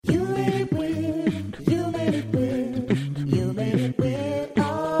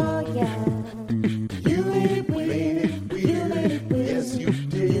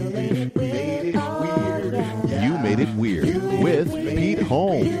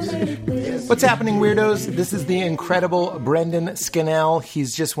What's happening, weirdos? This is the incredible Brendan Scannell.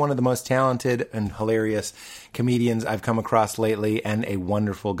 He's just one of the most talented and hilarious comedians I've come across lately, and a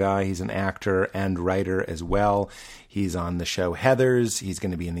wonderful guy. He's an actor and writer as well. He's on the show Heathers. He's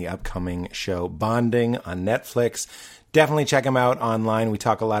going to be in the upcoming show Bonding on Netflix. Definitely check him out online. We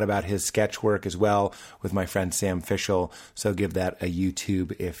talk a lot about his sketch work as well with my friend Sam Fischel. So give that a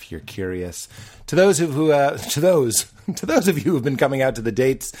YouTube if you're curious. To those of you who have been coming out to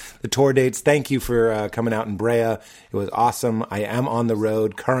the tour dates, thank you for coming out in Brea. It was awesome. I am on the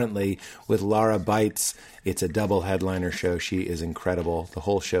road currently with Laura Bites. It's a double headliner show. She is incredible. The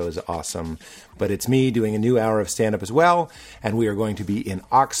whole show is awesome. But it's me doing a new hour of stand-up as well. And we are going to be in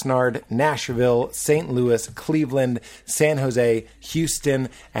Oxnard, Nashville, St. Louis, Cleveland, San Jose, Houston,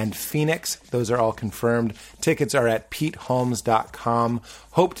 and Phoenix. Those are all confirmed. Tickets are at PeteHolmes.com.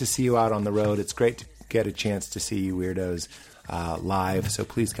 Hope to see you out on the road. It's great to get a chance to see you weirdos live. So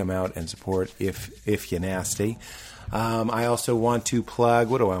please come out and support if you're nasty. I also want to plug,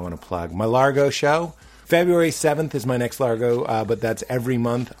 what do I want to plug? My Largo show. February 7th is my next Largo, but that's every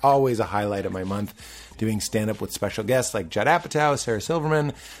month. Always a highlight of my month. Doing stand-up with special guests like Judd Apatow, Sarah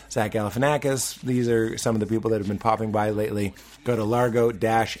Silverman, Zach Galifianakis. These are some of the people that have been popping by lately. Go to largo-la.com.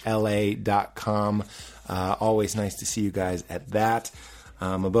 Always nice to see you guys at that.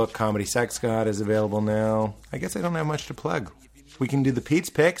 My book, Comedy Sex God, is available now. I guess I don't have much to plug. We can do the Pete's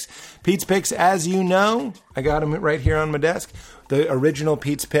Picks. Pete's Picks, as you know, I got them right here on my desk. The original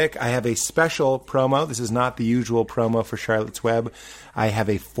Pete's Pick, I have a special promo. This is not the usual promo for Charlotte's Web. I have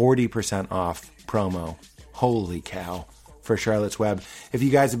a 40% off promo. Holy cow. For Charlotte's Web. If you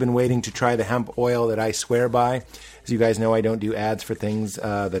guys have been waiting to try the hemp oil that I swear by, as you guys know, I don't do ads for things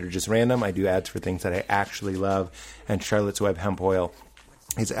that are just random. I do ads for things that I actually love. And Charlotte's Web hemp oil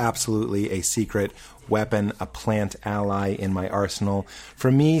is absolutely a secret weapon, a plant ally in my arsenal. For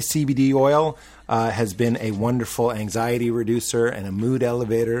me, CBD oil has been a wonderful anxiety reducer and a mood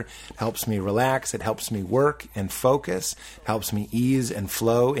elevator. It helps me relax. It helps me work and focus. It helps me ease and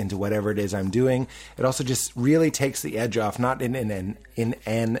flow into whatever it is I'm doing. It also just really takes the edge off, not in an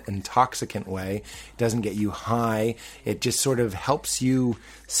intoxicant way. It doesn't get you high. It just sort of helps you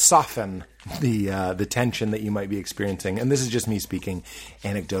soften the tension that you might be experiencing. And this is just me speaking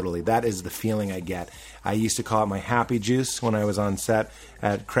anecdotally. That is the feeling I get. I used to call it my happy juice when I was on set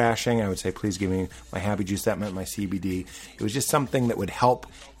at Crashing. I would say, please give me my happy juice. That meant my CBD. It was just something that would help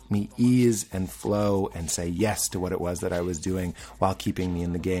me ease and flow and say yes to what it was that I was doing while keeping me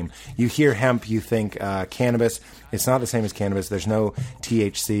in the game. You hear hemp, you think cannabis. It's not the same as cannabis. There's no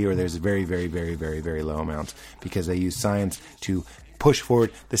THC, or there's very, very, very, very, very low amounts, because they use science to push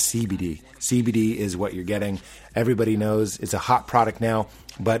forward the CBD. CBD is what you're getting. Everybody knows it's a hot product now,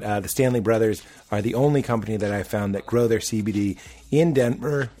 but the Stanley Brothers are the only company that I found that grow their CBD in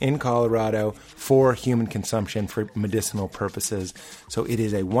Denver, in Colorado, for human consumption, for medicinal purposes. So it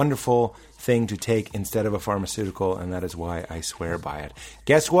is a wonderful thing to take instead of a pharmaceutical, and that is why I swear by it.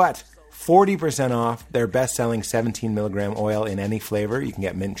 Guess what? 40% off their best-selling 17 milligram oil in any flavor. You can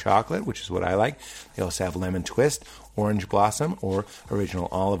get mint chocolate, which is what I like. They also have lemon twist, orange blossom, or original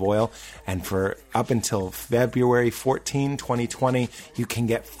olive oil. And for up until February 14, 2020, you can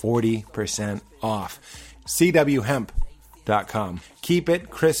get 40% off. CWHemp.com. Keep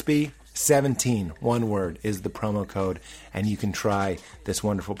it crispy. 17, one word, is the promo code, and you can try this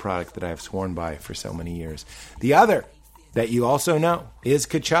wonderful product that I have sworn by for so many years. The other that you also know is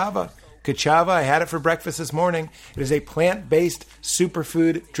Kachava. Kachava, I had it for breakfast this morning. It is a plant-based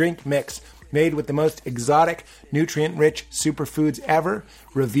superfood drink mix made with the most exotic, nutrient-rich superfoods ever,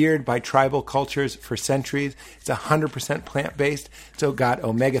 revered by tribal cultures for centuries. It's 100% plant-based, so it got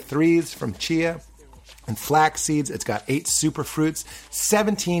omega-3s from chia and flax seeds. It's got 8 superfruits,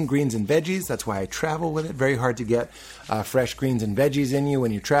 17 greens and veggies. That's why I travel with it. Very hard to get fresh greens and veggies in you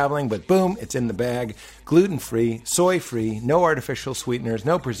when you're traveling, but boom, it's in the bag. Gluten-free, soy-free, no artificial sweeteners,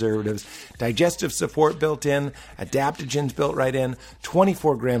 no preservatives, digestive support built in, adaptogens built right in,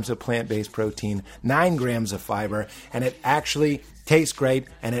 24 grams of plant-based protein, 9 grams of fiber, and it actually tastes great,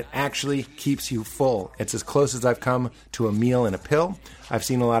 and it actually keeps you full. It's as close as I've come to a meal in a pill. I've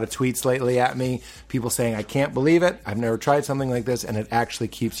seen a lot of tweets lately at me, people saying, I can't believe it, I've never tried something like this, and it actually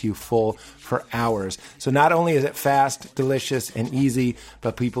keeps you full for hours. So not only is it fast, delicious, and easy,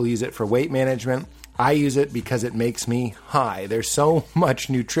 but people use it for weight management. I use it because it makes me high. There's so much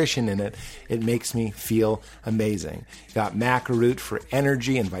nutrition in it, it makes me feel amazing. You got maca root for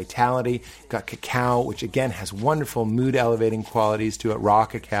energy and vitality. You got cacao, which again has wonderful mood elevating qualities to it. Raw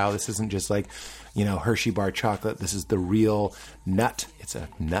cacao. This isn't just like Hershey bar chocolate. This is the real nut. It's a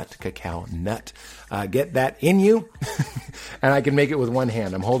nut, cacao nut. Get that in you. And I can make it with one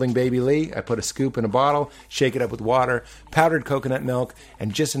hand. I'm holding Baby Lee. I put a scoop in a bottle, shake it up with water, powdered coconut milk,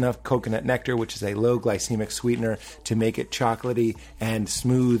 and just enough coconut nectar, which is a low glycemic sweetener, to make it chocolatey and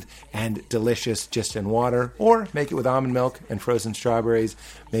smooth and delicious just in water. Or make it with almond milk and frozen strawberries.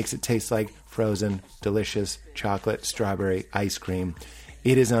 Makes it taste like frozen, delicious chocolate strawberry ice cream.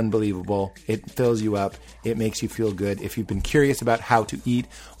 It is unbelievable. It fills you up. It makes you feel good. If you've been curious about how to eat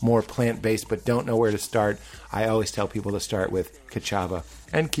more plant-based but don't know where to start, I always tell people to start with Ka'Chava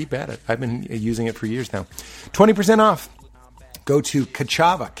and keep at it. I've been using it for years now. 20% off. Go to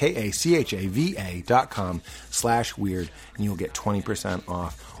Ka'Chava, KACHAVA.com/weird, and you'll get 20%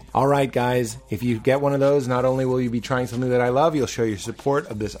 off. All right, guys, if you get one of those, not only will you be trying something that I love, you'll show your support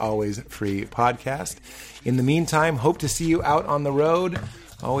of this always free podcast. In the meantime, hope to see you out on the road.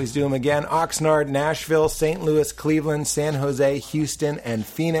 Always do them again. Oxnard, Nashville, St. Louis, Cleveland, San Jose, Houston, and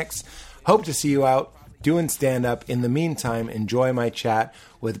Phoenix. Hope to see you out doing stand-up. In the meantime, enjoy my chat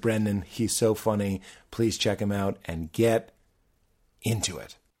with Brendan. He's so funny. Please check him out and get into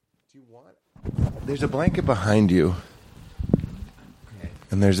it. There's a blanket behind you.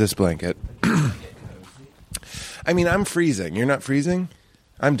 And there's this blanket. I mean, I'm freezing. You're not freezing?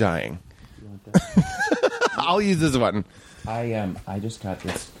 I'm dying. I'll use this one. I just got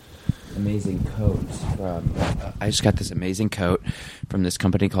this amazing coat from this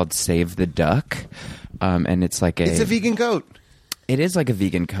company called Save the Duck, and it's like It's a vegan coat. It is like a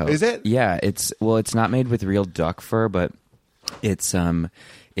vegan coat. Is it? Yeah. It's not made with real duck fur, but it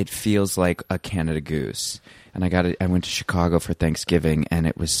feels like a Canada Goose. And I went to Chicago for Thanksgiving, and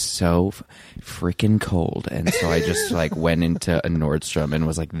it was so freaking cold. And so I just went into a Nordstrom and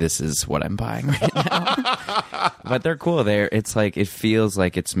was like, "This is what I'm buying right now." But they're cool. It feels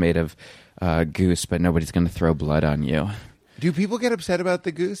like it's made of goose, but nobody's going to throw blood on you. Do people get upset about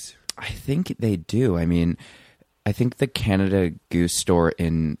the goose? I think they do. I mean, I think the Canada Goose store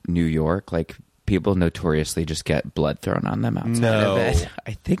in New York, people notoriously just get blood thrown on them outside of it.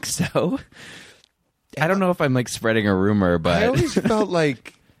 I think so. I don't know if I'm spreading a rumor, but I always felt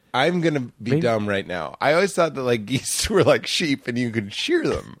like I'm going to be dumb right now. I always thought that geese were like sheep and you could shear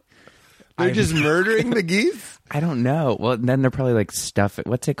them. They're just murdering the geese? I don't know. Well, then they're probably stuff it.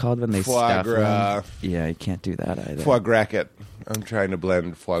 What's it called when they stuff gras. them? Yeah, you can't do that either. Foie gras. I'm trying to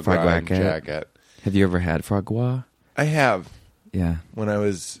blend foie gras and jacket. Have you ever had foie gras? I have. Yeah. When I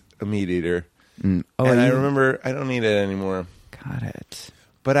was a meat eater. Oh, and I remember I don't eat it anymore. Got it.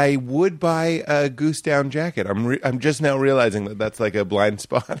 But I would buy a goose down jacket. I'm just now realizing that that's a blind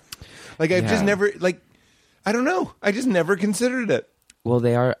spot. I've just never I don't know. I just never considered it. Well,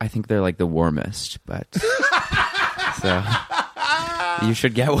 they are. I think they're the warmest, but so you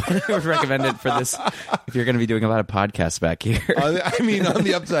should get one. I would recommend it for this if you're going to be doing a lot of podcasts back here. I mean, on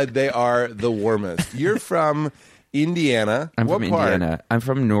the upside, they are the warmest. You're from Indiana. I'm what from part? Indiana. I'm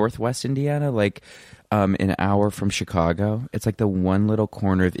from Northwest Indiana, an hour from Chicago. It's the one little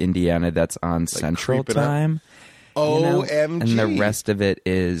corner of Indiana that's on Central Time. OMG. And the rest of it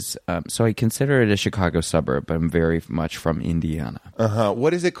is, so I consider it a Chicago suburb, but I'm very much from Indiana.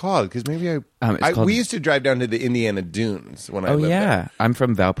 What is it called? Because maybe we used to drive down to the Indiana Dunes when I lived there. I'm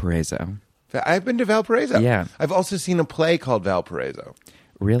from Valparaiso. I've been to Valparaiso. Yeah. I've also seen a play called Valparaiso.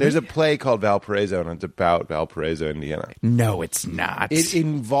 Really? There's a play called Valparaiso, and it's about Valparaiso, Indiana. No, it's not. It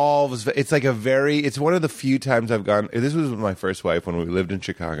involves, it's it's one of the few times I've gone, this was with my first wife when we lived in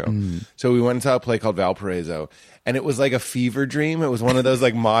Chicago. So we went and saw a play called Valparaiso, and it was like a fever dream. It was one of those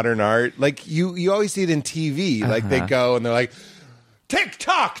modern art, you always see it in TV, they go and they're like, tick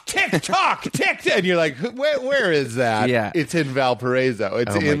tock, tick tock, tick, and you're like, where is that? Yeah. It's in Valparaiso.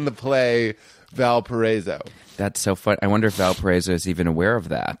 It's in the play Valparaiso. That's so fun. I wonder if Valparaiso is even aware of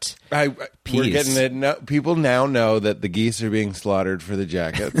that. We're getting it. No, people now know that the geese are being slaughtered for the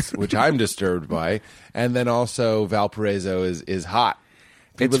jackets, which I'm disturbed by. And then also Valparaiso is hot.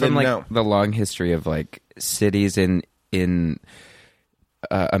 People it's from know. The long history of cities in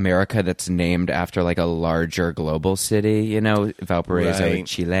America that's named after a larger global city. Valparaiso, Right.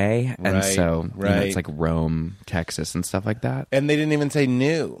 Chile, and Right. so Right. it's Rome, Texas, and stuff like that. And they didn't even say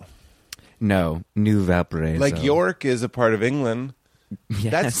new. No, New Valparaiso. York is a part of England.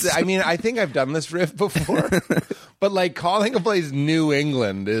 Yes. I think I've done this riff before. But calling a place New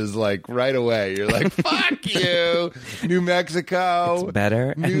England is right away. You're like, fuck you. New Mexico. It's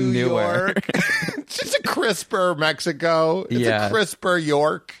better New and newer. York. It's a crisper Mexico. It's Yeah. a crisper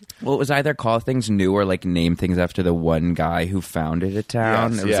York. Well, it was either call things new or like name things after the one guy who founded a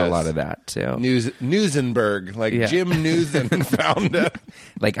town. Yes, There was a yes. lot of that too. Newsenberg, like Yeah. Jim Newsen found it.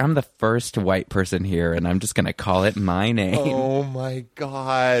 Like, I'm the first white person here, and I'm just gonna call it my name. Oh my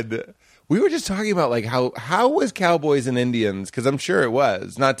God. We were just talking about like how was Cowboys and Indians, because I'm sure it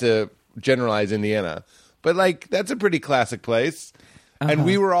was, not to generalize Indiana, but like that's a pretty classic place. And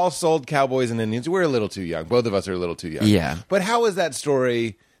we were all sold Cowboys and Indians. We're a little too young. Both of us are a little too young. Yeah. But how was that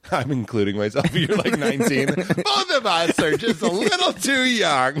story? I'm including myself. You're like 19. Both of us are just a little too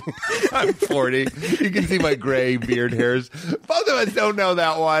young. I'm 40. You can see my gray beard hairs. Both of us don't know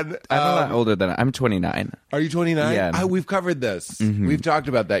that one. I'm a lot older than I'm 29. Are you 29? Yeah. We've covered this. We've talked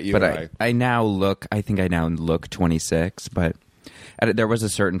about that, you But and I now look, I think I now look 26, but there was a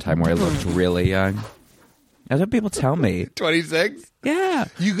certain time where I looked really young. That's what people tell me. 26? Yeah.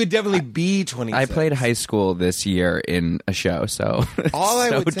 You could definitely be 26. I played high school this year in a show, so All I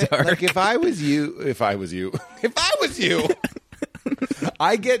so would say, dark. like, if I was you,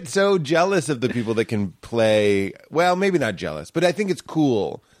 I get so jealous of the people that can play. Well, maybe not jealous, but I think it's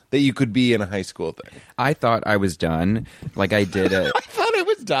cool that you could be in a high school thing. I thought I was done. Like I did it. I thought it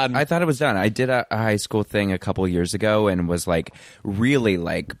was done. I thought it was done. I did a high school thing a couple years ago and was like really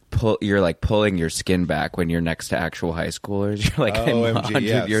like you're like pulling your skin back when you're next to actual high schoolers. You're like I'm OMG, 100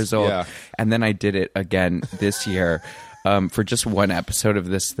 yes, years old. yeah. And then I did it again this year for just one episode of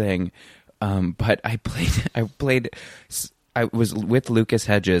this thing. But I was with Lucas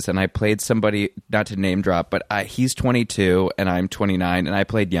Hedges, and I played somebody, not to name drop, but he's 22, and I'm 29, and I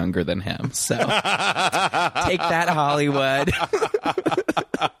played younger than him. So take that, Hollywood.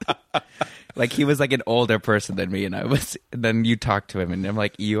 Like, he was like an older person than me, and then you talk to him, and I'm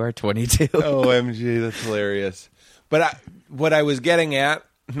like, you are 22. OMG, that's hilarious. But what I was getting at,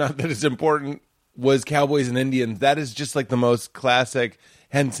 not that it's important, was Cowboys and Indians. That is just like the most classic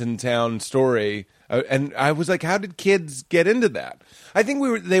Henson Town story. And I was like, how did kids get into that? I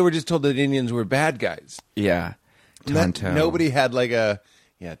think they were just told that Indians were bad guys. Yeah. Tonto. Nobody had like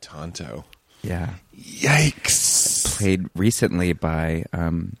Tonto. Yeah. Yikes. Played recently by,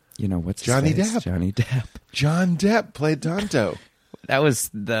 what's his Johnny face? Depp. Johnny Depp. John Depp played Tonto. That was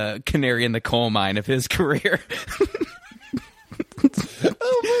the canary in the coal mine of his career.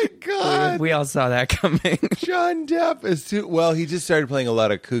 Oh my God. We all saw that coming. John Depp is too well. He just started playing a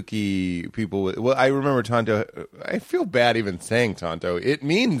lot of kooky people. Well, I remember Tonto. I feel bad even saying Tonto. It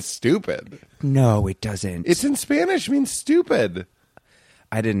means stupid. No, it doesn't. It's in Spanish. Means stupid.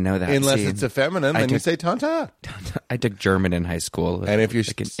 I didn't know that. Unless See, it's a feminine, then you say Tanta. I took German in high school. And if you're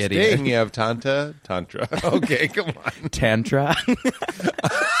like an staying, idiot. you have Tantra. Okay, come on. Tantra.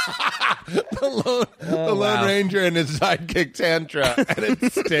 The Lone wow. Ranger and his sidekick Tantra, and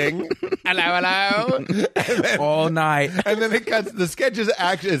it's Sting. Hello. All night. And then it cuts. The sketch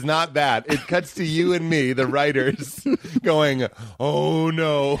is not that. It cuts to you and me, the writers, going, "Oh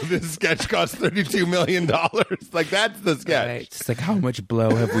no, this sketch cost $32 million." Like that's the sketch. Right. It's like, how much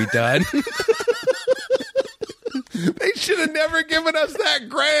blow have we done? They should have never given us that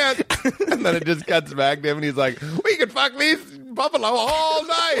grant. And then it just cuts back to him, and he's like, "We could fuck these buffalo all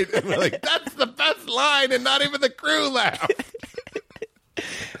night." And we're like, "That's the best line," and not even the crew laugh.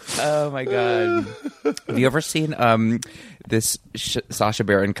 Oh my God. Have you ever seen this Sacha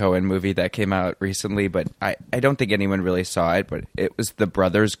Baron Cohen movie that came out recently? But I don't think anyone really saw it, but it was The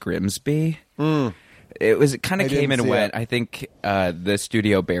Brothers Grimsby. It kind of came and went. I think the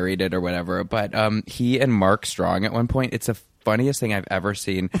studio buried it or whatever. But he and Mark Strong at one point, it's the funniest thing I've ever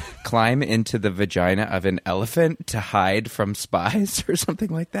seen, climb into the vagina of an elephant to hide from spies or something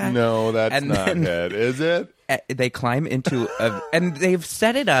like that. No, that's not it, is it? They climb into and they've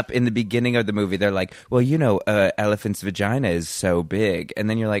set it up in the beginning of the movie. They're like, well, elephant's vagina is so big. And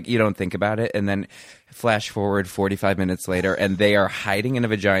then you're like, you don't think about it. And then flash forward 45 minutes later, and they are hiding in a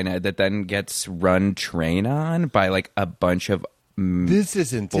vagina that then gets run train on by like a bunch of This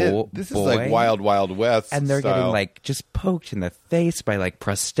isn't it. This is like Wild Wild West and they're style. getting like just poked in the face by like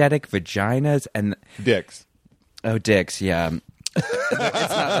prosthetic vaginas and dicks. Oh, dicks, yeah.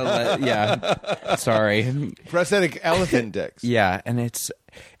 It's not yeah. Sorry. Prosthetic elephant dicks. Yeah, and it's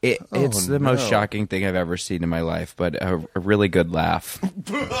the most shocking thing I've ever seen in my life, but a really good laugh.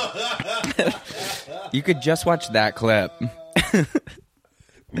 You could just watch that clip.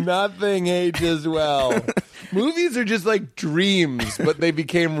 Nothing ages well. Movies are just like dreams, but they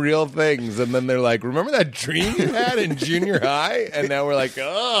became real things. And then they're like, remember that dream you had in junior high? And now we're like,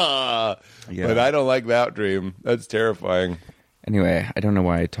 Yeah. But I don't like that dream. That's terrifying. Anyway, I don't know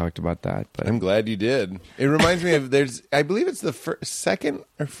why I talked about that, but I'm glad you did. It reminds me of I believe it's the second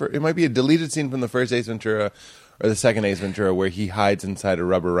or it might be a deleted scene from the first Ace Ventura or the second Ace Ventura where he hides inside a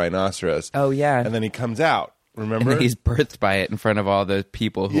rubber rhinoceros. Oh yeah, and then he comes out. Remember? And then he's birthed by it in front of all the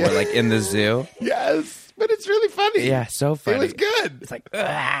people who are like in the zoo. Yes, but it's really funny. Yeah, so funny. It was good. It's like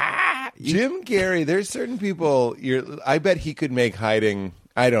Jim Carrey. There's certain people. I bet he could make hiding.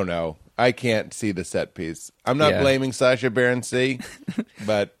 I don't know. I can't see the set piece. I'm not blaming Sacha Baron C,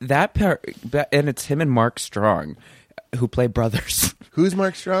 but that part, and it's him and Mark Strong, who play brothers. Who's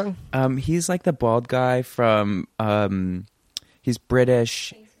Mark Strong? He's like the bald guy from. He's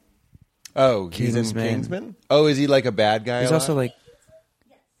British. Oh, he's in Kingsman. Oh, is he like a bad guy? He's also like.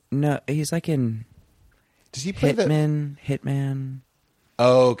 No, he's like in. Does he play Hitman?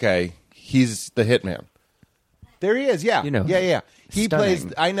 Oh, okay. He's the Hitman. There he is. Yeah, yeah. He plays.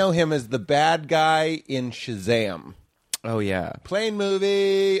 I know him as the bad guy in Shazam. Oh yeah, Plane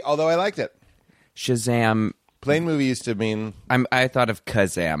movie. Although I liked it. Shazam. Plane movie used to mean. I thought of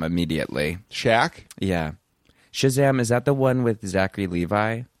Kazam immediately. Shaq. Yeah, Shazam, is that the one with Zachary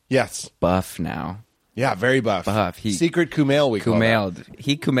Levi? Yes. Buff now. Yeah, very buff. Secret Kumail.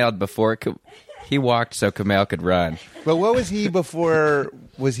 He Kumailed before. He walked so Kumail could run. But what was he before?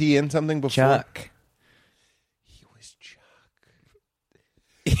 Was he in something before? Chuck.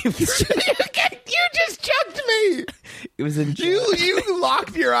 You just chucked me. It was in you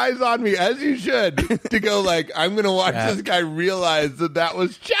locked your eyes on me, as you should, to go like, I'm going to watch this guy realize that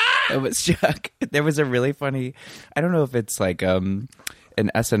was Chuck. It was Chuck. There was a really funny, I don't know if it's like an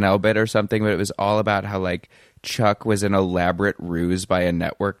SNL bit or something, but it was all about how like Chuck was an elaborate ruse by a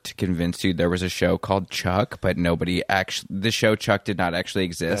network to convince you there was a show called Chuck, but the show Chuck did not actually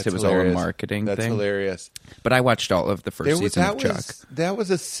exist. It was all a marketing thing. That's hilarious. But I watched all of the first season of Chuck. That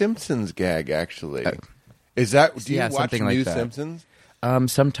was a Simpsons gag, actually. Do you watch New Simpsons?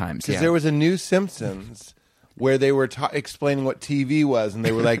 Sometimes, because there was a New Simpsons where they were explaining what TV was, and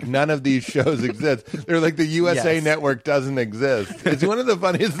they were like, none of these shows exist. They're like, the USA Network doesn't exist. It's one of the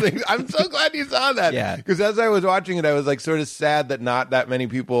funniest things. I'm so glad you saw that. Yeah. Because as I was watching it, I was like sort of sad that not that many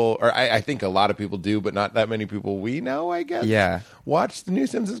people, or I think a lot of people do, but not that many people we know, I guess. Yeah. Watch the New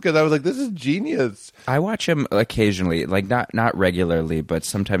Simpsons, because I was like, this is genius. I watch them occasionally, like not regularly, but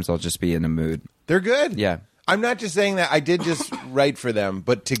sometimes I'll just be in a mood. They're good. Yeah. I'm not just saying that. I did just write for them,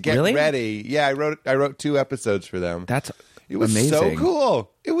 but to get ready, I wrote 2 episodes for them. It was amazing. So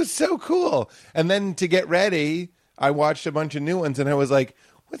cool. It was so cool. And then to get ready, I watched a bunch of new ones, and I was like,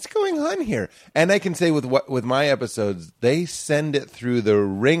 what's going on here? And I can say with my episodes, they send it through the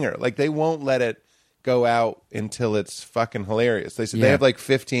ringer. Like, they won't let it go out until it's fucking hilarious. They said they have like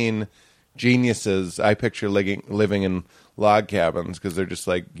 15 geniuses I picture living in log cabins, because they're just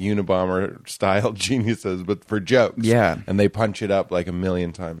like Unabomber style geniuses, but for jokes. Yeah. And they punch it up like a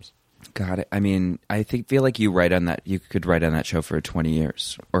million times. Got it. I mean, feel like you could write on that show for 20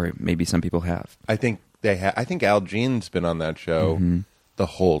 years, or maybe some people have. I think I think Al Jean's been on that show the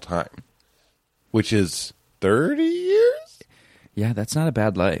whole time, which is 30 years. Yeah, that's not a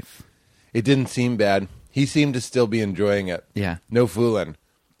bad life. It didn't seem bad. He seemed to still be enjoying it. Yeah. No fooling.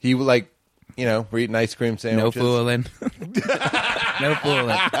 He we're eating ice cream sandwiches. No fooling. No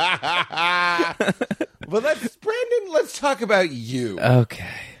fooling. But let's talk about you. Okay.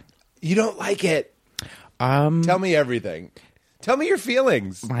 You don't like it. Tell me everything. Tell me your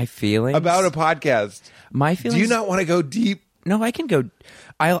feelings. My feelings? About a podcast. My feelings? Do you not want to go deep? No, I can go.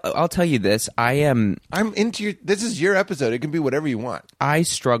 I'll tell you this. I'm into your. This is your episode. It can be whatever you want. I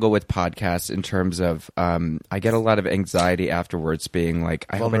struggle with podcasts in terms of. I get a lot of anxiety afterwards, being like,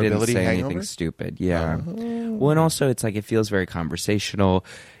 I hope I didn't say anything stupid. Yeah. Well, and also it's like it feels very conversational.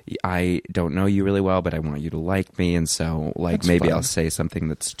 I don't know you really well, but I want you to like me, and so like maybe I'll say something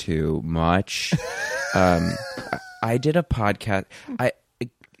that's too much. I did a podcast.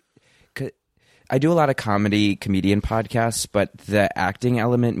 I do a lot of comedian podcasts, but the acting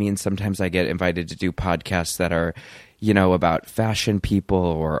element means sometimes I get invited to do podcasts that are, about fashion people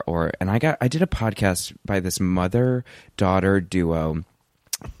or I did a podcast by this mother-daughter duo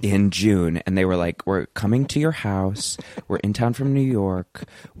in June, and they were like, we're coming to your house. We're in town from New York.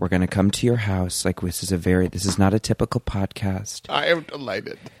 We're going to come to your house. Like, this is not a typical podcast. I am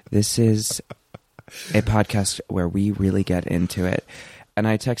delighted. This is a podcast where we really get into it. And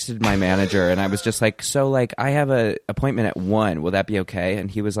I texted my manager, and I was just like, I have an appointment at 1. Will that be okay?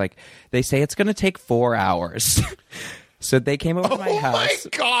 And he was like, they say it's going to take 4 hours. So they came over to my house. Oh,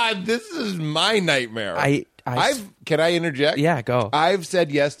 my God. This is my nightmare. Can I interject? Yeah, go. I've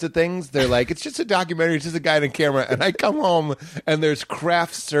said yes to things. They're like, it's just a documentary, it's just a guy and a camera. And I come home and there's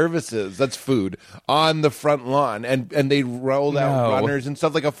craft services, that's food, on the front lawn. And they rolled out runners and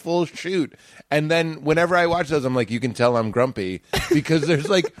stuff, like a full shoot. And then whenever I watch those, I'm like, you can tell I'm grumpy because there's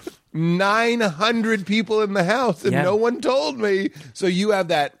like 900 people in the house and no one told me. So you have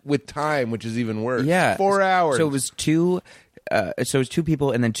that with time, which is even worse. Yeah. 4 hours. So it was two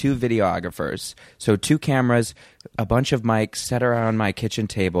people and then 2 videographers. So 2 cameras, a bunch of mics set around my kitchen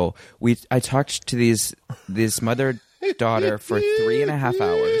table. I talked to this mother-daughter for 3.5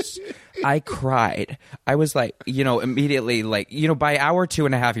 hours. I cried. I was like, immediately, like, by hour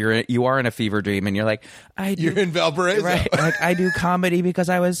 2.5, you are in a fever dream, and you're like, you're in Valparaiso, right? Like, I do comedy because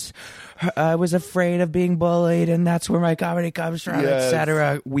I was afraid of being bullied, and that's where my comedy comes from,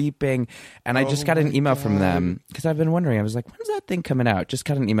 etc. Weeping, and I just got an email from them because I've been wondering. I was like, when's that thing coming out? Just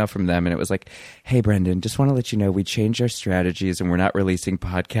got an email from them, and it was like, hey, Brendan, just want to let you know we changed our strategies, and we're not releasing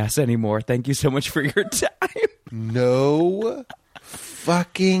podcasts anymore. Thank you so much for your time. No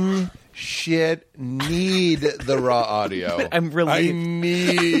fucking shit, need the raw audio. I'm relieved. I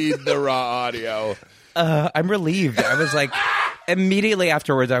need the raw audio. I'm relieved. I was like, immediately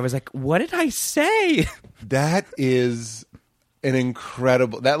afterwards, I was like, what did I say? That is an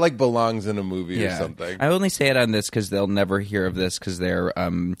incredible, that like belongs in a movie or something. I only say it on this because they'll never hear of this because they're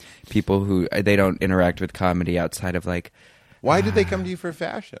people who, they don't interact with comedy outside of like. Why did they come to you for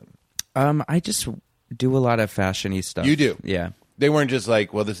fashion? I just do a lot of fashion-y stuff. You do? Yeah. They weren't just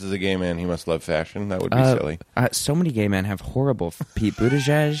like, well, this is a gay man, he must love fashion. That would be silly. So many gay men have horrible. Pete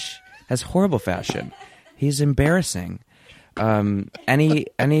Buttigieg has horrible fashion. He's embarrassing. Any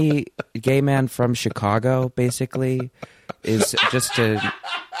gay man from Chicago, basically, is just a.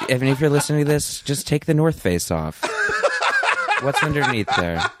 If you're listening to this, just take the North Face off. What's underneath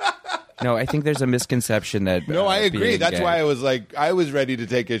there? No, I think there's a misconception that. No, I agree. That's gay. why I was like, I was ready to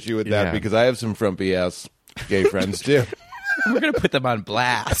take issue with that because I have some frumpy ass gay friends too. We're gonna put them on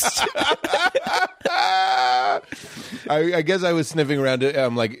blast. I guess I was sniffing around it.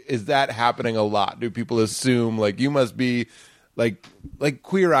 I'm like, is that happening a lot? Do people assume like you must be like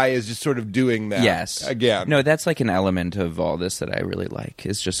Queer Eye is just sort of doing that? Yes. Again. No, that's like an element of all this that I really like.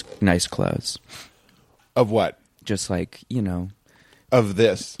 Is just nice clothes. Of what? Just like Of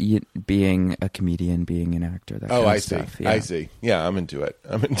this. Being a comedian, being an actor, that kind of stuff. I see. Yeah, I'm into it.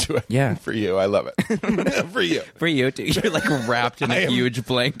 Yeah. For you, I love it. For you. For you, too. You're like wrapped in a huge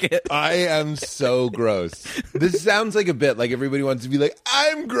blanket. I am so gross. This sounds like a bit, like everybody wants to be like,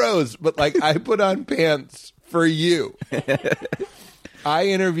 I'm gross, but like I put on pants for you. I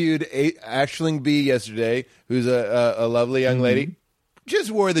interviewed Aisling B yesterday, who's a lovely young lady.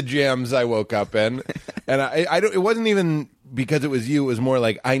 Just wore the jams I woke up in. And I don't, it wasn't even because it was you, it was more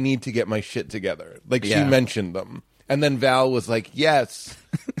like, I need to get my shit together. Like, she mentioned them. And then Val was like, yes,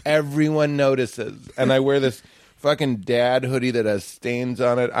 everyone notices. And I wear this fucking dad hoodie that has stains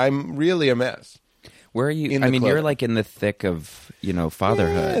on it. I'm really a mess. Where are you? You're like in the thick of,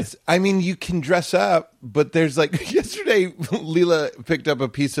 fatherhood. Yes. I mean, you can dress up, but there's like, yesterday, Leela picked up a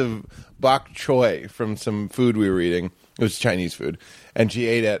piece of bok choy from some food we were eating. It was Chinese food. And she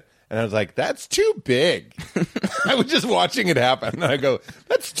ate it. And I was like, that's too big. I was just watching it happen. And I go,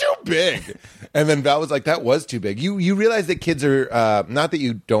 that's too big. And then Val was like, that was too big. You realize that kids are, not that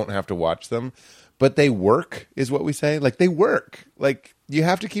you don't have to watch them, but they work, is what we say. Like, they work. Like, you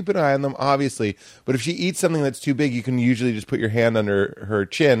have to keep an eye on them, obviously. But if she eats something that's too big, you can usually just put your hand under her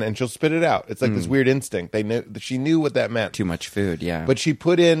chin and she'll spit it out. It's like this weird instinct. She knew what that meant. Too much food, yeah. But she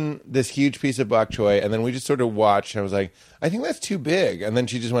put in this huge piece of bok choy, and then we just sort of watched. And I was like, I think that's too big. And then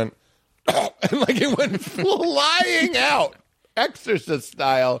she just went, and like it went flying out, Exorcist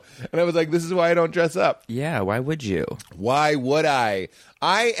style. And I was like, this is why I don't dress up. Yeah, why would you? Why would I?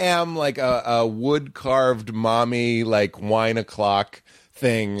 I am like a wood carved mommy, like wine o'clock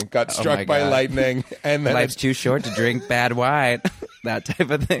thing. Got struck by lightning, and then life's too short to drink bad wine. That type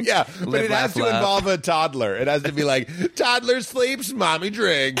of thing. Yeah, but it has to involve a toddler. It has to be like, toddler sleeps, mommy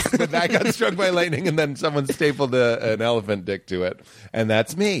drinks. But that got struck by lightning, and then someone stapled an elephant dick to it. And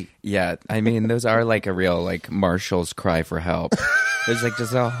that's me. Yeah, I mean, those are like a real, like, Marshall's cry for help. There's like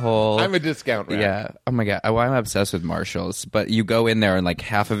just a whole... I'm a discount rat. Yeah. Oh my God. Well, I'm obsessed with Marshalls. But you go in there and like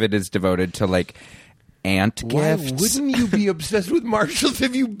half of it is devoted to like ant Why gifts. wouldn't you be obsessed with Marshalls?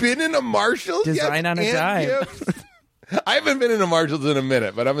 Have you been in a Marshalls? Design on a dime. Gifts? I haven't been in a Marshalls in a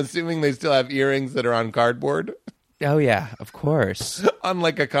minute, but I'm assuming they still have earrings that are on cardboard. Oh, yeah, of course. On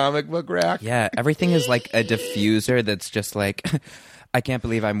like a comic book rack. Yeah, everything is like a diffuser that's just like, I can't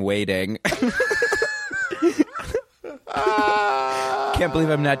believe I'm waiting. Can't believe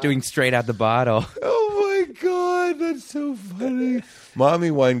I'm not doing straight out the bottle. Oh my God, that's so funny.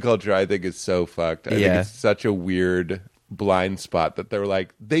 Mommy wine culture, I think, is so fucked. I think it's such a weird blind spot that they're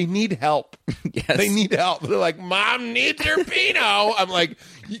like, they need help. Yes. They need help. They're like, Mom needs her Pinot. I'm like,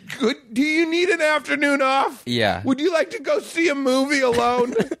 do you need an afternoon off? Yeah. Would you like to go see a movie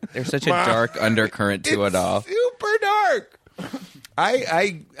alone? There's such a dark undercurrent to it all. Super dark.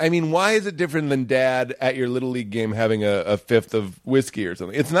 I mean, why is it different than Dad at your Little League game having a fifth of whiskey or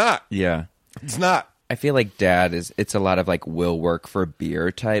something? It's not. Yeah. It's not. I feel like Dad it's a lot of like will work for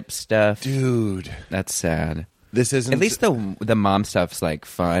beer type stuff. Dude. That's sad. This isn't... At least the mom stuff's like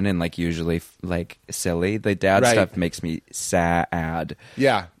fun and like usually like silly. The dad stuff makes me sad.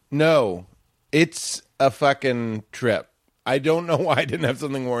 Yeah. No. It's a fucking trip. I don't know why I didn't have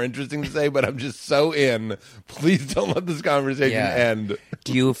something more interesting to say, but I'm just so in. Please don't let this conversation end.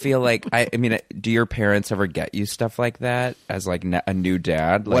 Do you feel like, I mean, do your parents ever get you stuff like that as like a new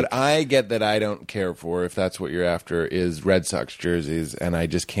dad? Like, what I get that I don't care for, if that's what you're after, is Red Sox jerseys, and I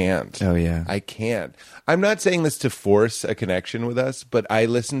just can't. Oh, yeah. I can't. I'm not saying this to force a connection with us, but I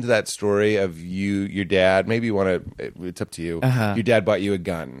listened to that story of your dad. Maybe you want to, it's up to you. Your dad bought you a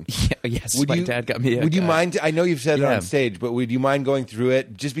gun. Yes, my dad got me a gun. Would you mind, I know you've said it on stage, but would you mind going through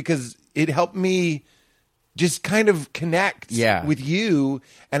it just because it helped me just kind of connect with you?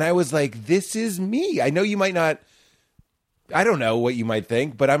 And I was like, this is me. I know you might not, I don't know what you might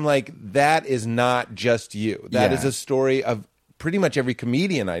think, but I'm like, that is not just you. That is a story of pretty much every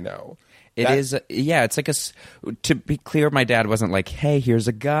comedian I know. It is, it's like to be clear, my dad wasn't like, hey, here's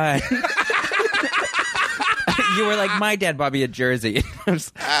a gun. You were like, my dad bought me a jersey.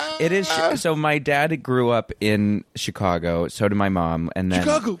 It is. So my dad grew up in Chicago. So did my mom. And then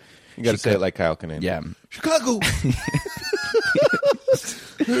Chicago. You got to say it like Kyle Kinane. Yeah. Chicago.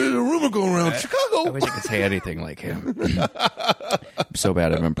 There's a rumor going around Chicago. I wish I could say anything like him. I'm so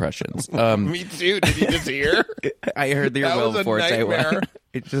bad at impressions. Me too. Did you just hear? I heard your Will Forte one.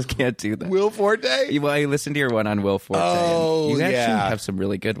 I just can't do that. Will Forte? Well, I listened to your one on Will Forte. Oh, you actually have some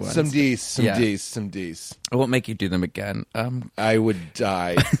really good ones. Some D's. I won't make you do them again. I would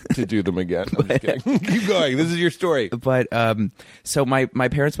die to do them again. I'm just kidding. Keep going. This is your story. But so my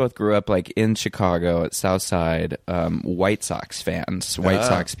parents both grew up like in Chicago at South Side, White Sox fans, White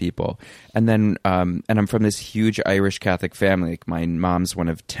Sox people. And then and I'm from this huge Irish Catholic family. Like my mom's one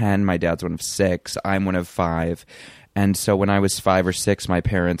of 10, my dad's one of 6, I'm one of 5. And so when I was 5 or 6, my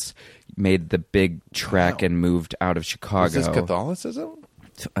parents made the big trek and moved out of Chicago. Is this Catholicism?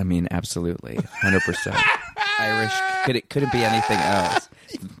 I mean, absolutely, 100%. Irish couldn't be anything else.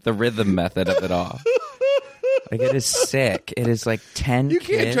 The rhythm method of it all. Like, it is sick. It is like 10 You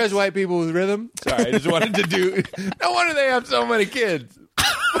kids. can't trust white people with rhythm. Sorry, I just wanted to do... No wonder they have so many kids.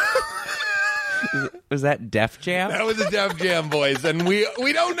 Was that Def Jam? That was a Def Jam voice, and we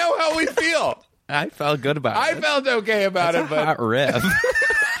don't know how we feel. I felt good about it. I felt okay about That's it, but... hot riff.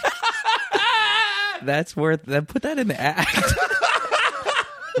 That's worth... Put that in the act.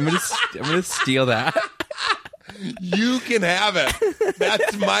 I'm gonna steal that. You can have it.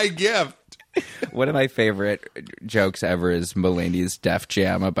 That's my gift. One of my favorite jokes ever is Mulaney's Def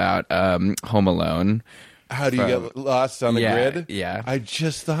Jam about Home Alone. How do you get lost on the grid? Yeah. I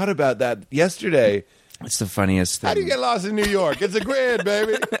just thought about that yesterday. It's the funniest thing. How do you get lost in New York? It's a grid,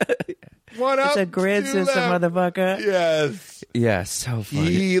 baby. One up, it's a grid 2 system, left. motherfucker. Yes. Yeah, so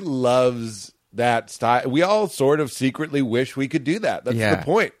funny. He loves that style. We all sort of secretly wish we could do that. That's the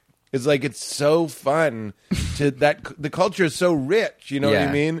point. It's like, it's so fun to the culture is so rich, you know what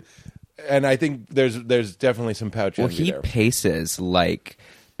I mean? And I think there's definitely some pouch envy there. He paces like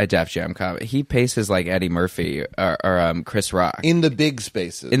a Def Jam comic. He paces like Eddie Murphy or Chris Rock. In the big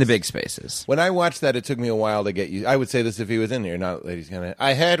spaces. In the big spaces. When I watched that, it took me a while to get you. I would say this if he was in here. Not that he's gonna.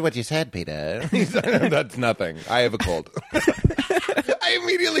 I heard what you said, Peter. That's nothing. I have a cold. I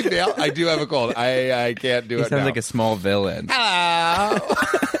immediately fail. I do have a cold. I can't do it. He sounds like a small villain. Hello.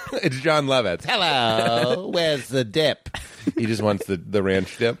 It's John Lovitz. Hello. Where's the dip? He just wants the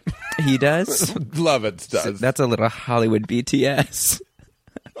ranch dip. He does? Lovitz does. So that's a little Hollywood BTS.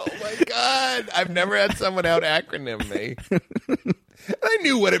 Oh my God. I've never had someone out acronym me. I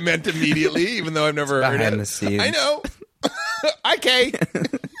knew what it meant immediately, even though I've never heard it. Behind the scenes. I know. Okay.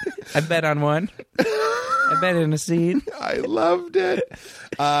 I bet on one. I bet in a scene. I loved it.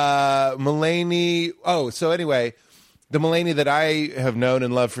 Mulaney. Oh, so anyway, the Mulaney that I have known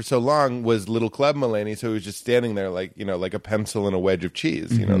and loved for so long was Little Club Mulaney. So he was just standing there like, like a pencil and a wedge of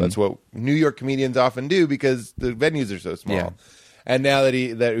cheese. You know, that's what New York comedians often do because the venues are so small. Yeah. And now that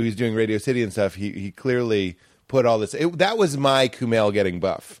he's doing Radio City and stuff, he clearly put all this. That was my Kumail getting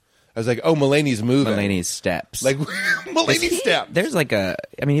buff. I was like, oh, Mulaney's moving. Mulaney's steps. Like, Mulaney's steps. There's like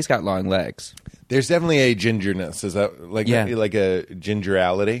he's got long legs. There's definitely a gingerness. Is that like like a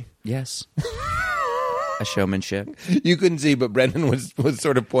gingerality? Yes. A showmanship. You couldn't see, but Brendan was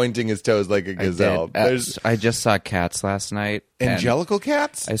sort of pointing his toes like a gazelle. I just saw Cats last night. Angelical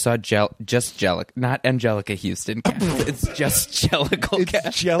Cats? I saw just Jellicle, not Angelica Houston Cats. It's just Jellicle Cats.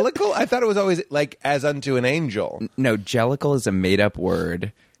 It's Jellicle? I thought it was always like as unto an angel. No, Jellicle is a made-up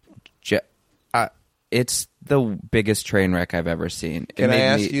word. It's the biggest train wreck I've ever seen. Can I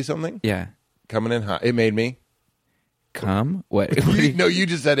ask you something? Yeah. Coming in hot. It made me. Come? What? No, you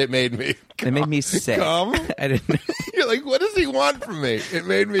just said it made me. Come. It made me sick. Come? I didn't. You're like, what does he want from me? It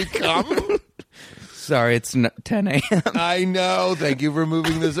made me come. Sorry, it's 10 a.m. I know. Thank you for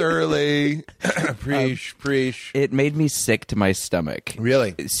moving this early. Preach. It made me sick to my stomach.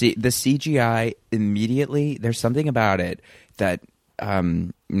 Really? See, the CGI immediately, there's something about it that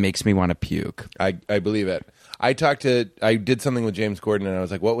makes me want to puke. I believe it. I did something with James Corden, and I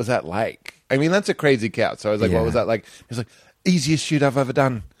was like, what was that like? I mean, that's a crazy cat. So I was like, what was that like? He was like, easiest shoot I've ever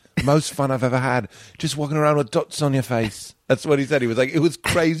done. Most fun I've ever had. Just walking around with dots on your face. That's what he said. He was like, it was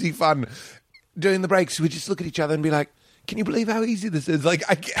crazy fun. During the breaks, we just look at each other and be like, can you believe how easy this is? Like,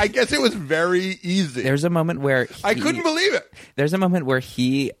 I guess it was very easy. There's a moment where I couldn't believe it. There's a moment where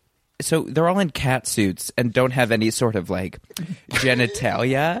so they're all in cat suits and don't have any sort of like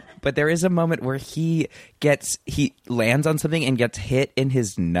genitalia, but there is a moment where he lands on something and gets hit in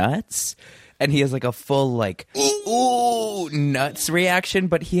his nuts, and he has like a full like ooh nuts reaction,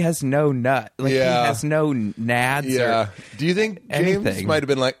 but he has no nut. Like he has no nads. Yeah. Do you think James anything. might have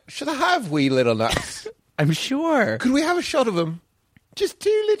been like, should I have wee little nuts? I'm sure. Could we have a shot of them? Just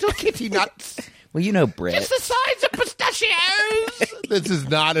 2 little kitty nuts. Well, you know, Brit. Just the size of pistachios. This is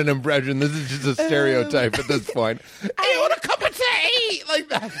not an impression. This is just a stereotype at this point. I want a cup of tea. Like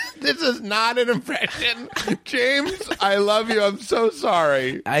that. This is not an impression. James, I love you. I'm so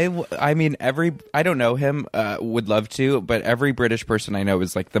sorry. I mean, I don't know him, would love to, but every British person I know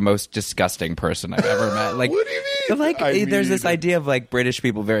is like the most disgusting person I've ever met. Like, what do you mean? Like, there's this idea of like British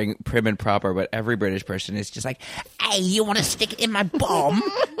people very prim and proper, but every British person is just like, hey, you want to stick it in my bum?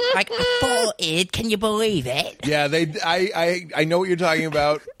 Like, I thought it. Can you believe it? Yeah, I know what you're talking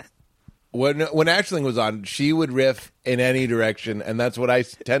about. When Aisling was on, she would riff in any direction, and that's what I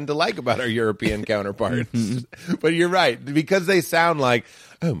tend to like about our European counterparts. But you're right, because they sound like,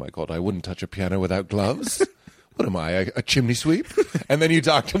 oh my God, I wouldn't touch a piano without gloves. What am I, a chimney sweep? And then you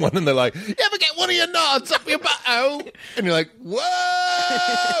talk to one and they're like, you ever get one of your nods up your butt? And you're like,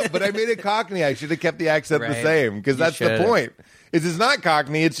 whoa! But I made it Cockney. I should have kept the accent the same, because that's the point. It's not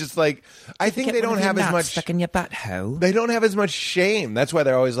Cockney. It's just like, I think they don't have as much stuck in your butthole. They don't have as much shame. That's why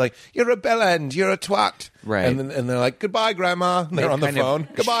they're always like, you're a bellend, you're a twat. Right. And they're like, goodbye, Grandma. And they're on the phone.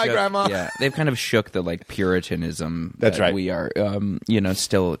 Goodbye, Grandma. Yeah. They've kind of shook the like Puritanism that's that right. we are,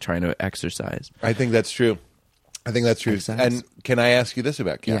 still trying to exercise. I think that's true. And can I ask you this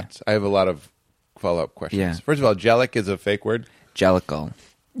about cats? Yeah. I have a lot of follow-up questions. Yeah. First of all, Jellic is a fake word? Jellicle.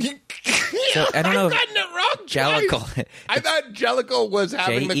 So, I don't know. I've gotten it wrong. Jellicle. I thought Jellicle was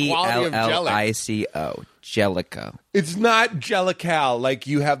having the quality of Jellic. Jellico. Jellico. It's not Jellical, like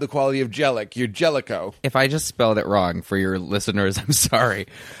you have the quality of Jellic. You're Jellico. If I just spelled it wrong for your listeners, I'm sorry.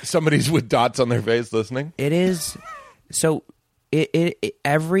 Somebody's with dots on their face listening. It is. So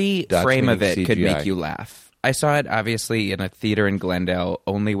every dots frame of it CGI. Could make you laugh. I saw it obviously in a theater in Glendale.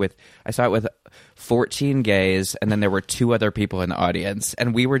 I saw it with 14 gays, and then there were 2 other people in the audience,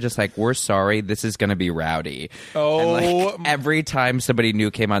 and we were just like, we're sorry, this is going to be rowdy. Oh, and like, every time somebody new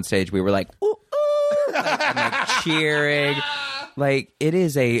came on stage, we were like, ooh, ooh, like cheering. Like, it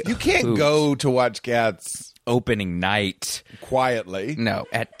is a you can't go to watch Cats opening night quietly. No,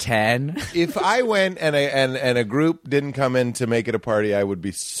 at 10. If I went and a group didn't come in to make it a party, I would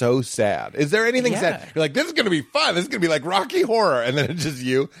be so sad. Is there anything sad? You're like, this is going to be fun. This is going to be like Rocky Horror, and then it's just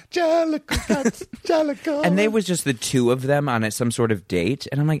you, Jellicle. And they was just the 2 of them on some sort of date,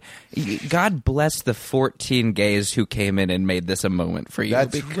 and I'm like, God bless the 14 gays who came in and made this a moment for you.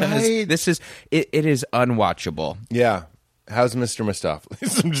 That's right. This is it is unwatchable. Yeah. How's Mr.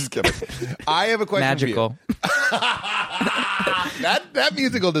 Mistopheles? I'm just kidding. I have a question Magical. for you. That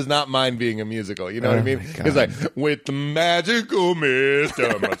musical does not mind being a musical. You know what I mean? It's like, with the magical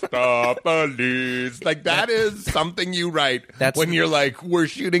Mr. Mistopheles. Like, that is something you write when you're like, we're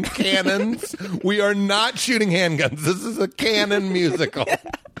shooting cannons. We are not shooting handguns. This is a cannon musical.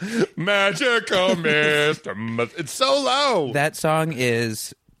 Magical Mr. Mistopheles. It's so low. That song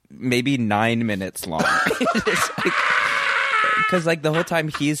is maybe 9 minutes long. Because, like, the whole time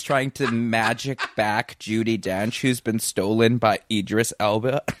he's trying to magic back Judi Dench, who's been stolen by Idris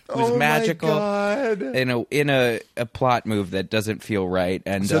Elba, who's magical in a plot move that doesn't feel right.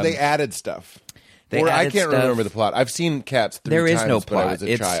 And so they added stuff. They Or I added can't stuff. remember the plot. I've seen Cats 3 There times, is no but plot. I was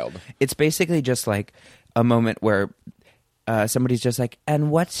a child. It's basically just like a moment where somebody's just like, and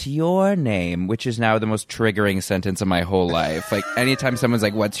what's your name? Which is now the most triggering sentence of my whole life. Like, anytime someone's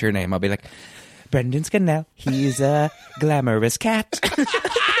like, what's your name? I'll be like, Brendan Scannell. He's a glamorous cat.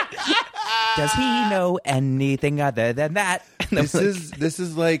 Does he know anything other than that? And I'm This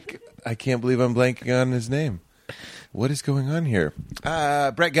is like, I can't believe I'm blanking on his name. What is going on here?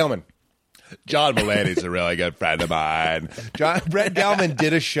 Brett Gelman. John Mulaney's a really good friend of mine. Brett Gelman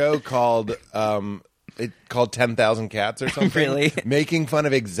did a show called 10,000 Cats or something. Really? Making fun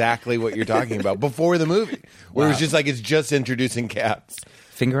of exactly what you're talking about before the movie. Where it was just like, it's just introducing cats.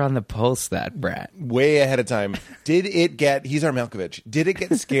 finger on the pulse, that brat. Way ahead of time. Did it get, he's our Malkovich. Did it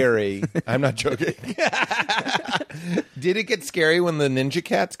get scary? I'm not joking. Did it get scary when the ninja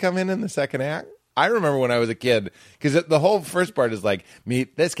cats come in the second act? I remember when I was a kid, because the whole first part is like,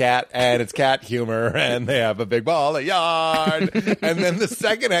 meet this cat, and it's cat humor, and they have a big ball of yarn. And then the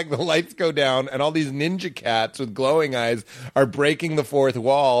second act, the lights go down, and all these ninja cats with glowing eyes are breaking the fourth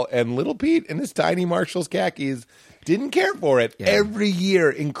wall, and little Pete in his tiny Marshall's khakis didn't care for it. Yeah. Every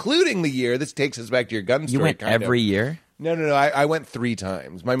year, including the year, this takes us back to your gun story. You went kind of. every year? No. I went 3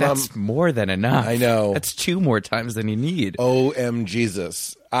 times. My mom. That's more than enough. I know. That's 2 more times than you need. OM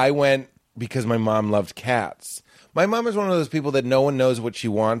Jesus. I went because my mom loved cats. My mom is one of those people that no one knows what she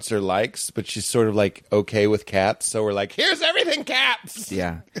wants or likes, but she's sort of like okay with cats. So we're like, here's everything cats.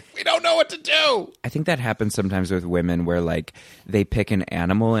 Yeah. We don't know what to do. I think that happens sometimes with women where like they pick an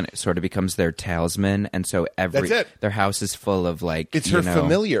animal and it sort of becomes their talisman, and so That's it. their house is full of like It's her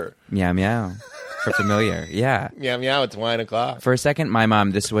familiar. Meow meow. Her familiar. Yeah. Meow, meow, it's wine o'clock. For a second, my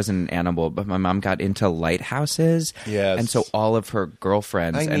mom, this wasn't an animal, but my mom got into lighthouses. Yes. And so all of her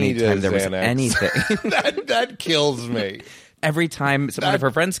girlfriends, I need anytime a there was Xanax. anything, that kills me. every time some of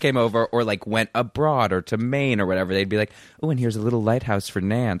her friends came over or like went abroad or to Maine or whatever, they'd be like, oh, and here's a little lighthouse for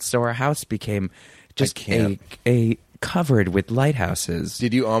Nance. So our house became just a covered with lighthouses.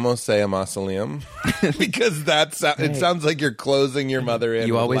 Did you almost say a mausoleum? Because it sounds like you're closing your mother in.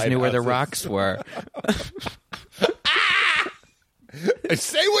 You with always knew where the lighthouses. rocks were.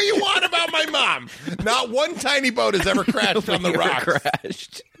 Say what you want about my mom. Not one tiny boat has ever crashed on the Never rocks.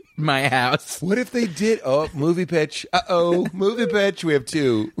 crashed my house. What if they did? Oh, movie pitch. Movie pitch. We have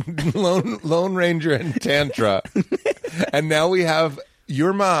 2. Lone Ranger and Tantra. And now we have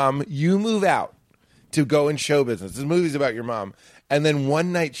your mom. You move out to go in show business. This movie's about your mom. And then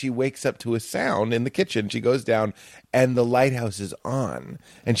one night she wakes up to a sound in the kitchen. She goes down and the lighthouse is on.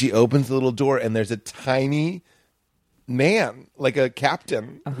 And she opens the little door and there's a tiny man, like a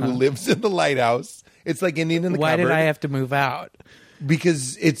captain, who lives in the lighthouse. It's like Indian in the Why cupboard. did I have to move out?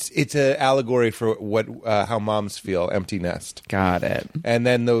 Because it's an allegory for what how moms feel, empty nest. Got it. And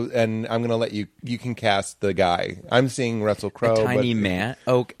then and I'm gonna let you can cast the guy. I'm seeing Russell Crowe. A tiny but man.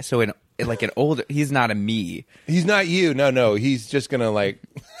 Oh, so like an older. He's not a me. He's not you. No. He's just gonna like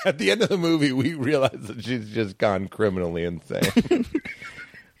at the end of the movie we realize that she's just gone criminally insane.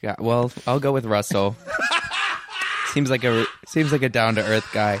 Yeah. Well, I'll go with Russell. Seems like a down to earth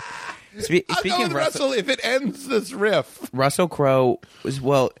guy. I'll Speaking go of with Russell if it ends this riff. Russell Crowe was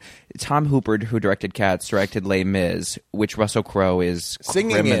Tom Hooper, who directed Cats, directed Les Mis, which Russell Crowe is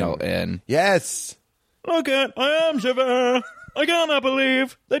Singing criminal in. Yes. Look at I am Javert. I cannot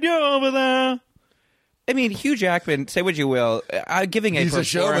believe that you're over there. I mean, Hugh Jackman, say what you will, giving a He's a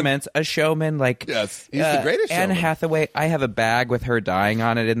showman. performance, a showman, like Yes, he's the greatest Anne showman. Hathaway, I have a bag with her dying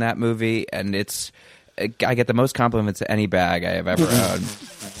on it in that movie, and I get the most compliments of any bag I have ever owned.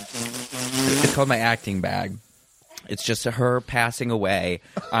 It's called my acting bag. It's just her passing away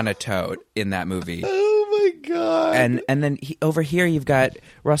on a tote in that movie. Oh my god. And then over here you've got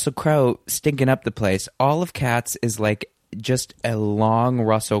Russell Crowe stinking up the place. All of Cats is like just a long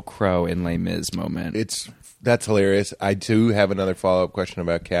Russell Crowe in Les Mis moment. That's hilarious. I do have another follow-up question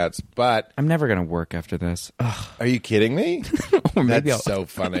about Cats, but I'm never going to work after this. Ugh. are you kidding me? Or maybe That's so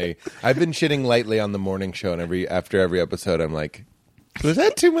funny. I've been shitting lightly on the morning show, and after every episode, I'm like, was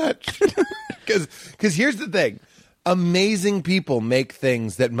that too much? Because here's the thing. Amazing people make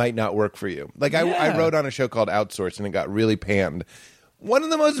things that might not work for you. Like I wrote on a show called Outsource, and it got really panned. One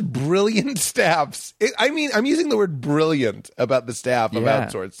of the most brilliant staffs. I'm using the word brilliant about the staff of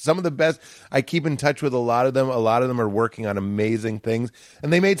Outsource. Some of the best. I keep in touch with a lot of them. A lot of them are working on amazing things.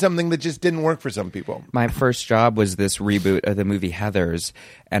 And they made something that just didn't work for some people. My first job was this reboot of the movie Heathers,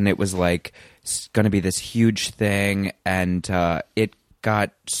 and it was like going to be this huge thing, and it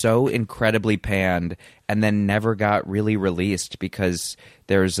got so incredibly panned and then never got really released because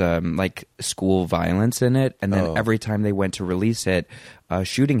there's like school violence in it, and then every time they went to release it,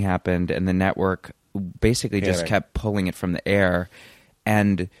 shooting happened, and the network basically just Panic. kept pulling it from the air.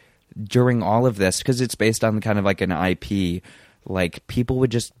 And during all of this, because it's based on kind of like an IP, like people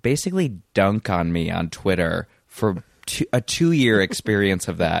would just basically dunk on me on Twitter for a 2-year experience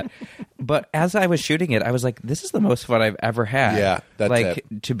of that. But as I was shooting it, I was like, this is the most fun I've ever had. Yeah, that's like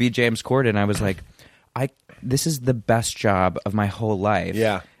it. to be James Corden, I was like, this is the best job of my whole life.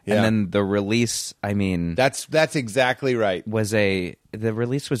 Yeah. And then the release, I mean, That's exactly right. the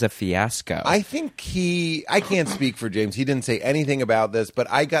release was a fiasco. I think I can't speak for James. He didn't say anything about this, but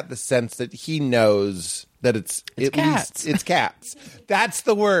I got the sense that he knows that it's at cats. least it's cats. That's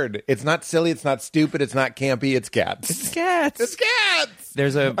the word. It's not silly. It's not stupid. It's not campy. It's cats. It's cats. It's cats.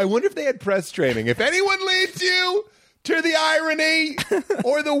 I wonder if they had press training. If anyone leads you to the irony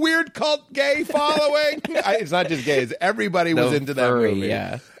or the weird cult gay following, it's not just gays. Everybody was The into that furry, movie.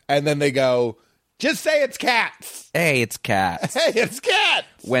 yeah. And then they go, just say it's cats. Hey, it's cats. Hey, it's cats.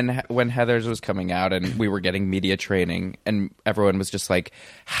 When Heathers was coming out and we were getting media training and everyone was just like,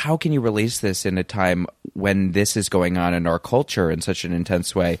 how can you release this in a time when this is going on in our culture in such an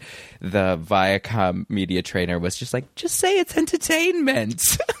intense way? The Viacom media trainer was just like, just say it's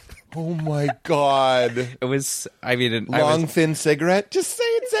entertainment. Oh my God. It was, I mean, Long, thin cigarette? Just say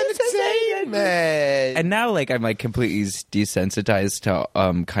it's entertainment. and now like I'm like completely desensitized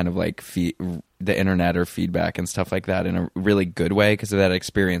to kind of like the internet or feedback and stuff like that in a really good way because of that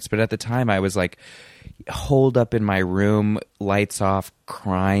experience. But at the time I was like holed up in my room, lights off,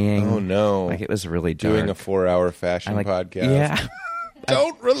 crying. Oh no. Like it was really dark. Doing a 4-hour fashion podcast. Yeah.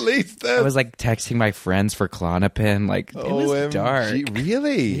 Don't release this. I was like texting my friends for Klonopin. Like it was OMG. dark.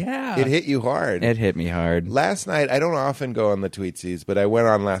 Really? Yeah. It hit you hard. It hit me hard. Last night, I don't often go on the Tweetsies, but I went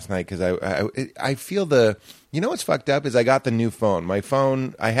on last night because I feel you know what's fucked up is I got the new phone. My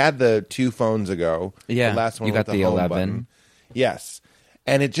phone, I had the 2 phones ago. Yeah. The last one You got with the home 11. button. Yes.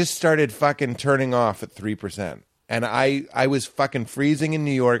 And it just started fucking turning off at 3%. And I was fucking freezing in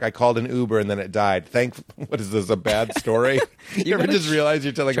New York. I called an Uber and then it died. What is this, a bad story? you ever gotta just realize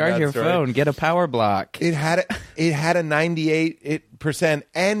you're telling a Charge bad your story? phone. Get a power block. It had a 98%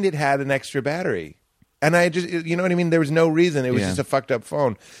 and it had an extra battery. And I just, you know what I mean? There was no reason. It was Yeah. just a fucked up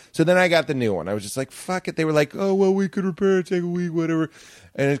phone. So then I got the new one. I was just like, fuck it. They were like, oh, well, we could repair it, take a week, whatever.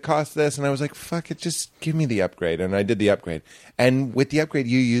 And it cost this. And I was like, fuck it. Just give me the upgrade. And I did the upgrade. And with the upgrade,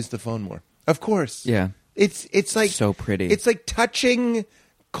 you use the phone more. Of course. Yeah. It's like So pretty. It's like touching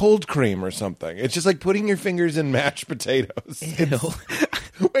cold cream or something. It's just like putting your fingers in mashed potatoes.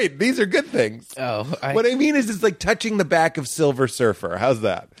 Wait, these are good things. Oh, what I mean is, it's like touching the back of Silver Surfer. How's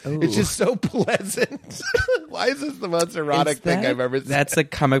that? It's just so pleasant. Why is this the most erotic thing I've ever seen? That's a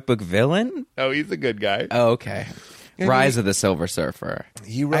comic book villain? Oh, he's a good guy. Oh, okay. Rise of the Silver Surfer.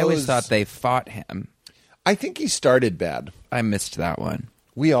 He I always rose- thought they fought him. I think he started bad. I missed that one.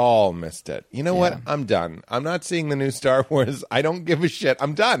 We all missed it. You know what? Yeah. I'm done. I'm not seeing the new Star Wars. I don't give a shit.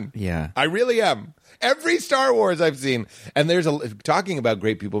 I'm done. Yeah. I really am. Every Star Wars I've seen, and talking about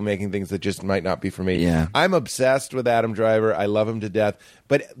great people making things that just might not be for me. Yeah. I'm obsessed with Adam Driver. I love him to death.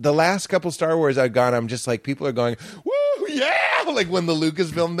 But the last couple Star Wars I've gone, I'm just like, people are going, woo, yeah! Like when the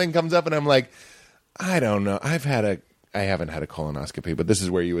Lucasfilm thing comes up, and I'm like, I don't know. I haven't had a colonoscopy, but this is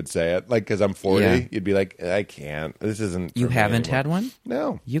where you would say it. Like, because I'm 40, Yeah. you'd be like, I can't. This isn't. You for me haven't anymore. had one?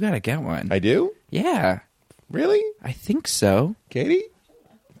 No. You gotta get one. I do? Yeah. Really? I think so. Katie?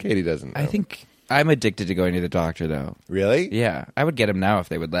 Katie doesn't know. I think I'm addicted to going to the doctor though. Really? Yeah. I would get him now if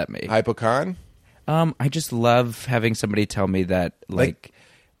they would let me. Hypocon? I just love having somebody tell me that like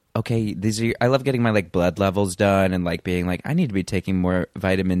okay, I love getting my like blood levels done and like being like I need to be taking more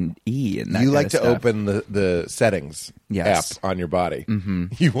vitamin E and that You kind like of to stuff. open the settings Yes. app on your body. Mm-hmm.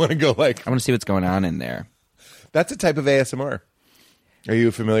 You want to go like, I want to see what's going on in there. that's a type of ASMR. Are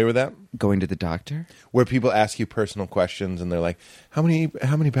you familiar with that? Going to the doctor? Where people ask you personal questions and they're like, how many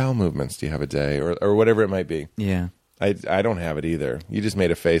bowel movements do you have a day? Or whatever it might be. Yeah. I don't have it either. You just made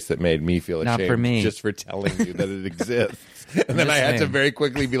a face that made me feel ashamed Not for me. just for telling you that it exists. And then just I had to saying. very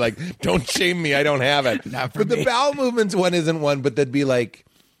quickly be like, don't shame me, I don't have it. Not for but me. the bowel movements one isn't one, but they'd be like,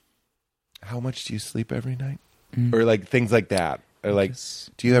 how much do you sleep every night? Or like things like that. Or like,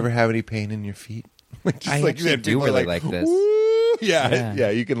 do you ever have any pain in your feet? Just I like actually that, do people are really like this. "Woo!" Yeah, Yeah.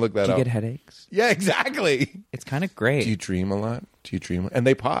 you can look that Do you up. get headaches? Yeah, exactly. It's kind of great. Do you dream a lot? And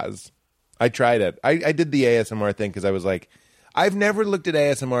they pause. I tried it. I did the ASMR thing because I was like, I've never looked at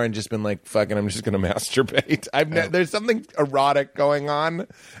ASMR and just been like, fucking, I'm just going to masturbate. There's something erotic going on,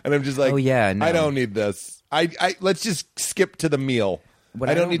 and I'm just like, Oh, yeah, no. I don't need this. Let's just skip to the meal. What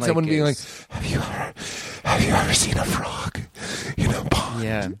I I don't don't need like someone being like, is- have you ever seen a frog in a pond?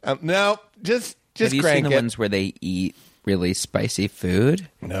 Yeah. No, just Have you crank seen the it. ones where they eat really spicy food.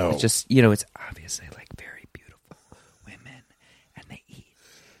 No. It's just, it's obviously like very beautiful women and they eat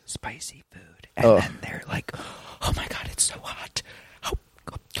spicy food. And then they're like, oh my God, it's so hot. Oh.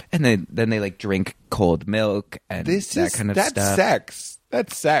 And then they like drink cold milk and That's stuff. sex.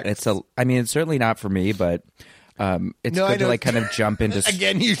 That's sex. It's certainly not for me, but it's No, I good to know. like kind of jump into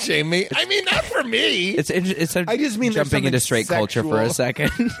Again, you shame me. I mean, not for me. It's I just mean there's jumping into something straight culture for a sexual.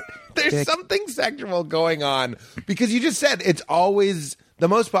 second. There's something sexual going on because you just said it's always the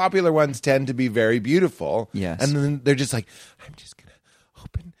most popular ones tend to be very beautiful. Yes. And then they're just like, I'm just going to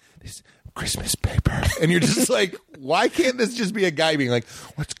open this Christmas paper. And you're just like, why can't this just be a guy being like,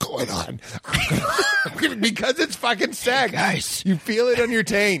 what's going on? Because it's fucking sex. guys. You feel it on your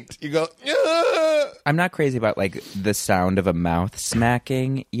taint. You go, "Ah." I'm not crazy about like the sound of a mouth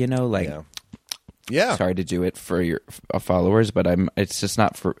smacking, Yeah. Sorry to do it for your followers, but it's just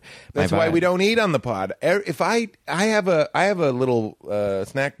not for my That's why vibe. we don't eat on the pod. If I have a little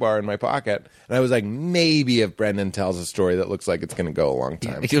snack bar in my pocket, and I was like, maybe if Brendan tells a story that looks like it's going to go a long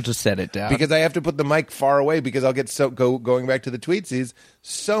time, You'll just set it down. because I have to put the mic far away because I'll get going back to the tweetsies.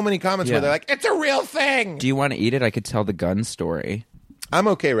 So many comments where Yeah. they're like, it's a real thing. Do you want to eat it? I could tell the gun story. I'm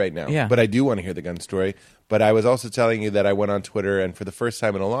okay right now, Yeah. but I do want to hear the gun story. But I was also telling you that I went on Twitter, and for the first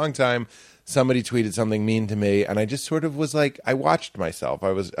time in a long time, somebody tweeted something mean to me, and I just sort of was like, I watched myself.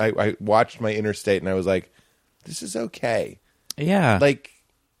 I watched my inner state, and I was like, this is okay. Yeah. Like,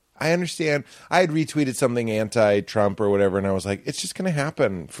 I understand. I had retweeted something anti-Trump or whatever, and I was like, it's just going to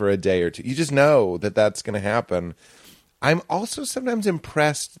happen for a day or two. You just know that that's going to happen. I'm also sometimes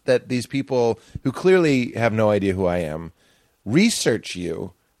impressed that these people who clearly have no idea who I am research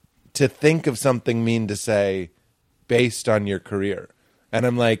you to think of something mean to say based on your career. And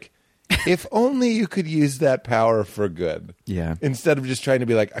I'm like, if only you could use that power for good. Yeah. Instead of just trying to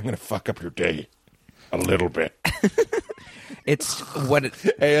be like, I'm going to fuck up your day a little bit. It's what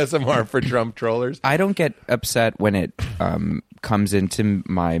ASMR for Trump trollers. I don't get upset when it comes into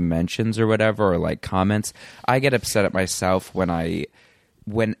my mentions or whatever, or like comments. I get upset at myself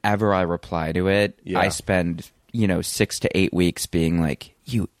whenever I reply to it. Yeah. I spend 6 to 8 weeks being like,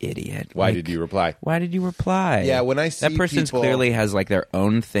 you idiot. Why Like, did you reply? Why did you reply? Yeah, when I see that person people- clearly has like their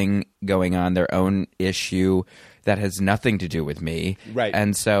own thing going on, their own issue that has nothing to do with me. Right.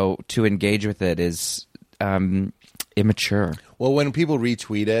 And so to engage with it is immature. Well, when people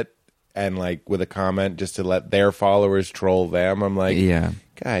retweet it and like with a comment just to let their followers troll them, I'm like, Yeah.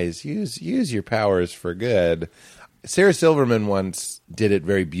 guys, use your powers for good. Sarah Silverman once did it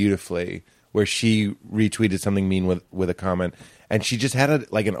very beautifully, where she retweeted something mean with a comment, and she just had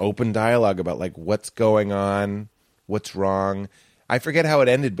an open dialogue about like what's going on, what's wrong. I forget how it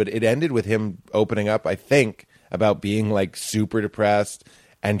ended, but it ended with him opening up, I think, about being like super depressed,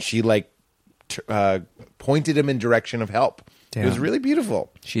 and she pointed him in direction of help. Damn. It was really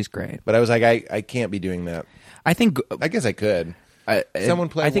beautiful. She's great. But I was like, I can't be doing that. I think I guess I could. I think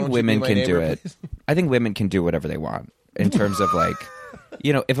Won't You women Be My can do Neighbor, it. Please? I think women can do whatever they want in terms of like,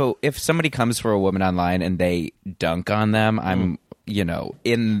 if somebody comes for a woman online and they dunk on them, I'm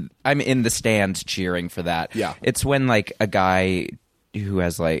in the stands cheering for that. Yeah. It's when like a guy who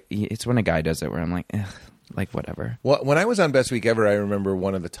has it's when a guy does it where I'm like, like whatever. Well, when I was on Best Week Ever, I remember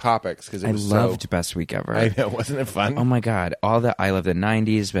one of the topics because it I was loved Best Week Ever. I know, wasn't it fun? Oh my god! I love the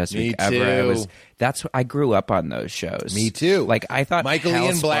 '90s, Best Me Week Ever. too. I grew up on those shows. Me too. Like I thought, Michael Hal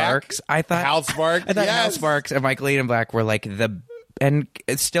Ian Black. Sparks. I thought Hal Sparks, I thought Hal yes. Sparks and Michael Ian Black were like and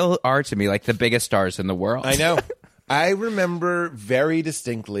it still are to me like the biggest stars in the world. I know. I remember very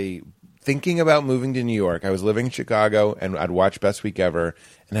distinctly thinking about moving to New York. I was living in Chicago, and I'd watch Best Week Ever,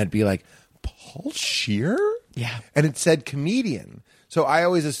 and I'd be like, Paul Scheer? Yeah. And it said comedian. So I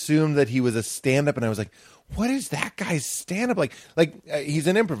always assumed that he was a stand-up, and I was like, what is that guy's stand-up like? He's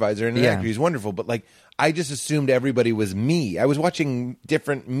an improviser and an Yeah. actor. He's wonderful, but like I just assumed everybody was me. I was watching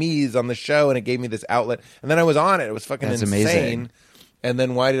different me's on the show, and it gave me this outlet. And then I was on it. It was fucking That's insane. amazing. And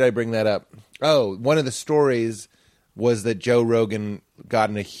then why did I bring that up? Oh, one of the stories was that Joe Rogan got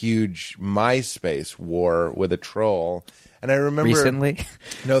in a huge MySpace war with a troll. And I remember Recently,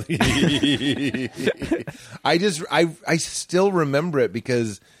 No, I still remember it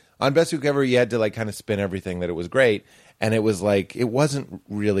because on Best Week Ever you had to like kind of spin everything that it was great, and it was like it wasn't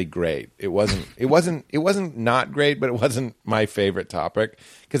really great. It wasn't not great, but it wasn't my favorite topic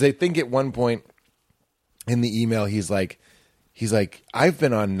because I think at one point in the email he's like, I've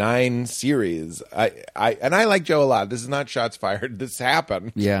been on 9 series. I like Joe a lot. This is not shots fired. This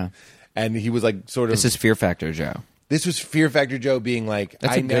happened. yeah. And he was like sort of This is Fear Factor Joe. This was Fear Factor Joe being like,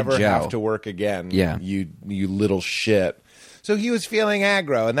 That's I a good never Joe. have to work again. Yeah. You little shit. So he was feeling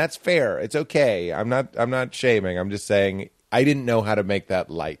aggro, and that's fair. It's okay. I'm not shaming. I'm just saying I didn't know how to make that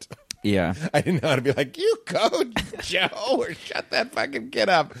light. Yeah. I didn't know how to be like, you go, Joe, or shut that fucking kid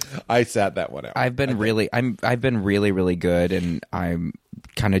up. I sat that one out. I've been really really good, and I'm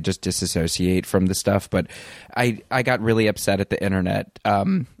kind of just disassociate from the stuff. But I got really upset at the internet.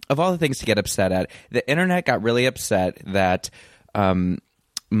 Of all the things to get upset at, the internet got really upset that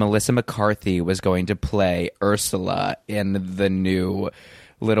Melissa McCarthy was going to play Ursula in the new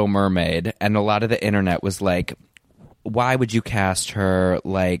Little Mermaid, and a lot of the internet was like, why would you cast her?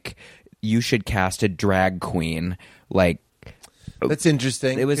 Like, you should cast a drag queen. Like, that's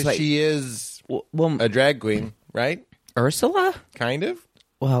interesting. It was like, she is well, a drag queen, right? Ursula? Kind of.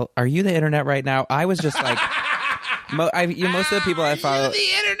 Well, are you the internet right now? I was just like, most of the people I follow. The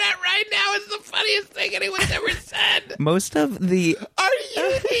internet right now is the funniest thing anyone's ever said. Most of the. Are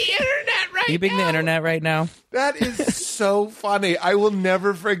you the internet right now? You being the internet right now? That is so funny. I will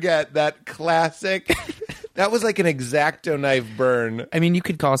never forget that classic. That was like an X-Acto knife burn. I mean, you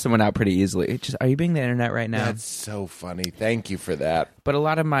could call someone out pretty easily. It's just, are you being the internet right now? That's so funny. Thank you for that. But a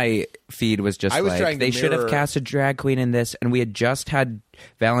lot of my feed was just like, they should have cast a drag queen in this, and we had just had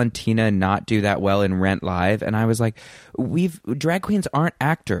Valentina not do that well in Rent Live, and I was like, drag queens aren't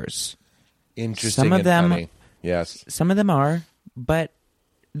actors. Interesting. Some of them, funny. Yes. Some of them are, but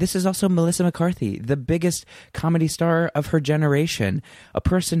this is also Melissa McCarthy, the biggest comedy star of her generation, a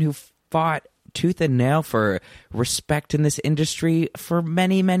person who fought tooth and nail for respect in this industry for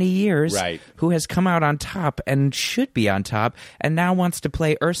many, many years, right? Who has come out on top and should be on top, and now wants to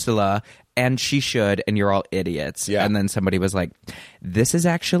play Ursula, and she should, and you're all idiots. Yeah. And then somebody was like, this is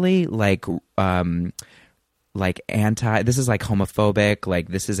actually like this is like homophobic, like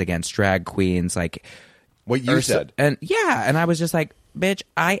this is against drag queens, like what you said. And yeah, and I was just like, bitch,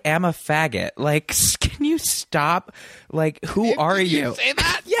 I am a faggot. Like, can you stop? Like, who are Did you? you say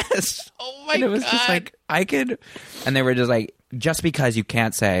that? Yes. Oh my and it was God. just like, I could. And they were just like, just because you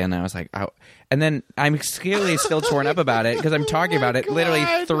can't say. And I was like, oh. And then I'm clearly still torn up about it because I'm talking about it literally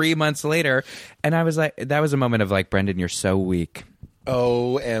 3 months later. And I was like, that was a moment of like, Brendan, you're so weak.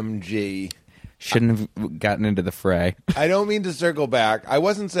 OMG. Shouldn't have gotten into the fray. I don't mean to circle back. I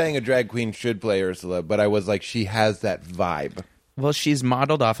wasn't saying a drag queen should play Ursula, but I was like, she has that vibe. Well, she's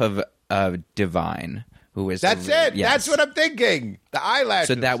modeled off of Divine, who is... That's it. Yes. That's what I'm thinking. The eyelashes.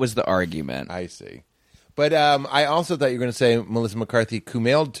 So that was the argument. I see. But I also thought you were going to say Melissa McCarthy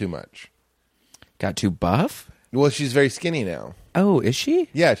kumailed too much. Got too buff? Well, she's very skinny now. Oh, is she?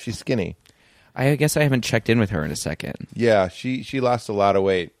 Yeah, she's skinny. I guess I haven't checked in with her in a second. Yeah, she lost a lot of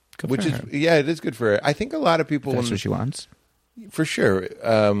weight. Good which for is her. Yeah, it is good for her. I think a lot of people That's what she wants. for sure.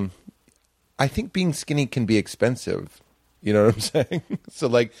 I think being skinny can be expensive. You know what I'm saying? So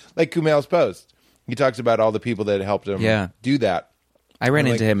like Kumail's post, he talks about all the people that helped him do that. I ran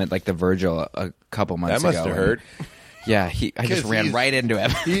I'm into like, him at like the Virgil a couple months that ago. must have hurt. Yeah, I just 'Cause ran right into him.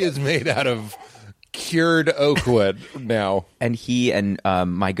 He is made out of cured oak wood now. And he and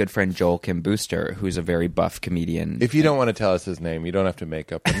my good friend Joel Kim Booster, who's a very buff comedian. If you don't want to tell us his name, you don't have to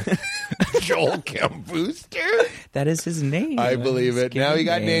make up him. Joel Kim Booster? That is his name. I believe it. Now you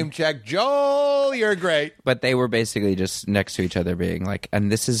got name checked. Joel, you're great. But they were basically just next to each other being like,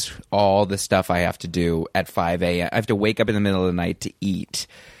 and this is all the stuff I have to do at 5 a.m. I have to wake up in the middle of the night to eat.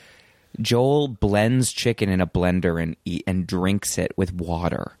 Joel blends chicken in a blender and drinks it with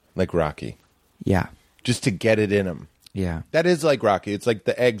water. Like Rocky. Yeah. Just to get it in him. Yeah. That is like Rocky. It's like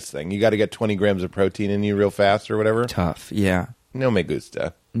the eggs thing. You got to get 20 grams of protein in you real fast or whatever. Tough. Yeah. No me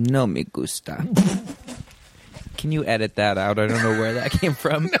gusta. No me gusta. Can you edit that out? I don't know where that came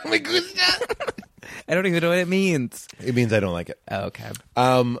from. No me gusta. I don't even know what it means. It means I don't like it. Oh, okay.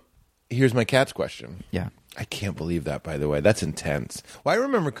 Here's my cat's question. Yeah. I can't believe that, by the way. That's intense. Well, I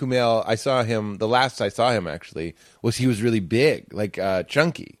remember Kumail, I saw him, the last I saw him, actually, was he was really big, like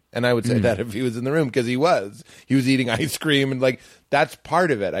chunky. And I would say that if he was in the room, because he was. He was eating ice cream, and like, that's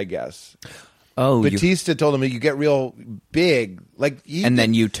part of it, I guess. Oh, Batista told him, you get real big. Like,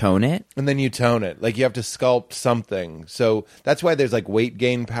 then you tone it? And then you tone it. Like, you have to sculpt something. So that's why there's like weight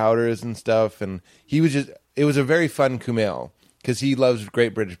gain powders and stuff. And he was just, it was a very fun Kumail, because he loves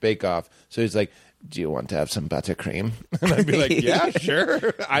Great British Bake Off. So he's like, do you want to have some buttercream? And I'd be like, yeah,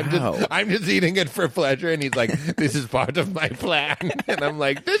 sure. I'm just eating it for pleasure. And he's like, this is part of my plan. And I'm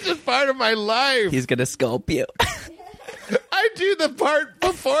like, this is part of my life. He's going to sculpt you. I do the part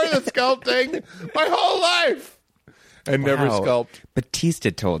before the sculpting my whole life. And never sculpt.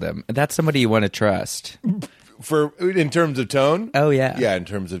 Batista told him. That's somebody you want to trust. In terms of tone? Oh, yeah. Yeah, in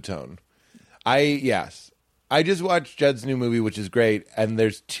terms of tone. I I just watched Judd's new movie, which is great, and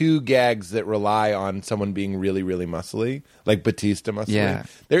there's 2 gags that rely on someone being really, really muscly, like Batista muscly. Yeah.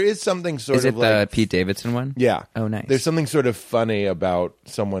 There is something sort Is of it like... the Pete Davidson one? Yeah. Oh, nice. There's something sort of funny about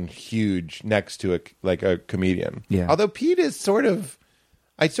someone huge next to a comedian. Yeah. Although Pete is sort of...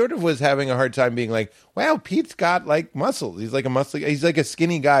 I sort of was having a hard time being like, wow, Pete's got like muscles. He's like a muscly... He's like a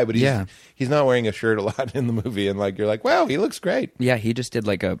skinny guy, but he's not wearing a shirt a lot in the movie. And like you're like, wow, he looks great. Yeah, he just did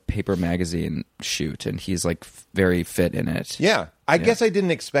like a paper magazine shoot, and he's like very fit in it. Yeah. I guess I didn't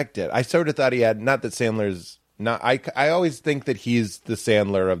expect it. I sort of thought he had... Not that Sandler's... Not, I always think that he's the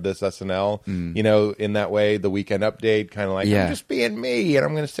Sandler of this SNL, you know, in that way, the Weekend Update, kind of like, I'm just being me, and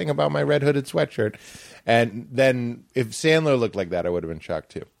I'm going to sing about my red hooded sweatshirt. And then if Sandler looked like that, I would have been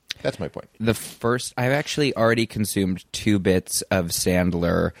shocked too. That's my point. I've actually already consumed 2 bits of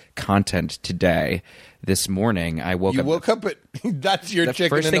Sandler content today. This morning, I woke up. You woke up at, that's your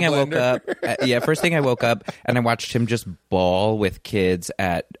chicken first in thing a I woke blender? up. First thing I woke up, and I watched him just bawl with kids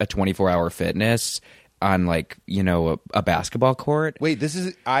at a 24-hour fitness on like, you know, a basketball court. Wait, this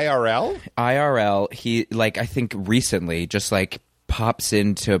is IRL? IRL, he like I think recently just like pops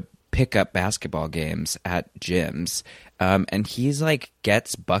in to pick up basketball games at gyms. And he's like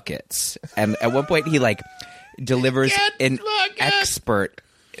gets buckets. And at one point he like delivers an expert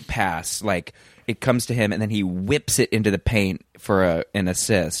pass. Like it comes to him and then he whips it into the paint for an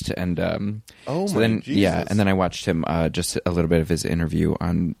assist. And Jesus. and then I watched him just a little bit of his interview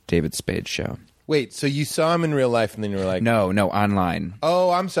on David Spade's show. Wait, so you saw him in real life and then you were like... No, online. Oh,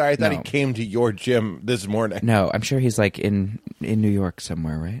 I'm sorry. I thought No. he came to your gym this morning. No, I'm sure he's like in New York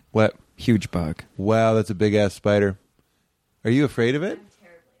somewhere, right? What? Huge bug. Wow, that's a big-ass spider. Are you afraid of it? I'm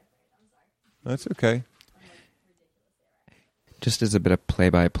terribly afraid. I'm sorry. That's okay. Just as a bit of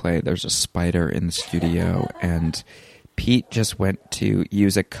play-by-play, there's a spider in the studio, and Pete just went to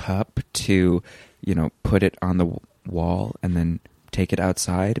use a cup to, you know, put it on the wall and then take it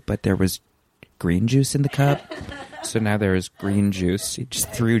outside, but there was green juice in the cup, so now there is green juice. He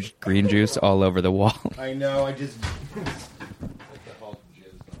just threw green juice all over the wall. I know, I just...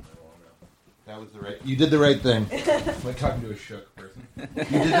 That was the right... You did the right thing. I'm like talking to a shook person.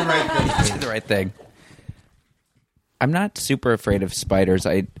 You did the right thing. You did the right thing. I'm not super afraid of spiders.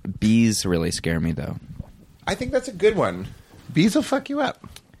 Bees really scare me, though. I think that's a good one. Bees will fuck you up.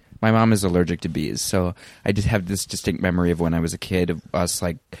 My mom is allergic to bees, so I just have this distinct memory of when I was a kid of us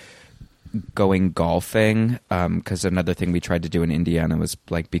like going golfing, because another thing we tried to do in Indiana was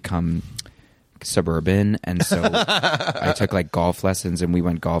like become suburban, and so I took like golf lessons and we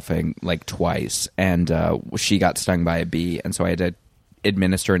went golfing like twice, and she got stung by a bee, and so I had to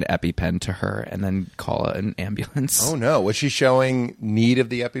administer an EpiPen to her and then call an ambulance. Oh no, was she showing need of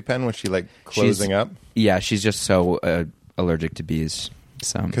the EpiPen? Was she like closing up? Yeah, she's just so allergic to bees.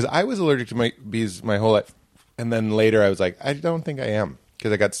 So Because I was allergic to my bees my whole life, and then later I was like, I don't think I am,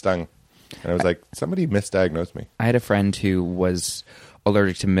 because I got stung. And I was like, somebody misdiagnosed me. I had a friend who was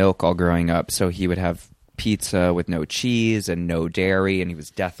allergic to milk all growing up, so he would have pizza with no cheese and no dairy, and he was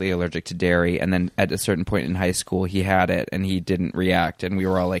deathly allergic to dairy. And then at a certain point in high school, he had it, and he didn't react. And we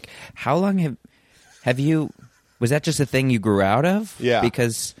were all like, how long have you... Was that just a thing you grew out of? Yeah.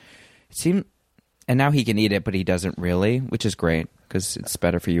 Because it seemed... And now he can eat it, but he doesn't really, which is great, because it's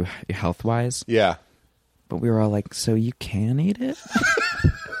better for you health-wise. Yeah. But we were all like, so you can eat it?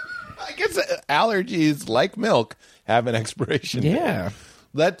 I guess allergies, like milk, have an expiration date. Yeah.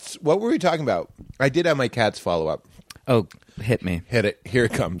 What were we talking about? I did have my cat's follow-up. Oh, hit me. Hit it. Here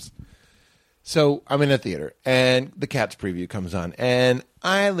it comes. So I'm in a theater, and the Cats preview comes on, and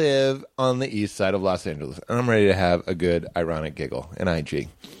I live on the east side of Los Angeles, and I'm ready to have a good ironic giggle, an IG.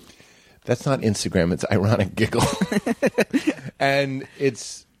 That's not Instagram, it's ironic giggle. And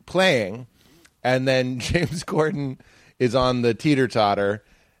it's playing, and then James Corden is on the teeter-totter,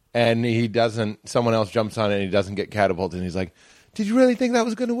 and someone else jumps on it, and he doesn't get catapulted, and he's like, did you really think that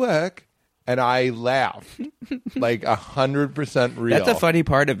was going to work? And I laugh, like 100% real. That's a funny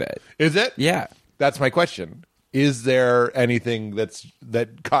part of it. Is it? Yeah. That's my question. Is there anything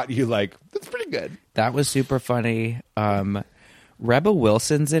that caught you like, that's pretty good? That was super funny. Rebel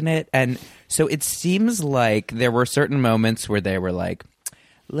Wilson's in it. And so it seems like there were certain moments where they were like,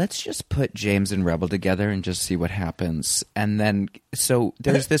 let's just put James and Rebel together and just see what happens. And then, so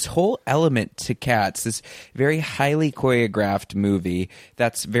there's this whole element to Cats, this very highly choreographed movie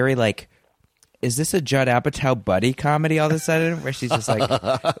that's very like, is this a Judd Apatow buddy comedy all of a sudden? Where she's just like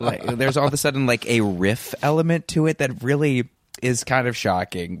there's all of a sudden like a riff element to it that really is kind of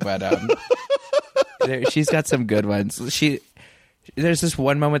shocking. But she's got some good ones. There's this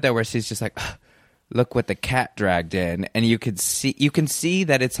one moment though where she's just like, look what the cat dragged in, and you can see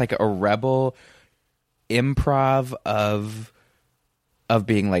that it's like a Rebel improv of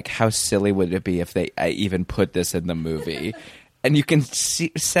being like, how silly would it be if I even put this in the movie? And you can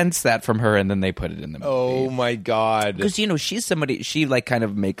sense that from her, and then they put it in the movie. Oh my God. Because, she's somebody, she like kind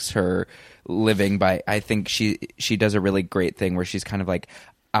of makes her living by, I think she does a really great thing where she's kind of like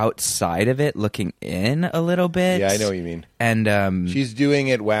outside of it, looking in a little bit. Yeah, I know what you mean. And she's doing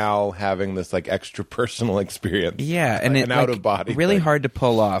it while having this like extra personal experience. Yeah, and an out of body really thing. hard to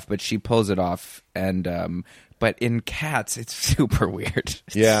pull off, but she pulls it off. And but in Cats, it's super weird.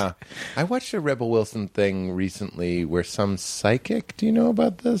 Yeah. I watched a Rebel Wilson thing recently where some psychic, do you know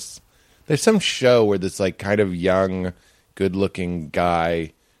about this? There's some show where this like kind of young, good-looking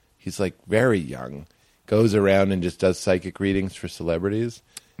guy, he's like very young, goes around and just does psychic readings for celebrities.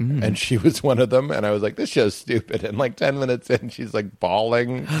 And she was one of them, and I was like, this show's stupid. And like 10 minutes in, she's like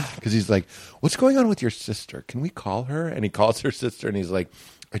bawling because he's like, what's going on with your sister? Can we call her? And he calls her sister, and he's like,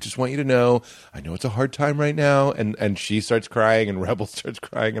 I just want you to know, I know it's a hard time right now. And she starts crying, and Rebel starts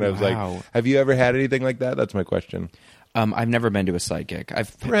crying. And I was Wow. like, have you ever had anything like that? That's my question. I've never been to a psychic.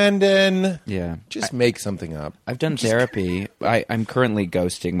 Brendan. Yeah. Just make something up. I've done therapy. I'm currently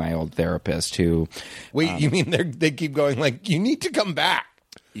ghosting my old therapist who... Wait, you mean they keep going like, you need to come back?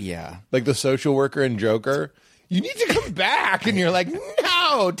 Yeah. Like the social worker in Joker? You need to come back. And you're like,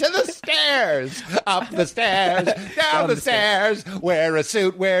 no, to the stairs, up the stairs, down the stairs, wear a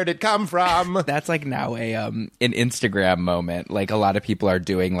suit, where'd it come from? That's like now an Instagram moment. Like a lot of people are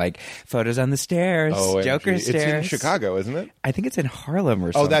doing like photos on the stairs, Joker It's stairs. in Chicago, isn't it? I think it's in Harlem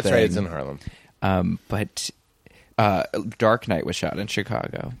or something. Oh, that's right. It's in Harlem. But Dark Knight was shot in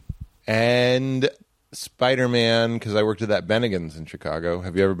Chicago. And Spider-Man, because I worked at that Bennigan's in Chicago.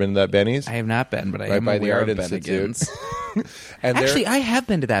 Have you ever been to that Benny's? I have not been, but I Right am by the aware Art of Institute. Bennigan's. And they're- Actually, I have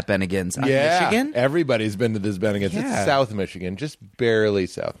been to that Bennigan's on yeah, Michigan. everybody's been to this Bennigan's. Yeah. It's South Michigan, just barely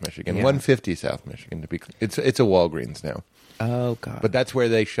South Michigan. Yeah. 150 South Michigan to be. It's a Walgreens now, Oh God! but that's where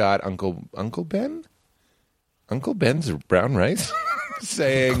they shot Uncle Ben. Uncle Ben's brown rice,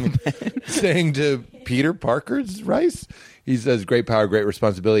 saying to Peter Parker's rice. He says, "Great power, great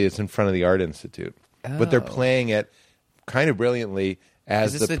responsibility." It's in front of the Art Institute, but they're playing it kind of brilliantly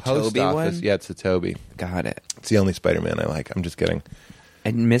as Is this the the post Toby office. one? Yeah, it's the Toby. Got it. It's the only Spider-Man I like. I'm just kidding.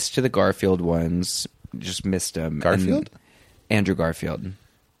 I missed to the Garfield ones. Just missed them. Garfield? Andrew Garfield.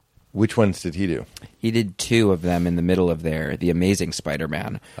 Which ones did he do? He did 2 of them in the middle of The Amazing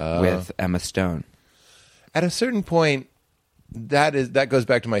Spider-Man with Emma Stone. At a certain point, that goes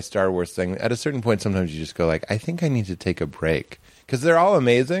back to my Star Wars thing. At a certain point, sometimes you just go like, I think I need to take a break because they're all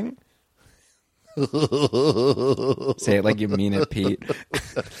amazing. Say it like you mean it, Pete.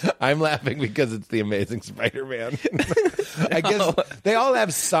 I'm laughing because it's the Amazing Spider-Man. I guess they all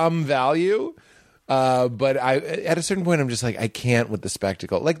have some value. But at a certain point, I'm just like, I can't with the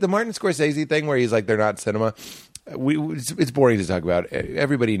spectacle. Like the Martin Scorsese thing where he's like, they're not cinema. It's boring to talk about.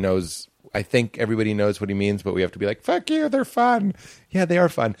 Everybody knows. I think everybody knows what he means, but we have to be like, fuck you, they're fun. Yeah, they are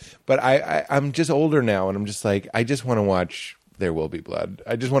fun. But I'm just older now, and I'm just like, I just want to watch There Will Be Blood.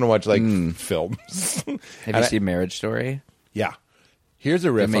 I just want to watch like films. Have you seen Marriage Story? Yeah. Here's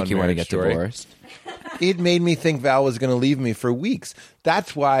a riff Did it make on you want to Marriage get Story. divorced? It made me think Val was going to leave me for weeks.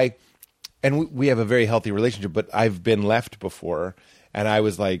 That's why, and we have a very healthy relationship, but I've been left before, and I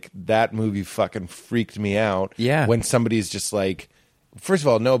was like, that movie fucking freaked me out. Yeah. When somebody's just like, first of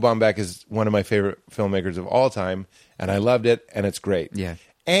all, Noah Baumbach is one of my favorite filmmakers of all time, and I loved it, and it's great. Yeah.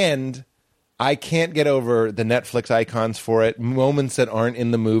 And I can't get over the Netflix icons for it. Moments that aren't in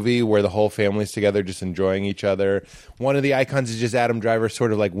the movie where the whole family's together just enjoying each other. One of the icons is just Adam Driver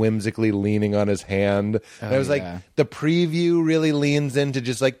sort of like whimsically leaning on his hand. And I was like, the preview really leans into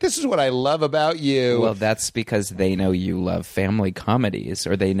just like, this is what I love about you. Well, that's because they know you love family comedies,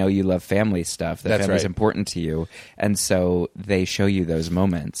 or they know you love family stuff. That That's family's right. important to you, and so they show you those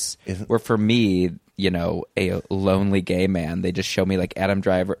moments. Isn't- Where for me, you know, a lonely gay man, they just show me like Adam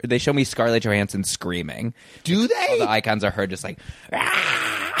Driver. They show me Scarlett Johansson screaming. Do they? All the icons are her just like,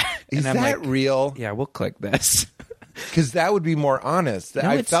 ah! Is And I'm that like, real? yeah, we'll click this. Because that would be more honest. No,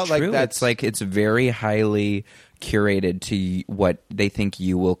 I it's felt true. like that's It's like it's very highly curated to what they think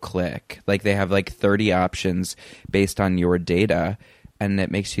you will click. Like they have like 30 options based on your data, and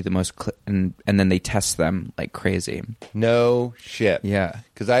it makes you the most and then they test them like crazy. no shit. Yeah.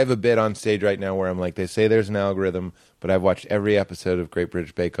 Because I have a bit on stage right now where I'm like, they say there's an algorithm, but I've watched every episode of Great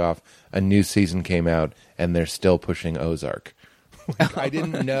British Bake Off. A new season came out, and they're still pushing Ozark. I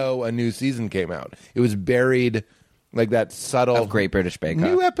didn't know a new season came out. It was buried like that subtle Of Great British Bake Off.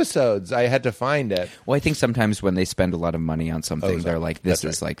 new episodes. I had to find it. Well, I think sometimes when they spend a lot of money on something, Ozark. they're like, "This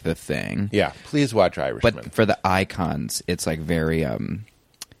That's is like the thing." Yeah, please watch Irishman. But for the icons, it's like very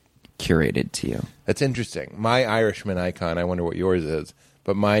curated to you. That's interesting. My Irishman icon, I wonder what yours is,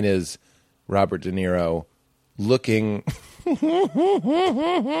 but mine is Robert De Niro looking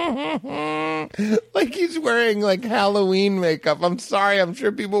like he's wearing like Halloween makeup. I'm sorry. I'm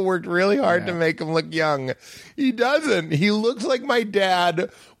sure people worked really hard to make him look young. He doesn't. He looks like my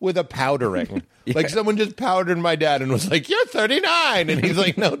dad with a powdering. Like someone just powdered my dad and was like, "You're 39." And he's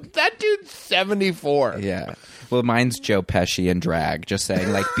like, "No, that dude's 74." Yeah. Well, mine's Joe Pesci in drag, just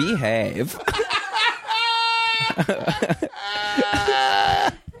saying, like, behave.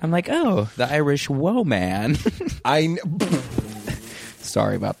 I'm like, oh, the Irish woe man.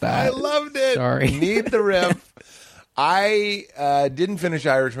 Sorry about that. I loved it. Sorry. Need the riff. I didn't finish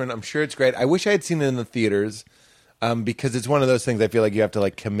Irishman. I'm sure it's great. I wish I had seen it in the theaters because it's one of those things I feel like you have to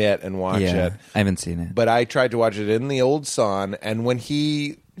like commit and watch it. I haven't seen it. But I tried to watch it in the old Son, and when he...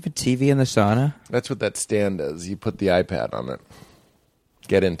 You have a TV in the sauna? That's what that stand is. You put the iPad on it.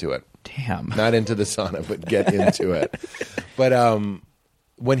 Get into it. Damn. Not into the sauna, but get into it. But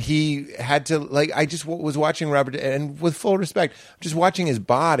when he had to, like, I just was watching Robert, and with full respect, just watching his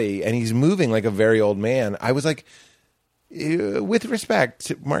body, and he's moving like a very old man. I was like, with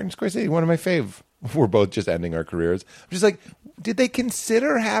respect, Martin Scorsese, one of my fave. We're both just ending our careers. I'm just like, did they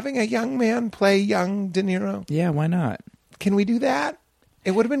consider having a young man play young De Niro? Yeah, why not? Can we do that?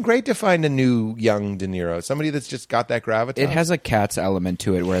 It would have been great to find a new young De Niro, somebody that's just got that gravitas. It has a Cats element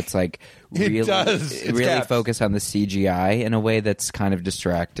to it where it's like really, It does. It's really Cats. focused on the CGI in a way that's kind of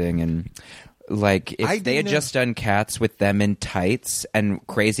distracting. And like if they had just done Cats with them in tights and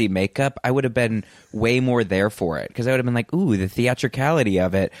crazy makeup, I would have been way more there for it because I would have been like, ooh, the theatricality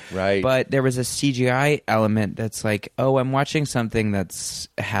of it. Right. But there was a CGI element that's like, oh, I'm watching something that's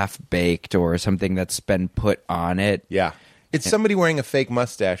half baked or something that's been put on it. Yeah. It's somebody wearing a fake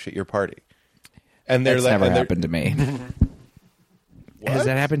mustache at your party. And they're That's like, never and they're- happened to me. Has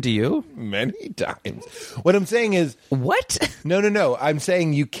that happened to you? many times. What I'm saying is, What? no. I'm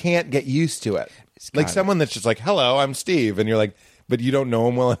saying you can't get used to it. Like got it. someone that's just like, hello, I'm Steve. And you're like, but you don't know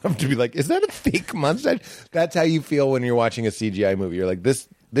him well enough to be like, is that a fake mustache? That's how you feel when you're watching a CGI movie. You're like, this,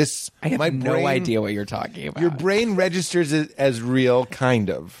 I have my no brain- idea what you're talking about. Your brain registers it as real, kind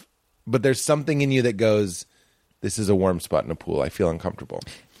of. But there's something in you that goes, this is a warm spot in a pool. I feel uncomfortable.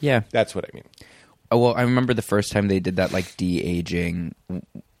 Yeah. That's what I mean. Oh, well, I remember the first time they did that, like, de-aging,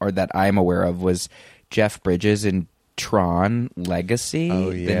 or that I'm aware of, was Jeff Bridges in Tron Legacy, Oh,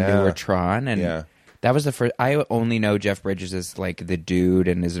 the yeah. newer Tron. And Yeah. that was the first... I only know Jeff Bridges as, like, the dude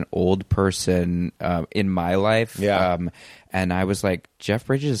and as an old person in my life. Yeah. And I was like, Jeff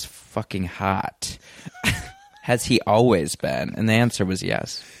Bridges is fucking hot. Has he always been? And the answer was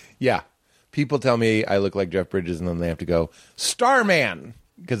yes. Yeah. People tell me I look like Jeff Bridges, and then they have to go, Starman,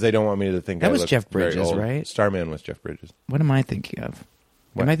 because they don't want me to think That I was look Jeff very Bridges, old. right? Starman was Jeff Bridges. What am I thinking of?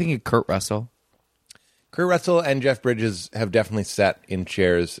 What? Am I thinking Kurt Russell? Kurt Russell and Jeff Bridges have definitely sat in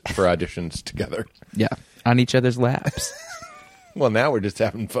chairs for auditions together. Yeah. On each other's laps. Well, now we're just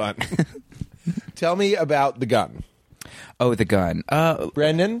having fun. Tell me about the gun. Oh, the gun.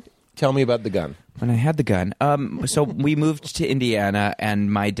 Brendan, tell me about the gun. When I had the gun. So we moved to Indiana,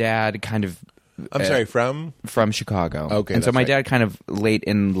 and my dad kind of... I'm sorry, from? From Chicago. Okay, And so that's my right. dad kind of late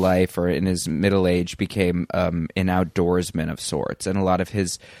in life or in his middle age became an outdoorsman of sorts. And a lot of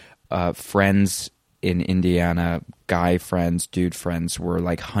his friends in Indiana, guy friends, dude friends, were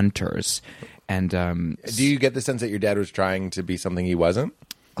like hunters. And Do you get the sense that your dad was trying to be something he wasn't?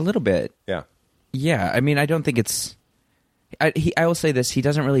 a little bit. Yeah. Yeah. I mean, I don't think it's... I will say this. He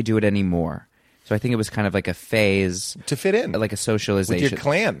doesn't really do it anymore. So I think it was kind of like a phase... To fit in. Like a socialization. With your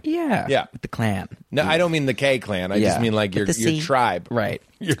clan. Yeah. Yeah. With the clan. No, I don't mean the K clan. I Yeah. just mean like your With the C. tribe. Right.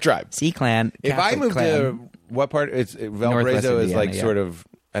 Your tribe. C clan. If I Catholic moved clan. to what part? It's Northwest Valparaiso is Indiana, like yeah. sort of,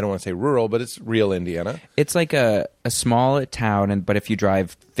 I don't want to say rural, but it's real Indiana. It's like a small town, but if you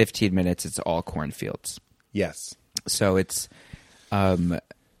drive 15 minutes, it's all cornfields. Yes. So it's...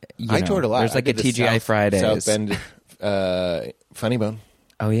 I toured a lot. There's I like a did the TGI Fridays. South Bend Funny Bone.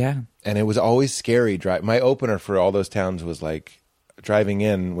 Oh, yeah. And it was always scary. My opener for all those towns was like, driving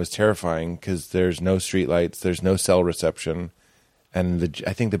in was terrifying because there's no streetlights, there's no cell reception. And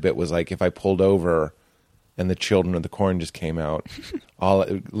I think the bit was like, if I pulled over and the Children of the Corn just came out,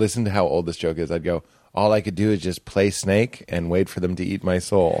 listen to how old this joke is. I'd go, all I could do is just play Snake and wait for them to eat my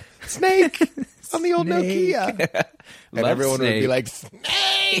soul. Snake! On the old Snake. Nokia. And Love everyone would be Snake. like,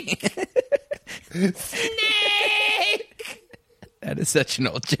 Snake! Snake! That is such an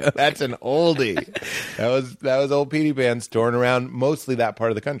old joke. That's an oldie. that was old Petey Pants touring around mostly that part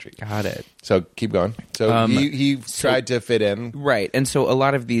of the country. Got it. So keep going. So he tried to fit in. Right. And so a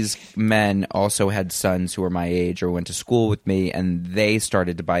lot of these men also had sons who were my age or went to school with me, and they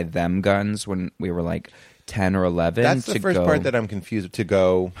started to buy them guns when we were like 10 or 11. That's the first part that I'm confused to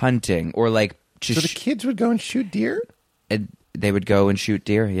go hunting or like so the kids would go and shoot deer? They would go and shoot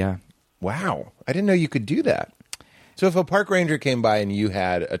deer, yeah. Wow. I didn't know you could do that. So if a park ranger came by and you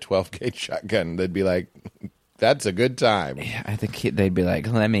had a 12-gauge shotgun, they'd be like, that's a good time. Yeah, I think they'd be like,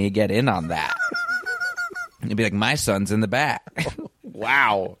 let me get in on that. They'd be like, my son's in the back.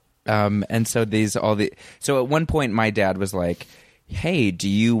 Wow. And so so at one point my dad was like, hey, do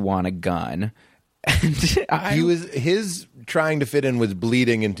you want a gun? And his trying to fit in was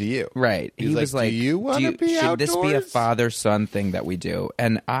bleeding into you. Right. He was like, do you want to be should outdoors? This be a father-son thing that we do?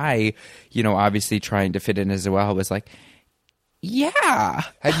 And I, obviously trying to fit in as well, was like, yeah.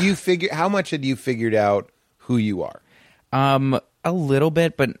 How much had you figured out who you are? A little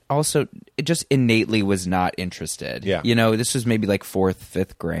bit, but also it just innately was not interested. Yeah. This was maybe like 4th,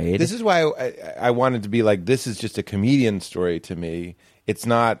 5th grade. This is why I wanted to be like, this is just a comedian story to me. It's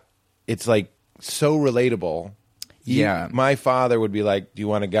not, it's like so relatable. Yeah. My father would be like, do you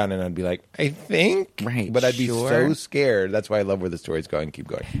want a gun? And I'd be like, I think. Right. But I'd be sure. so scared. That's why I love where the story's going. Keep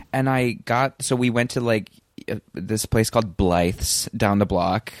going. And so we went to like this place called Blythe's down the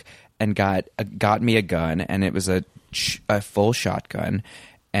block and got me a gun, and it was a full shotgun,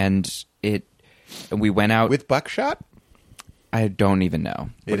 and we went out with buckshot. I don't even know.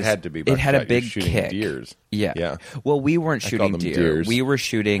 It had to be. It had a big shooting kick. Deers. Yeah. Well, we weren't shooting deer. Deers. We were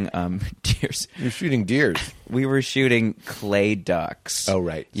shooting deers. You're shooting deers. We were shooting clay ducks. Oh,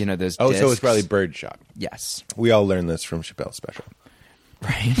 right. Those. Oh, discs. so it's probably bird shot. Yes. We all learned this from Chappelle's special.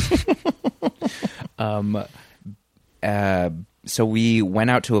 Right. So we went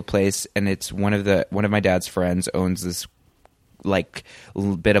out to a place, and it's one of my dad's friends owns this like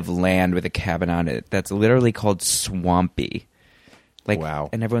bit of land with a cabin on it that's literally called Swampy. Like, wow.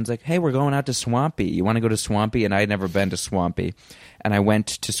 And everyone's like, hey, we're going out to Swampy. You want to go to Swampy? And I had never been to Swampy. And I went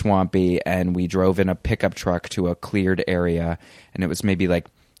to Swampy, and we drove in a pickup truck to a cleared area. And it was maybe like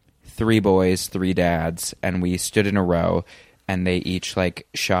 3 boys, 3 dads. And we stood in a row, and they each like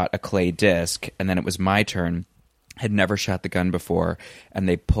shot a clay disc. And then it was my turn. Had never shot the gun before. And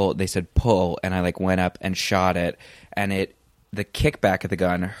they said pull. And I like went up and shot it. And the kickback of the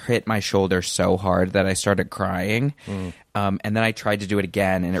gun hit my shoulder so hard that I started crying. And then I tried to do it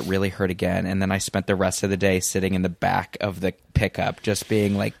again, and it really hurt again. And then I spent the rest of the day sitting in the back of the pickup just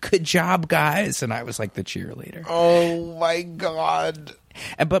being like, good job, guys. And I was like the cheerleader. Oh, my God.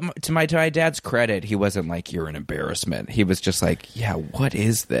 But to my dad's credit, he wasn't like, you're an embarrassment. He was just like, yeah, what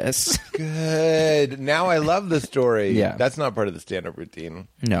is this? Good. Now I love the story. Yeah. That's not part of the stand-up routine.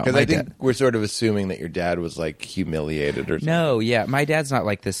 No. Because I think we're sort of assuming that your dad was like humiliated or something. No, yeah. My dad's not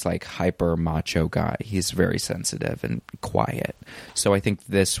like this like hyper macho guy. He's very sensitive and quiet. So I think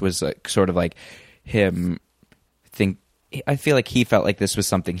this was like, sort of like him I feel like he felt like this was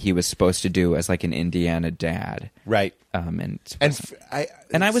something he was supposed to do as like an Indiana dad. Right. And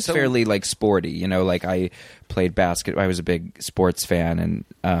I was fairly like sporty, like I played basketball. I was a big sports fan,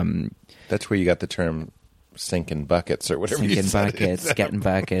 and that's where you got the term sinking buckets or whatever. Sinking buckets, getting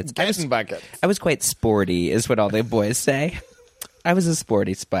buckets. Buckets. I was quite sporty, is what all the boys say. I was a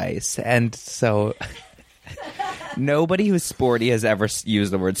sporty spice, and so nobody who's sporty has ever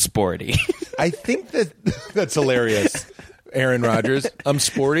used the word sporty. I think that's hilarious. Aaron Rodgers, I'm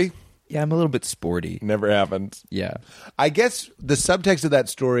sporty. Yeah, I'm a little bit sporty. Never happened. Yeah. I guess the subtext of that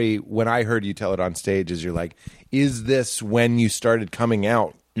story, when I heard you tell it on stage, is you're like, is this when you started coming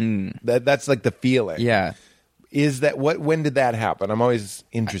out? That's like the feeling. Yeah. Is that when did that happen? I'm always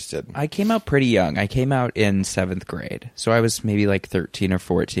interested. I came out pretty young. I came out in 7th grade. So I was maybe like 13 or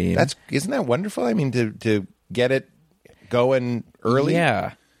 14. Isn't that wonderful? I mean, to get it going early?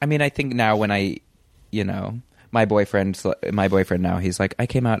 Yeah. I mean, I think now when my boyfriend now, he's like, I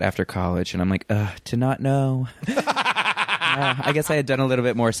came out after college, and I'm like, to not know. I guess I had done a little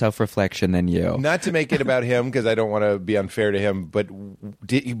bit more self-reflection than you. Not to make it about him, because I don't want to be unfair to him, but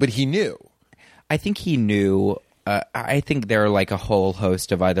he knew. I think he knew. I think there are like a whole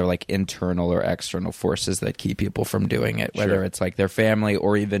host of either like internal or external forces that keep people from doing it, whether it's like their family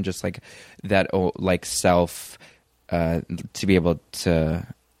or even just like that like self to be able to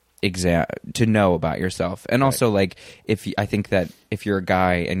to know about yourself. And also like I think that if you're a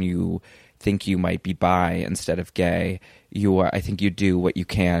guy and you think you might be bi instead of gay, I think you do what you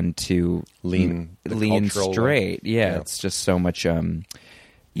can to lean straight. Yeah, it's just so much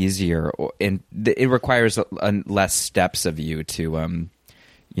easier, and it requires less steps of you to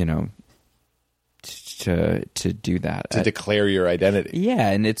you know, to do that, to declare your identity. Yeah,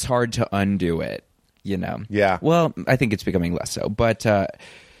 and it's hard to undo it, you know. Yeah. Well, I think it's becoming less so, but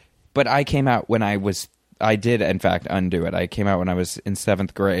I came out when I did in fact undo it. I came out when I was in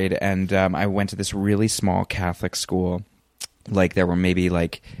 7th grade, and I went to this really small Catholic school. Like there were maybe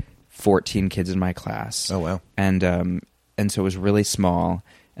like 14 kids in my class. Oh wow. And so it was really small,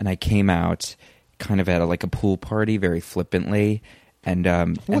 and I came out kind of at like a pool party very flippantly. And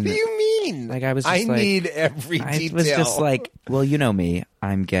what do you mean? Like I was just I need every detail. I was just like, well, you know me,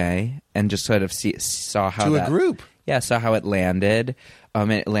 I'm gay, and just sort of saw how to that, a group. Yeah, saw how it landed.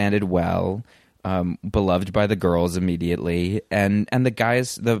 It landed well, beloved by the girls immediately, and the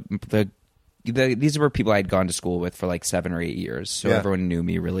guys, these were people I had gone to school with for like 7 or 8 years, so everyone knew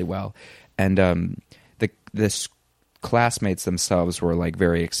me really well, and this classmates themselves were like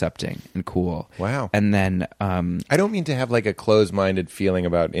very accepting and cool. Wow. And then I don't mean to have like a closed-minded feeling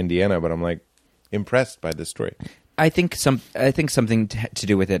about Indiana, but I'm like impressed by this story. I think something to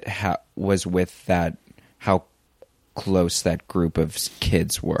do with it was with that, how close that group of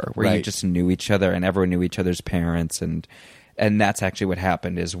kids were, where you just knew each other and everyone knew each other's parents, and that's actually what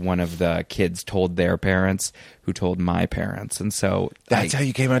happened. Is one of the kids told their parents, who told my parents, and so that's how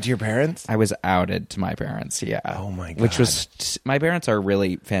you came out to your parents. I was outed to my parents. Yeah. Oh my god. Which was, my parents are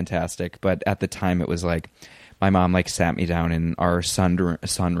really fantastic, but at the time it was like my mom like sat me down in our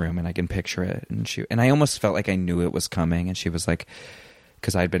sunroom, and I can picture it, and I almost felt like I knew it was coming, and she was like,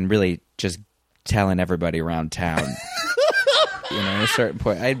 because I'd been really just telling everybody around town. You know, at a certain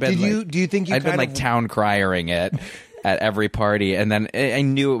point, I'd been. Do you think I'd been like town crying it at every party, and then I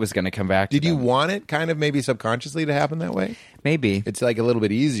knew it was going to come back. Did you want it kind of maybe subconsciously to happen that way? Maybe it's like a little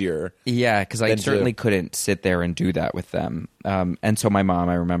bit easier. Yeah, because I certainly couldn't sit there and do that with them. And so my mom,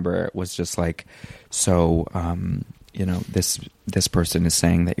 I remember, was just like, "So, you know, this person is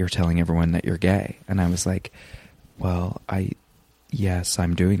saying that you're telling everyone that you're gay," and I was like, "Well, yes,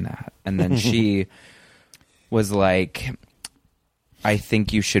 I'm doing that." And then she was like, "I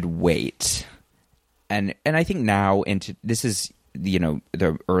think you should wait." And I think now this is, you know,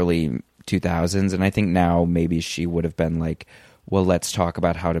 the early 2000s, and I think now maybe she would have been like, well, let's talk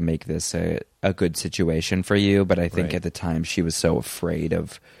about how to make this a good situation for you. But I think at the time she was so afraid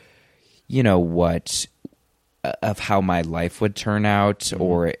of, you know, of how my life would turn out,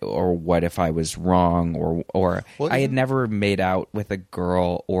 or what if I was wrong, or I had never made out with a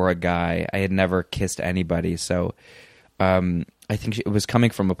girl or a guy. I had never kissed anybody, so I think it was coming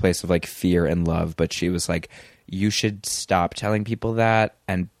from a place of like fear and love, but she was like, you should stop telling people that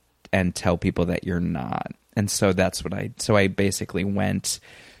and tell people that you're not. And so that's what I basically went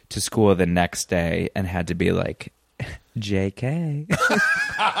to school the next day and had to be like, JK.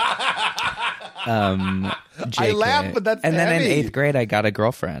 JK. I laugh, but that's and heavy. Then in 8th grade, I got a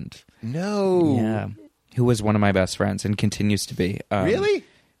girlfriend. No. Yeah. Who was one of my best friends and continues to be. Really?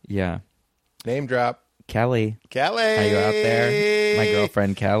 Yeah. Name drop. Kelly. Kelly. Are you out there? My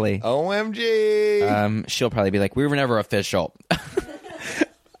girlfriend, Kelly. OMG. She'll probably be like, we were never official.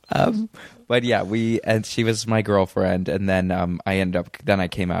 But yeah, she was my girlfriend, and then I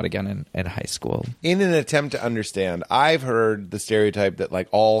came out again in high school. In an attempt to understand, I've heard the stereotype that like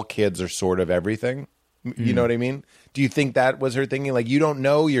all kids are sort of everything. You know what I mean? Do you think that was her thinking? Like, you don't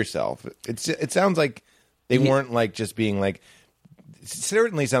know yourself. It sounds like they weren't like just being like, it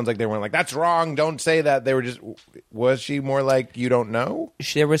certainly sounds like they weren't like, that's wrong, don't say that. They were just, was she more like, you don't know?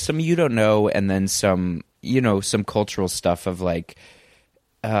 There was some you don't know, and then some, you know, some cultural stuff of like,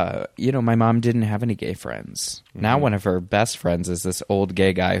 you know, my mom didn't have any gay friends. Mm-hmm. Now one of her best friends is this old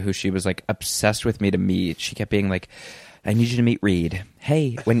gay guy who she was like obsessed with me to meet. She kept being like, I need you to meet Reed.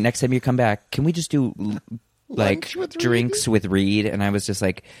 Hey, when next time you come back, can we just do like drinks with Reed? And I was just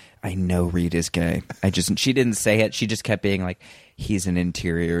like, I know Reed is gay. She didn't say it. She just kept being like, he's an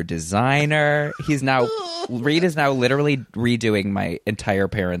interior designer. Reed is now literally redoing my entire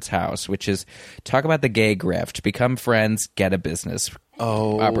parents' house, which is, talk about the gay grift. Become friends, get a business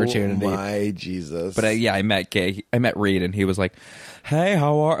opportunity. Oh my Jesus. But I met Reed, and he was like, hey,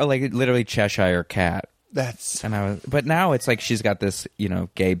 how are, like literally Cheshire Cat. But now it's like she's got this, you know,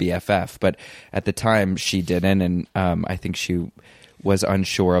 gay BFF. But at the time she didn't, and I think she was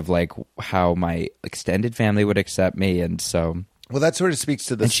unsure of like how my extended family would accept me, and so. Well, that sort of speaks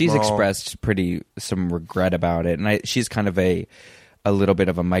to the. And she's expressed some regret about it, and she's kind of a little bit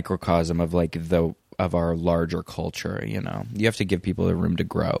of a microcosm of like of our larger culture. You know, you have to give people a room to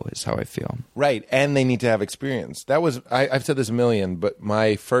grow, is how I feel. Right, and they need to have experience. That was I've said this a million, but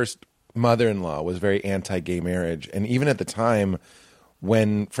my first mother-in-law was very anti-gay marriage, and even at the time,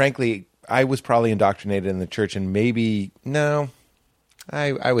 when frankly I was probably indoctrinated in the church, and maybe no,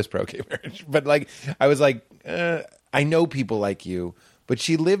 I was pro gay marriage, but like I was like I know people like you, but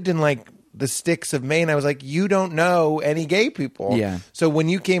she lived in like the sticks of Maine. I was like, you don't know any gay people. Yeah. So when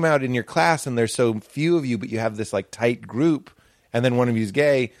you came out in your class and there's so few of you, but you have this like tight group, and then one of you's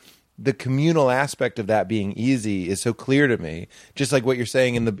gay, the communal aspect of that being easy is so clear to me. Just like what you're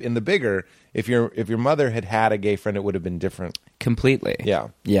saying in the bigger, if your mother had a gay friend, it would have been different. Completely. Yeah.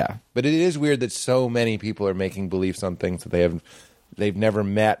 Yeah. But it is weird that so many people are making beliefs on things that they've never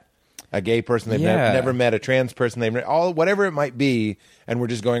met a gay person, they've never met a trans person, whatever it might be, and we're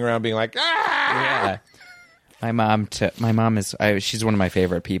just going around being like, ah! Yeah. My mom is she's one of my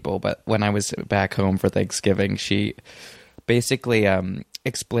favorite people, but when I was back home for Thanksgiving, she basically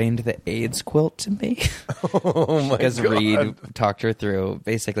explained the AIDS quilt to me. Oh my because God. Reed talked her through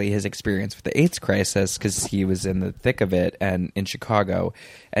basically his experience with the AIDS crisis, because he was in the thick of it and in Chicago.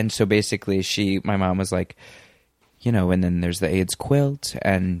 And so basically my mom was like, and then there's the AIDS quilt,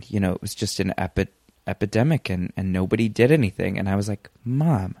 and it was just an epidemic, and nobody did anything. And I was like,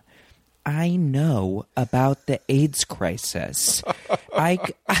 Mom, I know about the AIDS crisis.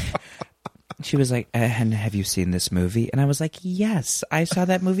 She was like, and have you seen this movie? And I was like, yes, I saw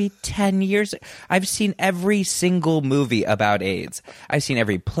that movie 10 years ago. I've seen every single movie about AIDS. I've seen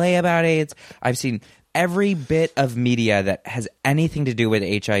every play about AIDS. I've seen every bit of media that has anything to do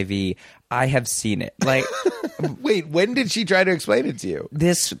with HIV. I have seen it. Like, wait, when did she try to explain it to you?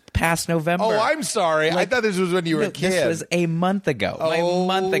 This past November. Oh, I'm sorry. I thought this was when you were a kid. This was a month ago. A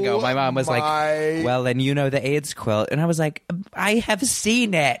month ago, my mom was like, well, and the AIDS quilt. And I was like, I have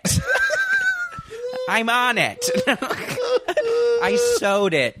seen it. I'm on it. I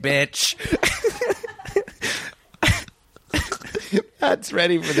sewed it, bitch. That's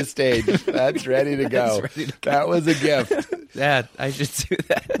ready for the stage. That's ready to go. That was a gift. Yeah, I should do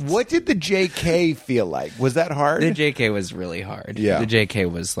that. What did the JK feel like? Was that hard? The JK was really hard. Yeah. The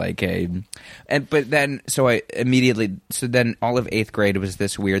JK was like then all of 8th grade was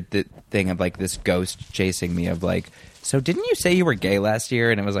this weird thing of like this ghost chasing me of like, so didn't you say you were gay last year?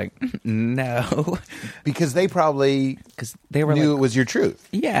 And it was like, no. Because they probably they were knew like, it was your truth.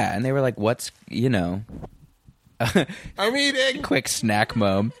 Yeah, and they were like, what's, I'm eating. Quick snack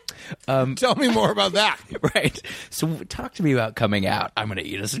mom. Tell me more about that. Right. So talk to me about coming out. I'm going to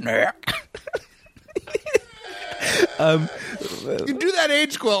eat a snack. You do that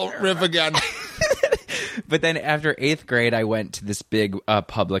age quilt riff again. But then after 8th grade, I went to this big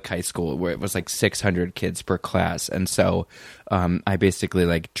public high school where it was like 600 kids per class. And so I basically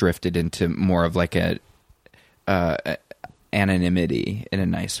like drifted into more of like a anonymity in a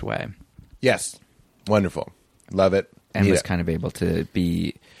nice way. Yes. Wonderful. Love it. And was kind of able to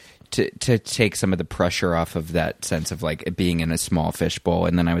be to take some of the pressure off of that sense of like being in a small fishbowl.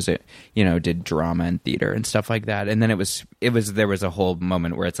 And then I was did drama and theater and stuff like that. And then there was a whole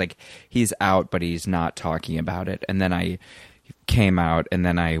moment where it's like he's out but he's not talking about it. And then I came out, and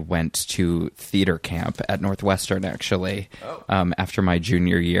then I went to theater camp at Northwestern actually after my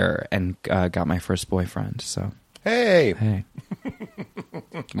junior year, and got my first boyfriend. So hey.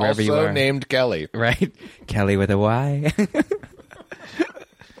 Wherever you also are. named Kelly. Right? Kelly with a Y.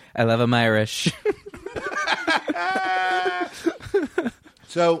 I love him Irish.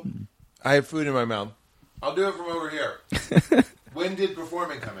 So, I have food in my mouth. I'll do it from over here. When did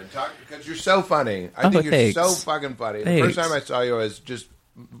performing come in? Because you're so funny. I think you're so fucking funny. Thanks. The first time I saw you,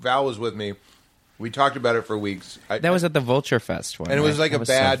 Val was with me. We talked about it for weeks. That was at the Vulture Fest one. And it was right? like That a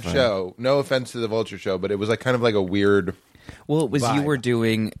so bad fun. show. No offense to the Vulture show, but it was like kind of like a weird... Well, it was vibe. you were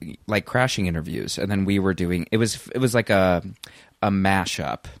doing like crashing interviews, and then we were doing it was like a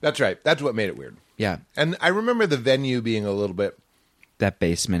mashup. That's right. That's what made it weird. Yeah, And I remember the venue being a little bit... that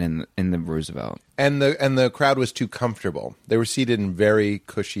basement in the Roosevelt. And the crowd was too comfortable. They were seated in very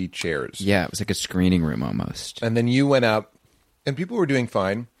cushy chairs. Yeah, it was like a screening room almost. And then you went up, and people were doing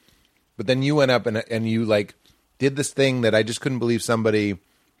fine. But then you went up and you like did this thing that I just couldn't believe somebody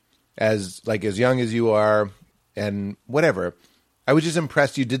as young as you are and whatever. I was just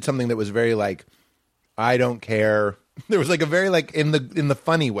impressed. You did something that was very like, I don't care. There was like a very like in the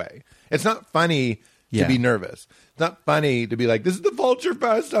funny way. It's not funny to be nervous. It's not funny to be like, this is the Vulture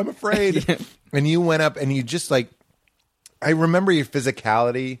Fest, I'm afraid. Yeah. And you went up and you just like, I remember your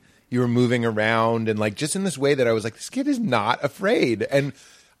physicality. You were moving around and like just in this way that I was like, this kid is not afraid. And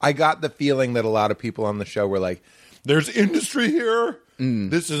I got the feeling that a lot of people on the show were like, there's industry here.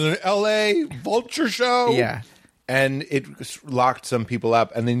 This is an LA Vulture show. Yeah. And it locked some people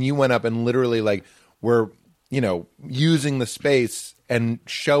up. And then you went up and literally like were using the space and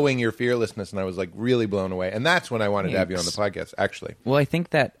showing your fearlessness, and I was like really blown away. And that's when I wanted to have you on the podcast, actually. Well, I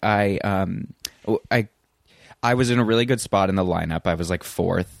think that I was in a really good spot in the lineup. I was like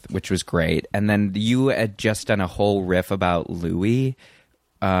 4th, which was great. And then you had just done a whole riff about Louis.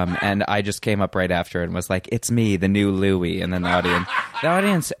 And I just came up right after and was like, "It's me, the new Louis." And then the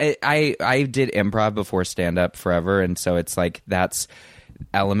audience, I did improv before stand up forever. And so it's like, that's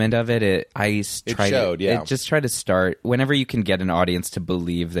element of it. Just try to start whenever you can get an audience to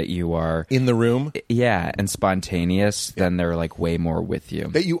believe that you are in the room. Yeah. And spontaneous, then they're like way more with you.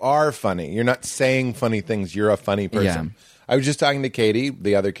 That you are funny. You're not saying funny things. You're a funny person. Yeah. I was just talking to Katie,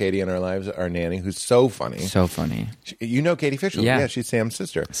 the other Katie in our lives, our nanny, who's so funny. So funny. You know Katie Fishel? Yeah. She's Sam's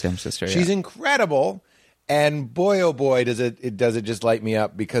sister. She's incredible. And boy, oh boy, does it just light me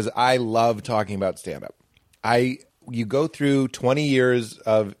up, because I love talking about stand-up. You go through 20 years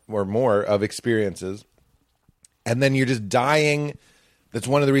or more of experiences, and then you're just dying. That's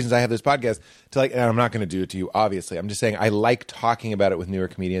one of the reasons I have this podcast. And I'm not going to do it to you, obviously. I'm just saying I like talking about it with newer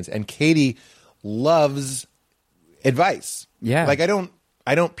comedians. And Katie loves advice. Yeah. Like I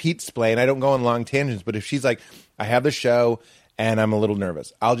don't Pete-splain. I don't go on long tangents. But if she's like, I have the show and I'm a little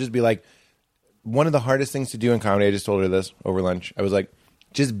nervous, I'll just be like, one of the hardest things to do in comedy, I just told her this over lunch. I was like,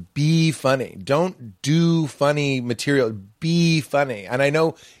 just be funny. Don't do funny material. Be funny. And I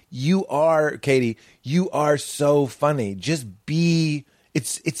know you are, Katie, you are so funny. Just be. It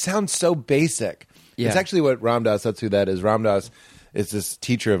sounds so basic. Yeah. It's actually what Ram Dass, that's who that is. Ram Dass is this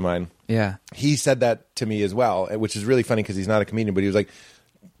teacher of mine. Yeah. He said that to me as well, which is really funny because he's not a comedian, but he was like,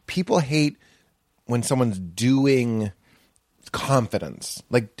 people hate when someone's doing confidence.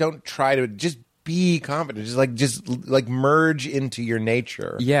 Like, don't try to just be confident. Just merge into your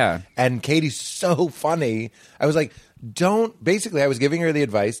nature. Yeah. And Katie's so funny. I was like, basically I was giving her the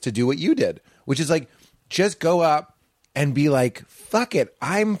advice to do what you did, which is like, just go up and be like, fuck it,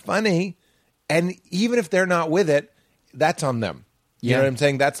 I'm funny. And even if they're not with it, that's on them. You know what I'm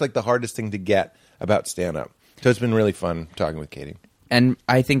saying? That's like the hardest thing to get about stand-up. So it's been really fun talking with Katie. And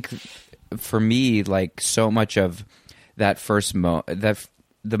I think for me, like, so much of that first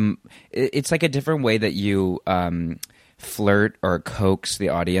it's like a different way that you flirt or coax the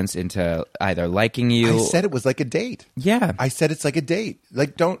audience into either liking you. I said it was like a date. Yeah. I said it's like a date.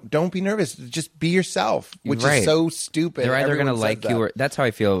 Like, don't be nervous. Just be yourself, which is so stupid. They're either going to Everyone like says you, that. or that's how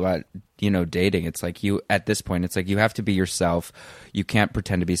I feel about, dating. It's like at this point, it's like you have to be yourself. You can't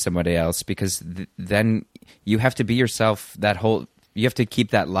pretend to be somebody else, because then you have to be yourself. You have to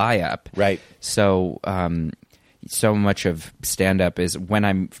keep that lie up. Right. So, so much of stand-up is when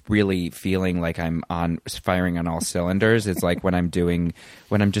I'm really feeling like I'm firing on all cylinders. It's like when I'm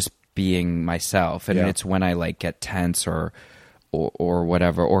just being myself, and it's when I like get tense or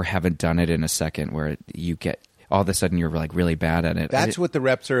whatever, or haven't done it in a second, where you get all of a sudden you're like really bad at it. That's what the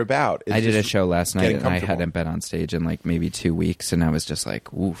reps are about. I did a show last night and I hadn't been on stage in like maybe 2 weeks, and I was just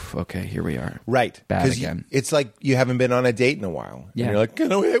like, oof, okay, here we are. Right. Bad again. It's like you haven't been on a date in a while. Yeah. And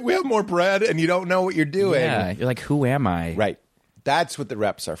you're like, we have more bread, and you don't know what you're doing. Yeah. You're like, who am I? Right. That's what the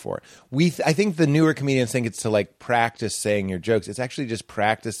reps are for. I think the newer comedians think it's to like practice saying your jokes. It's actually just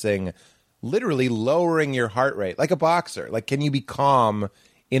practicing literally lowering your heart rate, like a boxer. Like, can you be calm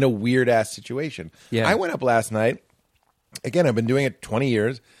in a weird ass situation? Yeah. I went up last night. Again, I've been doing it 20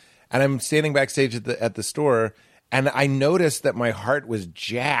 years, and I'm standing backstage at the store, and I noticed that my heart was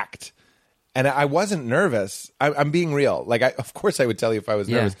jacked, and I wasn't nervous. I'm being real. Like, of course I would tell you if I was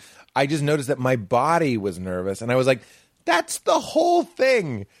nervous. I just noticed that my body was nervous, and I was like, that's the whole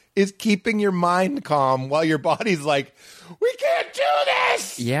thing, is keeping your mind calm while your body's like, we can't do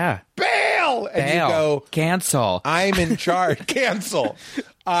this. Yeah. Bail. And you go, cancel. I'm in charge. Cancel.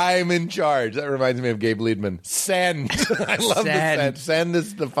 I'm in charge. That reminds me of Gabe Liedman. Send. I love the send. Send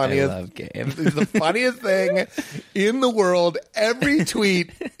is the funniest. I love Gabe. It's the funniest thing in the world. Every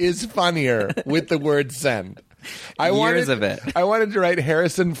tweet is funnier with the word send. I wanted to write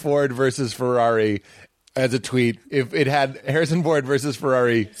Harrison Ford versus Ferrari as a tweet. If it had Harrison Ford versus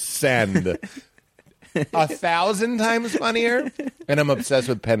Ferrari, send. 1,000 times funnier. And I'm obsessed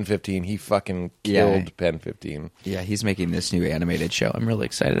with Pen 15. He fucking killed Pen 15. Yeah, he's making this new animated show. I'm really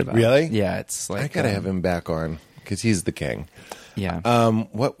excited about Really? it. Yeah, it's like I gotta have him back on, because he's the king. Yeah.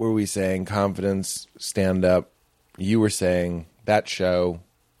 What were we saying? Confidence, stand up. You were saying that show,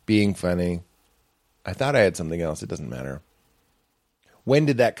 being funny. I thought I had something else. It doesn't matter. When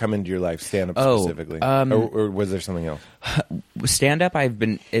did that come into your life, stand-up specifically? Or was there something else? Stand-up,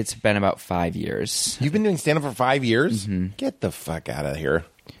 it's been about 5 years. You've been doing stand-up for 5 years? Mm-hmm. Get the fuck out of here.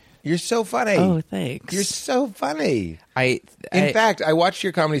 You're so funny. Oh, thanks. You're so funny. In fact, I watched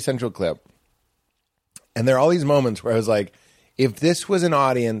your Comedy Central clip, And there are all these moments where I was like, if this was an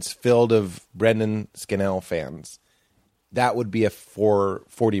audience filled of Brendan Scannell fans, that would be a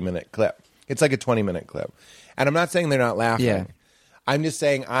 40-minute clip. It's like a 20-minute clip. And I'm not saying they're not laughing. Yeah. I'm just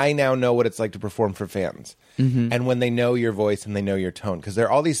saying I now know what it's like to perform for fans. And when they know your voice and they know your tone. Because there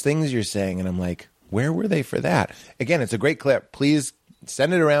are all these things you're saying, and I'm like, where were they for that? Again, it's a great clip. Please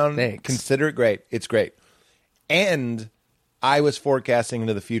send it around. Thanks. Consider it great. It's great. And I was forecasting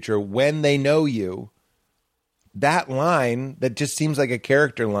into the future when they know you, that line that just seems like a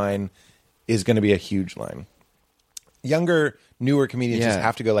character line is going to be a huge line. Younger, newer comedians just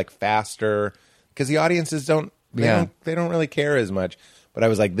have to go like faster because the audiences don't really care as much. But I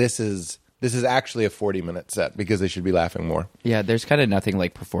was like, this is actually a 40-minute set because they should be laughing more. Yeah, there's kind of nothing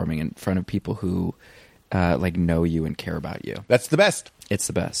like performing in front of people who like know you and care about you. That's the best. It's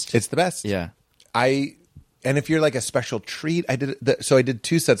the best. It's the best. Yeah. And if you're like a special treat, I did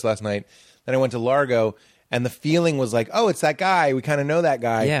 2 sets last night. Then I went to Largo, and the feeling was like, oh, it's that guy. We kind of know that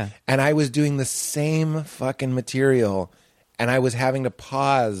guy. Yeah. And I was doing the same fucking material, and I was having to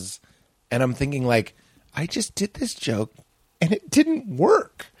pause, and I'm thinking like, I just did this joke, and it didn't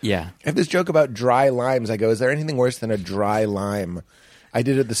work. Yeah. I have this joke about dry limes. I go, is there anything worse than a dry lime? I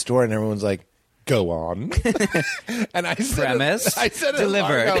did it at the store, and everyone's like, go on. And I said Premise I said it at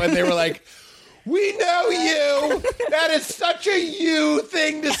delivered. Largo, and they were like, we know you. That is such a you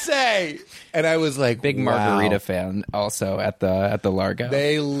thing to say. And I was like, Big wow. margarita fan also at the Largo.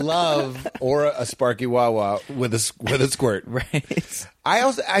 They love or a Sparky Wawa with a squirt. Right.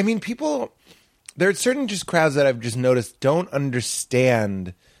 I mean, people. There are certain just crowds that I've just noticed don't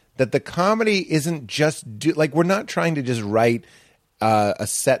understand that the comedy isn't just we're not trying to just write a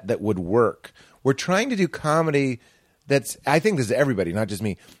set that would work. We're trying to do comedy that's. I think this is everybody, not just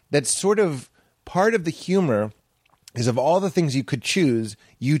me. That's sort of part of the humor. Is of all the things you could choose,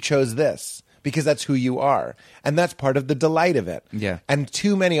 you chose this because that's who you are. And that's part of the delight of it. Yeah. And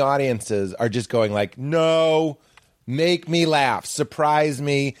too many audiences are just going like, no, make me laugh, surprise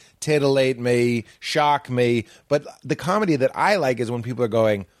me, titillate me, shock me. But the comedy that I like is when people are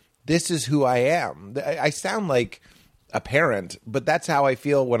going, this is who I am. I sound like a parent, but that's how I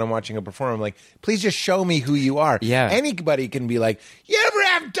feel when I'm watching a performer. I'm like, please just show me who you are. Yeah. Anybody can be like, you ever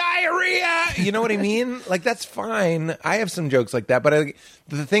have diarrhea? You know what I mean? Like, that's fine. I have some jokes like that, but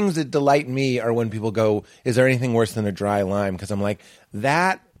the things that delight me are when people go, is there anything worse than a dry lime? Because I'm like,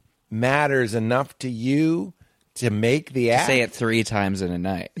 that matters enough to you to make the act. Say it 3 times in a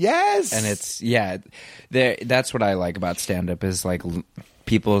night. Yes. And it's that's what I like about stand-up is like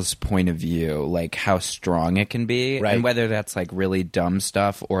people's point of view, like how strong it can be, right. And whether that's like really dumb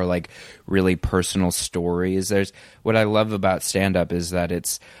stuff or like really personal stories. There's what I love about stand-up is that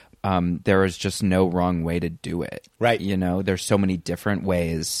it's there is just no wrong way to do it, right? You know, there's so many different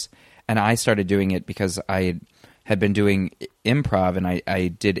ways, and I started doing it because I had been doing improv, and I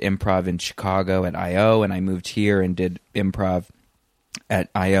did improv in Chicago at I.O., and I moved here and did improv at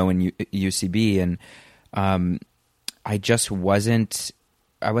I.O. and UCB, and I just wasn't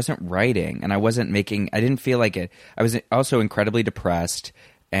writing, and I didn't feel like it. I was also incredibly depressed,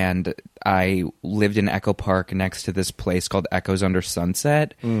 and I lived in Echo Park next to this place called Echoes Under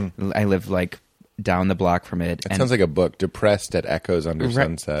Sunset. I lived like down the block from it. It sounds like a book, Depressed at Echoes Under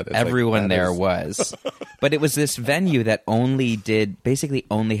Sunset. It's everyone like, there was. But it was this venue that basically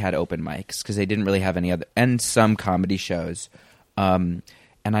only had open mics because they didn't really have any other, and some comedy shows. And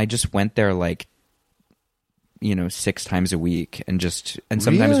I just went there like, 6 times a week and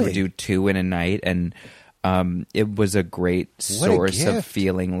sometimes would do 2 in a night. And it was a great source of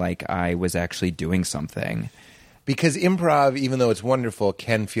feeling like I was actually doing something. Because improv, even though it's wonderful,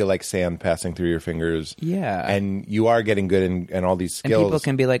 can feel like sand passing through your fingers. Yeah. And you are getting good in all these skills. And people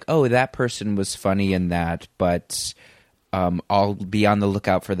can be like, oh, that person was funny in that, but I'll be on the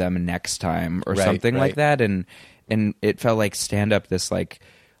lookout for them next time or something like that. And it felt like stand-up, this like...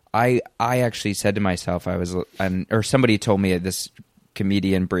 I actually said to myself, or somebody told me this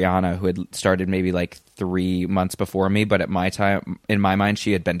comedian, Brianna, who had started maybe like 3 months before me, but in my mind,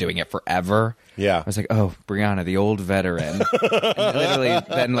 she had been doing it forever. Yeah. I was like, oh, Brianna, the old veteran. And literally,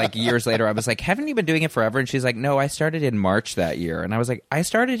 then like years later, I was like, haven't you been doing it forever? And she's like, no, I started in March that year. And I was like, I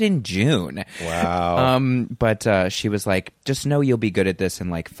started in June. Wow. But she was like, just know you'll be good at this in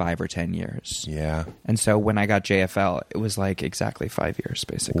like 5 or 10 years. Yeah. And so when I got JFL, it was like exactly 5 years,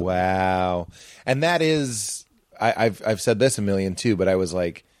 basically. Wow. And that is, I've said this a million too, but I was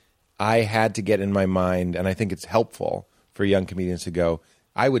like, I had to get in my mind, and I think it's helpful for young comedians to go,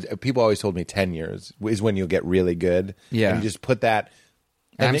 people always told me 10 years is when you'll get really good. Yeah. And you just put that.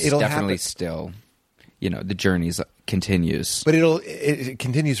 And it'll definitely happen. still, the journey's continues. But it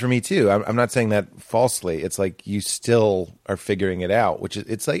continues for me too. I'm not saying that falsely. It's like you still are figuring it out, which is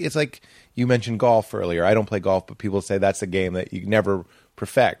it's like you mentioned golf earlier. I don't play golf, but people say that's a game that you never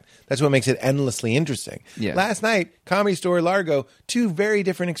perfect. That's what makes it endlessly interesting. Yeah. Last night, Comedy Store, Largo, two very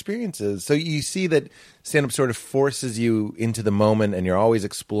different experiences. So you see that stand-up sort of forces you into the moment, and you're always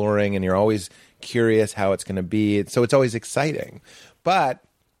exploring, and you're always curious how it's going to be. So it's always exciting. But,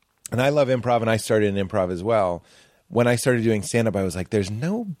 and I love improv, and I started in improv as well. When I started doing stand-up, I was like, there's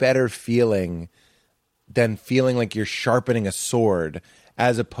no better feeling than feeling like you're sharpening a sword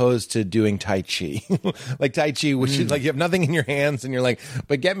as opposed to doing Tai Chi. Like Tai Chi, which is like you have nothing in your hands and you're like,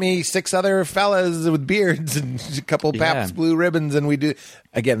 but get me 6 other fellas with beards and a couple Pabst Blue Ribbons and we do.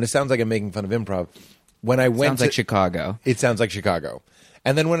 Again, this sounds like I'm making fun of improv. When I went Sounds like Chicago. It sounds like Chicago.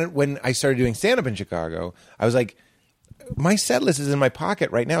 And then when I started doing stand-up in Chicago, I was like, my set list is in my pocket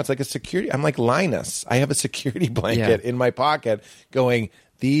right now. It's like a security. I'm like Linus. I have a security blanket in my pocket going,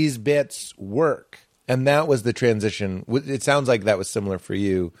 these bits work. And that was the transition. It sounds like that was similar for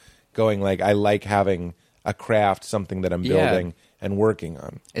you, going like, I like having a craft, something that I'm building and working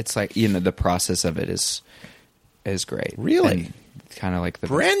on. It's like, you know, the process of it is great. Really? Kind of like the...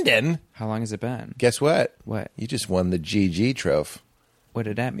 Brendan! How long has it been? Guess what? What? You just won the GG trophy. What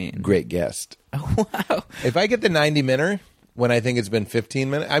did that mean? Great guest. Oh, wow. If I get the 90-minute when I think it's been 15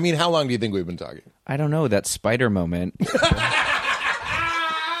 minutes, I mean, how long do you think we've been talking? I don't know, that spider moment.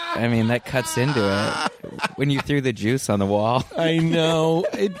 I mean, that cuts into it. When you threw the juice on the wall. I know.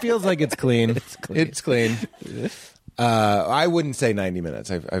 It feels like it's clean. It's clean. I wouldn't say 90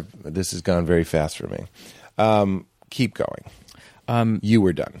 minutes. This has gone very fast for me. Keep going. You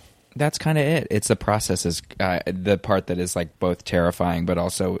were done. That's kind of it. It's the process is the part that is like both terrifying, but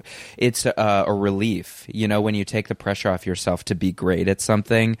also it's a relief. You know, when you take the pressure off yourself to be great at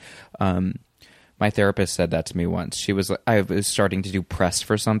something. My therapist said that to me once. I was starting to do press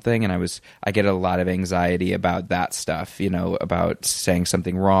for something, and I get a lot of anxiety about that stuff. You know, about saying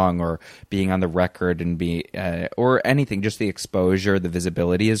something wrong or being on the record and or anything. Just the exposure, the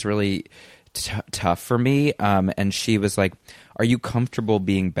visibility is really tough for me. And she was like, "Are you comfortable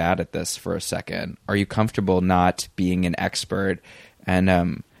being bad at this for a second? Are you comfortable not being an expert?" And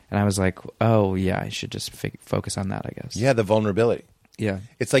I was like, "Oh yeah, I should just focus on that, I guess." Yeah, the vulnerability. Yeah,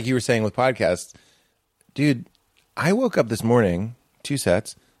 it's like you were saying with podcasts. Dude, I woke up this morning, 2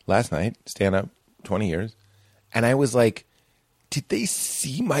 sets, last night, stand up, 20 years, and I was like, did they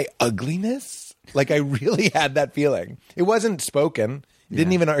see my ugliness? Like, I really had that feeling. It wasn't spoken. It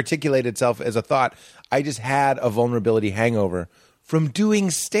didn't even articulate itself as a thought. I just had a vulnerability hangover from doing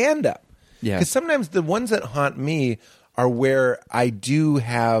stand up. Yeah. Because sometimes the ones that haunt me are where I do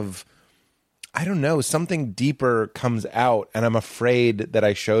have, I don't know, something deeper comes out, and I'm afraid that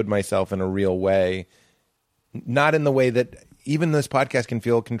I showed myself in a real way. Not in the way that even this podcast can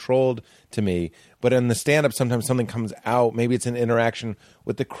feel controlled to me, but in the stand-up, sometimes something comes out. Maybe it's an interaction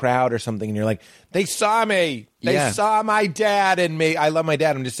with the crowd or something, and you're like, they saw me. They saw my dad in me. I love my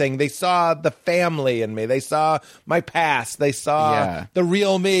dad. I'm just saying they saw the family in me. They saw my past. They saw the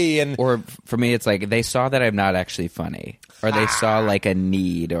real me. Or for me, it's like they saw that I'm not actually funny, or they saw like a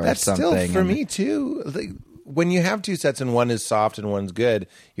need or that's something. Still for me, too. Like, when you have 2 sets and one is soft and one's good,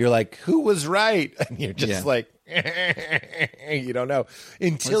 you're like, who was right? And you're just like, you don't know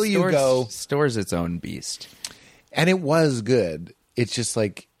until you go. Store's its own beast. And it was good. It's just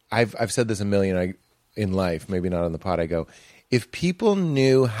like, I've said this a million in life, maybe not on the pod. I go, if people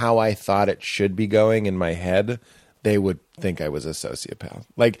knew how I thought it should be going in my head, they would think I was a sociopath.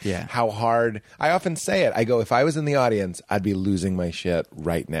 Like how hard, I often say it. I go, if I was in the audience, I'd be losing my shit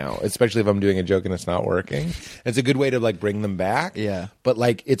right now, especially if I'm doing a joke and it's not working. It's a good way to like bring them back. Yeah. But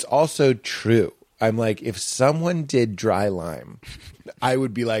like, it's also true. I'm like, if someone did Dry Lime, I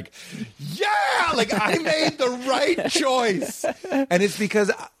would be like, yeah, like I made the right choice. And it's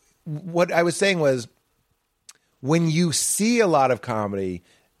because what I was saying was, when you see a lot of comedy,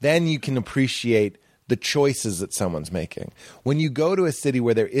 then you can appreciate the choices that someone's making. When you go to a city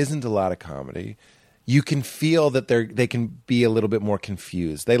where there isn't a lot of comedy, you can feel that they can be a little bit more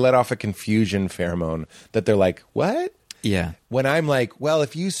confused. They let off a confusion pheromone that they're like, what? Yeah. When I'm like, well,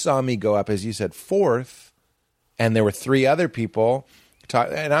 if you saw me go up, as you said, 4th, and there were 3 other people,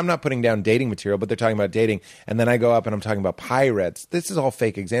 and I'm not putting down dating material, but they're talking about dating, and then I go up and I'm talking about pirates. This is all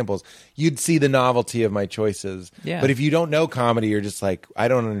fake examples. You'd see the novelty of my choices. Yeah. But if you don't know comedy, you're just like, I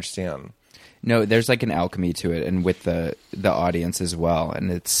don't understand. No, there's like an alchemy to it, and with the audience as well.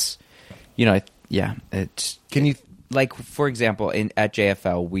 And it's, you know, it's. Can you like, for example, at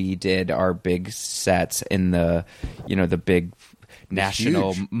JFL, we did our big sets in the, you know, the big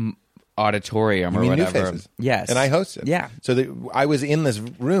national auditorium or You mean New whatever. Faces? Yes. And I hosted. Yeah. So I was in this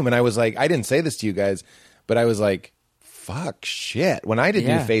room and I was like, I didn't say this to you guys, but I was like, fuck shit. When I did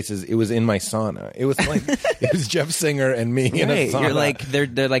Yeah. New Faces, it was in my sauna. It was like, it was Jeff Singer and me in a Right. sauna. You're like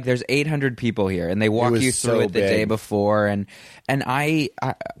they're like there's 800 people here, and they walk was you through so it the day big. before, and I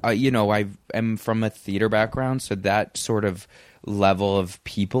you know, I am from a theater background, so that sort of level of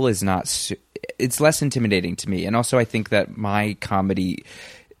people is not it's less intimidating to me, and also I think that my comedy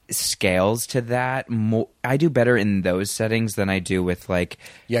scales to that more. I do better in those settings than I do with like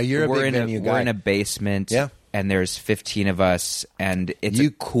You're a we're big in venue we're guy. in a basement, Yeah. and there's 15 of us, and it's a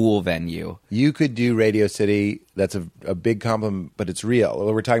cool venue. You could do Radio City. That's a big compliment, but it's real.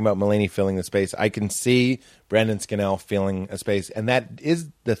 We're talking about Mulaney filling the space. I can see Brandon Scannell filling a space, and that is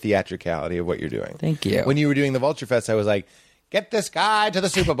the theatricality of what you're doing. Thank you. When you were doing the Vulture Fest, I was like, get this guy to the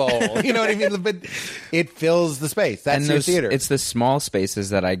Super Bowl. You know what I mean? But it fills the space. That's your theater. It's the small spaces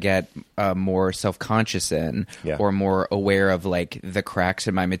that I get more self-conscious in, Yeah. or more aware of, like the cracks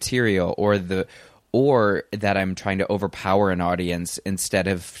in my material, or that I'm trying to overpower an audience instead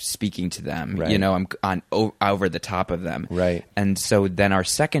of speaking to them. Right. You know, I'm over the top of them. Right. And so then our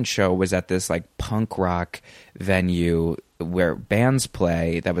second show was at this like punk rock venue where bands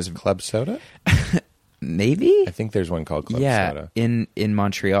play. That was Club Soda? maybe. I think there's one called Club Yeah, Soda. in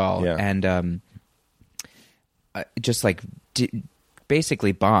Montreal, Yeah. and just like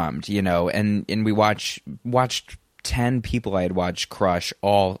basically bombed, you know. And we watched 10 people I had watched Crush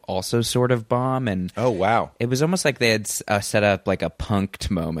all also sort of bomb, and Oh, wow. it was almost like they had set up like a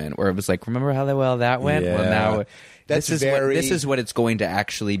punked moment where it was like, remember how well that went? Well, Yeah. now That's this is what it's going to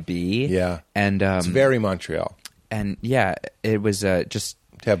actually be. Yeah. and It's very Montreal and yeah, it was just.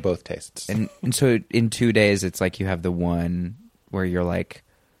 to have both tastes. And so in 2 days, it's like you have the one where you're like,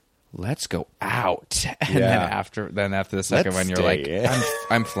 let's go out. And Yeah. then after the second Let's one, you're like, stay in.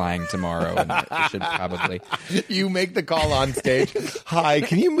 I'm flying tomorrow. And I should probably. You make the call on stage. Hi,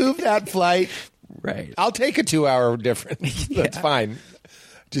 can you move that flight? Right. I'll take a 2-hour difference. That's fine.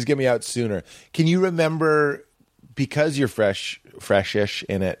 Just get me out sooner. Can you remember, because you're freshish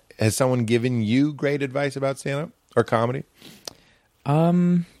in it, has someone given you great advice about stand-up or comedy?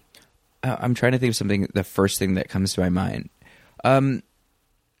 I'm trying to think of something, the first thing that comes to my mind.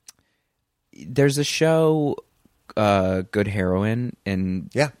 There's a show, Good Heroin in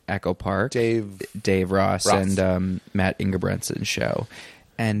Echo Park. Dave Ross and Matt Ingebrigtsen's show.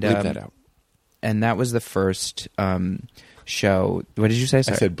 And Bleep that out. And that was the first show. What did you say?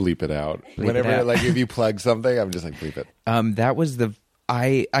 Sorry. I said bleep it out. Bleep Whenever it out. like if you plug something, I'm just like bleep it. That was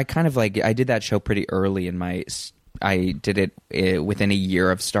I kind of like, I did that show pretty early in my, I did it within a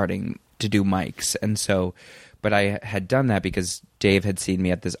year of starting to do mics. And so, but I had done that because Dave had seen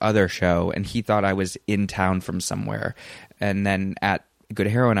me at this other show and he thought I was in town from somewhere. And then at Good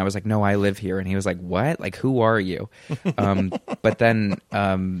Heroin, I was like, no, I live here. And he was like, what? Like, who are you? But then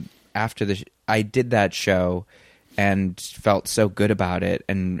after I did that show and felt so good about it.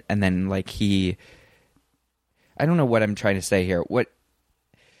 And then like I don't know what I'm trying to say here. What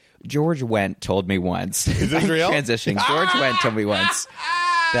George Wendt told me once. Is this real? Transitioning. George Wendt told me once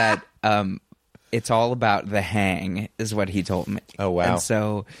that it's all about the hang, is what he told me. Oh, wow. And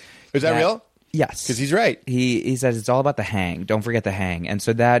so Is that real? Yes, Because he's right. He says it's all about the hang. Don't forget the hang. And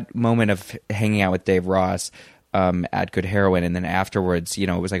so that moment of hanging out with Dave Ross at Good Heroin, and then afterwards, you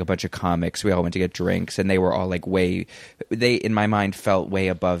know, it was like a bunch of comics. We all went to get drinks, and they were all like they in my mind felt way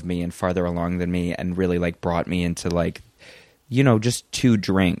above me and farther along than me, and really like brought me into like, you know, just 2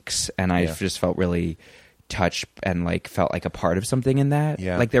 drinks, and I just felt really touched and like felt like a part of something in that.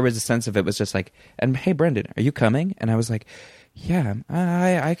 Yeah. Like there was a sense of it was just like, and hey, Brendan, are you coming? And I was like, yeah,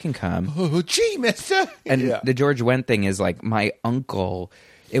 I can come. Oh, gee, mister. And the George Wendt thing is like my uncle.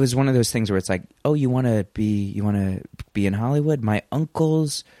 It was one of those things where it's like, oh, you want to be in Hollywood? My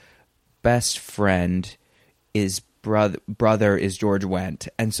uncle's best friend is brother is George Wendt,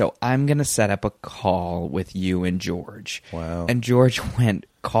 and so I'm gonna set up a call with you and George. Wow. And George Wendt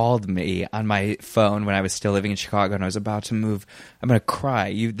called me on my phone when I was still living in Chicago, and I was about to move. I'm gonna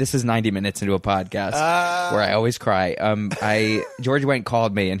cry. This is 90 minutes into a podcast where I always cry. George Wendt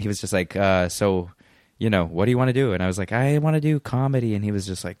called me, and he was just like, so, you know, what do you want to do? And I was like, I want to do comedy. And he was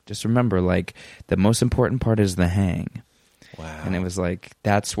just like, just remember, like, the most important part is the hang. Wow. And it was like,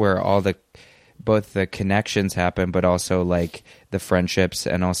 that's where all the both the connections happen, but also like the friendships,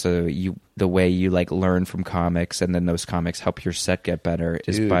 and also the way you like learn from comics, and then those comics help your set get better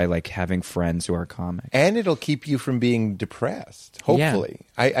is by like having friends who are comics. And it'll keep you from being depressed. Hopefully,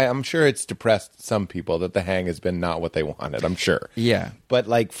 I'm sure it's depressed some people that the hang has been not what they wanted. I'm sure. Yeah. But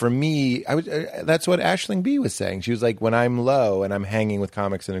like for me, that's what Aisling B was saying. She was like, when I'm low and I'm hanging with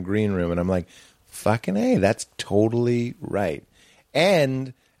comics in a green room, and I'm like, fucking A, that's totally right.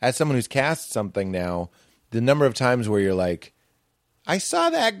 And as someone who's cast something now, the number of times where you're like, I saw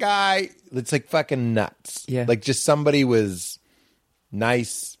that guy, it's like fucking nuts. Yeah. Like just somebody was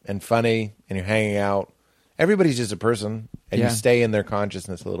nice and funny and you're hanging out. Everybody's just a person and you stay in their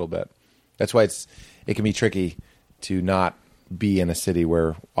consciousness a little bit. That's why it can be tricky to not be in a city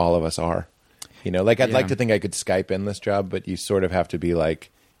where all of us are. You know, like I'd like to think I could Skype in this job, but you sort of have to be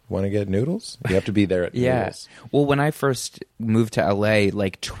like, want to get noodles? You have to be there at noodles. Well, when I first moved to LA,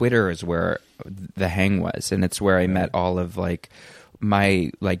 like Twitter is where the hang was, and it's where I met all of like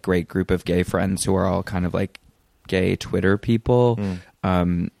my like great group of gay friends who are all kind of like gay Twitter people.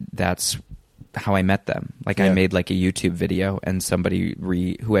 That's how I met them. Like I made like a YouTube video, and somebody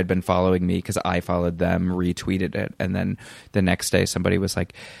who had been following me because I followed them retweeted it, and then the next day somebody was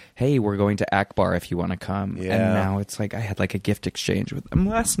like, hey, we're going to Akbar if you want to come. And now it's like I had like a gift exchange with them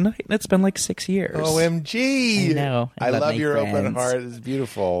last night, and it's been like 6 years. OMG. I know. I love your friends. open heart. It's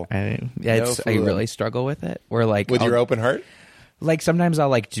beautiful. I really struggle with it. Where like with your open heart? Like sometimes I'll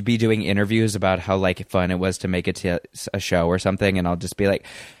like to be doing interviews about how like fun it was to make it to a show or something, and I'll just be like,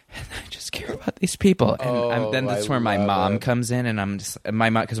 I just care about these people. And then that's where my mom comes in, and I'm just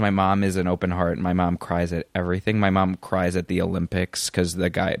because my mom is an open heart, and my mom cries at everything. My mom cries at the Olympics because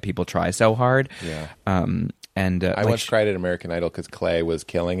people try so hard. Yeah. And I once cried at American Idol because Clay was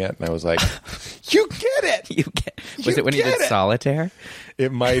killing it, and I was like, "You get it! Was it when he did Solitaire?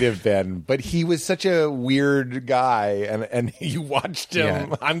 It might have been, but he was such a weird guy, and you watched him.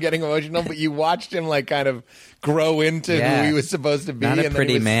 Yeah. I'm getting emotional, but you watched him like kind of grow into who he was supposed to be. Not a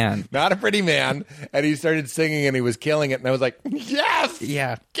pretty man. Not a pretty man, and he started singing, and he was killing it, and I was like, "Yes,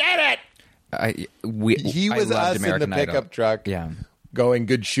 get it!" He was us American in the pickup Idol. truck, going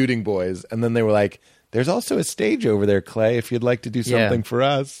good shooting boys, and then they were like, there's also a stage over there, Clay, if you'd like to do something for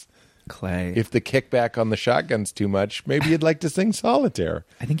us. Clay. If the kickback on the shotgun's too much, maybe you'd like to sing Solitaire.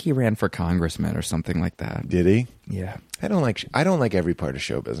 I think he ran for congressman or something like that. Did he? Yeah. I don't like every part of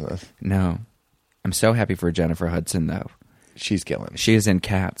show business. No. I'm so happy for Jennifer Hudson, though. She's killing. She is in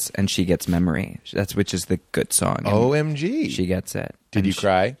Cats, and she gets Memory. Which is the good song. And OMG. She gets it. Did you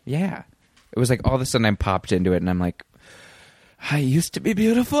cry? Yeah. It was like all of a sudden I popped into it, and I'm like, I used to be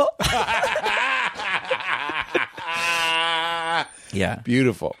beautiful. Yeah.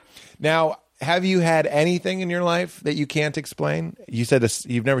 Beautiful. Now, have you had anything in your life that you can't explain? You said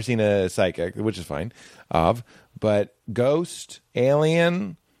you've never seen a psychic, which is fine, but ghost,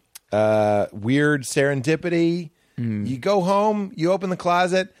 alien, weird serendipity. You go home, you open the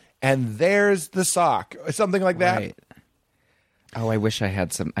closet, and there's the sock. Something like that. Right. Oh, I wish I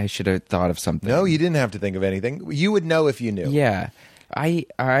had some. I should have thought of something. No, you didn't have to think of anything. You would know if you knew. Yeah. I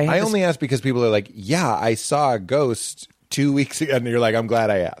only ask because people are like, yeah, I saw a ghost 2 weeks ago, and you're like, I'm glad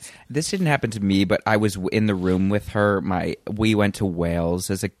I asked. This didn't happen to me, but I was in the room with her. We went to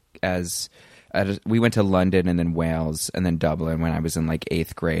Wales we went to London and then Wales and then Dublin when I was in like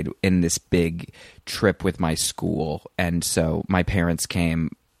 8th grade in this big trip with my school. And so my parents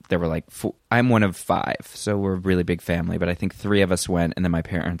came. There were like I'm one of 5, so we're a really big family. But I think 3 of us went, and then my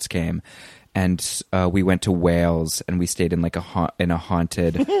parents came. And we went to Wales, and we stayed in like a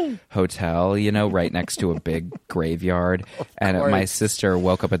haunted hotel, right next to a big graveyard. And my sister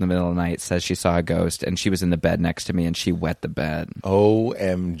woke up in the middle of the night, says she saw a ghost, and she was in the bed next to me, and she wet the bed.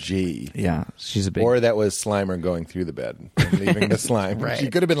 OMG. Yeah, she's a big... Or that was Slimer going through the bed and leaving the slime. Right. She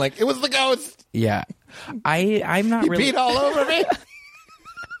could have been like, it was the ghost. Yeah. I'm not really... He peed all over me.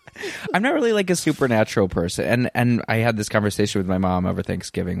 I'm not really like a supernatural person. And I had this conversation with my mom over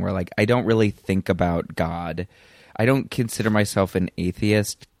Thanksgiving where like I don't really think about God. I don't consider myself an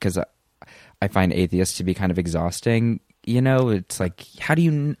atheist because I find atheists to be kind of exhausting. It's like, how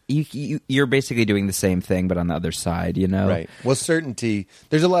do you're basically doing the same thing but on the other side, Right. Well, certainty.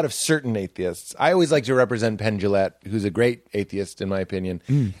 There's a lot of certain atheists. I always like to represent Penn Jillette, who's a great atheist in my opinion.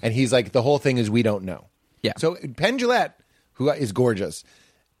 And he's like, the whole thing is we don't know. Yeah. So Penn Jillette, who is gorgeous,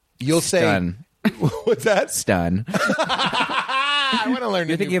 you'll Stun. say, what's that? Stun. I want to learn.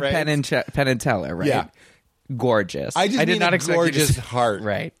 You're thinking of Penn and Teller, right? Yeah. Gorgeous. I did not expect gorgeous heart.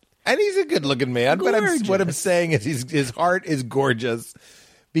 Right. And he's a good-looking man. Gorgeous. But what I'm saying is his heart is gorgeous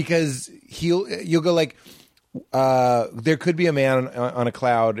because you'll go like, there could be a man on a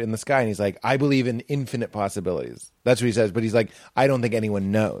cloud in the sky, and he's like, I believe in infinite possibilities. That's what he says. But he's like, I don't think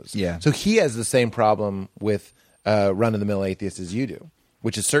anyone knows. Yeah. So he has the same problem with run-of-the-mill atheists as you do,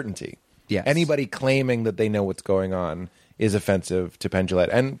 which is certainty. Yes. Anybody claiming that they know what's going on is offensive to Penn Jillette,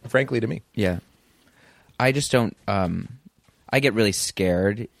 and frankly to me. Yeah. I just don't. I get really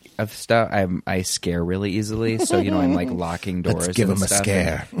scared of stuff. I scare really easily, so I'm like locking doors. Let's give and him a stuff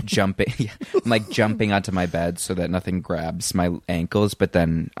scare. and jumping. Yeah, I'm like jumping onto my bed so that nothing grabs my ankles. But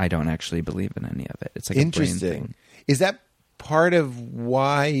then I don't actually believe in any of it. It's like a brain Interesting. thing. Is that part of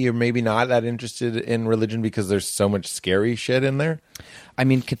why you're maybe not that interested in religion, because there's so much scary shit in there? I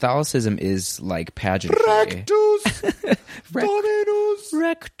mean, Catholicism is like pageantry. Rectus Dominus.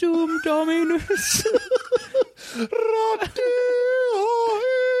 Rectum Dominus.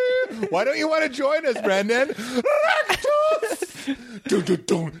 Why don't you want to join us, Brendan? Rectus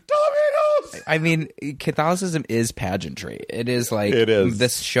Dominus. I mean, Catholicism is pageantry. It is like It is.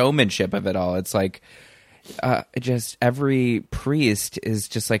 this showmanship of it all. It's like just every priest is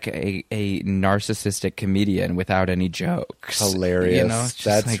just like a narcissistic comedian without any jokes. Hilarious. It's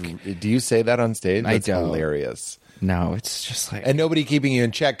just That's. like, Do you say that on stage? I That's don't. hilarious. no, it's just like And nobody keeping you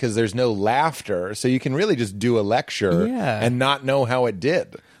in check because there's no laughter, so you can really just do a lecture Yeah. and not know how it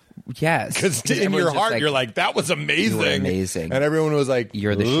did. yes, Because in everyone's your just heart, like, you're like, "That was amazing, You were amazing. and everyone was like,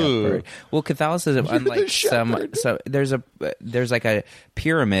 You're the "Ooh." shepherd. Well, Catholicism, You're unlike the shepherd. so there's like a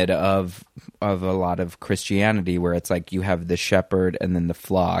pyramid of a lot of Christianity where it's like you have the shepherd and then the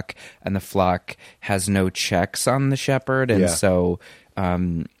flock, and the flock has no checks on the shepherd, and Yeah. so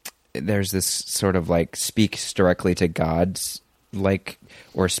there's this sort of like speaks directly to God's like,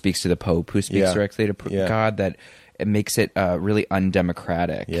 or speaks to the Pope who speaks Yeah. directly to Yeah. God, that it makes it really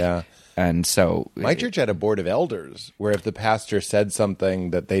undemocratic. Yeah. And so My church had a board of elders where if the pastor said something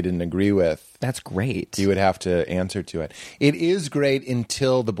that they didn't agree with, that's great. you would have to answer to it. It is great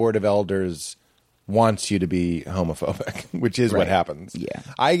until the board of elders wants you to be homophobic, which is what Right. happens. Yeah.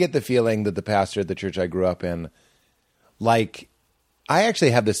 I get the feeling that the pastor at the church I grew up in, like, I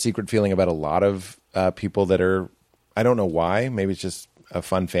actually have this secret feeling about a lot of people that are, I don't know why, maybe it's just a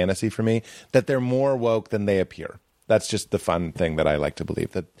fun fantasy for me, that they're more woke than they appear. That's just the fun thing that I like to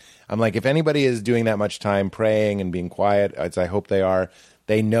believe. That I'm like, if anybody is doing that much time praying and being quiet, as I hope they are,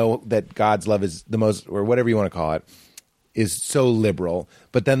 they know that God's love is the most, or whatever you want to call it, is so liberal.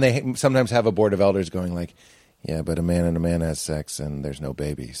 But then they sometimes have a board of elders going like, yeah, but a man and a man has sex and there's no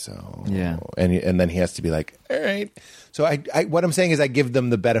baby. So, Yeah. And then he has to be like, all right. So I what I'm saying is I give them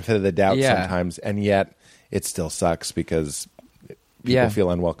the benefit of the doubt Yeah. sometimes. And yet it still sucks because people Yeah.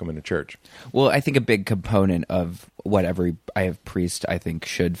 feel unwelcome in a church. Well, I think a big component of what every priest I think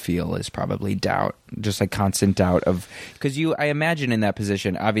should feel is probably doubt, just like constant doubt of, because I imagine in that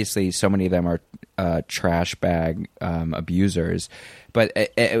position, obviously so many of them are trash bag abusers, but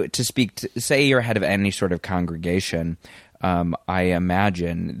say you're head of any sort of congregation, I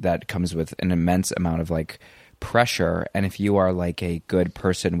imagine that comes with an immense amount of like pressure, and if you are like a good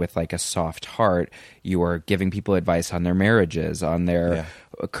person with like a soft heart, you are giving people advice on their marriages, on their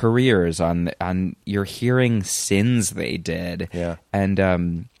careers, on you're hearing sins they did,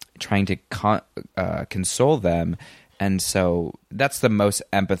 and trying to console them. And so that's the most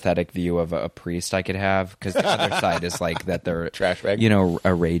empathetic view of a priest I could have, because the other side is like that they're Trash bag.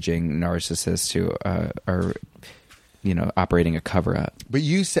 a raging narcissist who are operating a cover up. But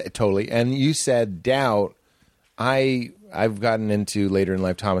you said totally, and you said doubt. I've gotten into later in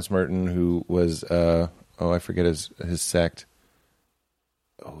life Thomas Merton, who was I forget his sect.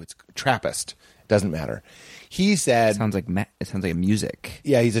 Oh, it's Trappist. Doesn't matter. He said, It sounds like music.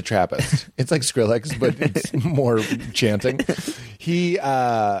 yeah, he's a Trappist. It's like Skrillex, but it's more chanting.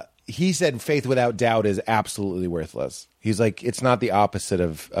 He said faith without doubt is absolutely worthless. He's like, it's not the opposite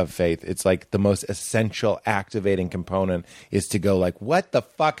of faith. It's like the most essential activating component is to go like, what the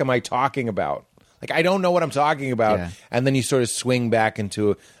fuck am I talking about? Like, I don't know what I'm talking about. Yeah. And then you sort of swing back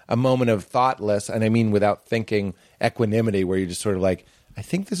into a moment of thoughtless, and I mean without thinking, equanimity, where you're just sort of like, I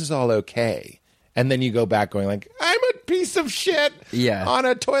think this is all okay. And then you go back going like, I'm a piece of shit on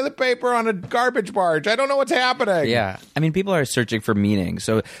a toilet paper on a garbage barge. I don't know what's happening. Yeah. I mean, people are searching for meaning.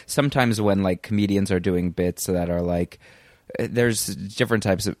 So sometimes when like comedians are doing bits that are like, there's different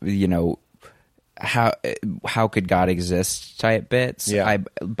types of, how could God exist type bits. Yeah. I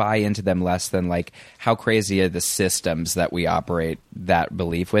buy into them less than like how crazy are the systems that we operate that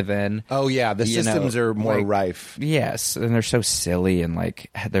belief within. Oh yeah, the systems are more like, rife. Yes, and they're so silly, and like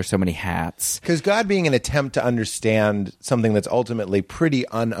there's so many hats. Because God being an attempt to understand something that's ultimately pretty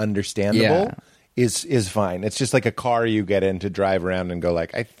ununderstandable is fine. It's just like a car you get in to drive around and go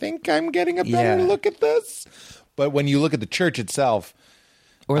like, I think I'm getting a better look at this. But when you look at the church itself,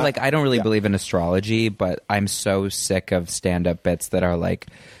 or like, I don't really believe in astrology, but I'm so sick of stand-up bits that are like,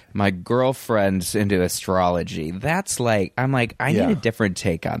 my girlfriend's into astrology. That's like, I'm like, I need a different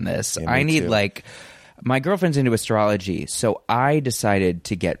take on this. Yeah, I need too. like, my girlfriend's into astrology, so I decided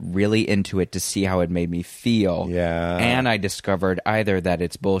to get really into it to see how it made me feel. Yeah. And I discovered either that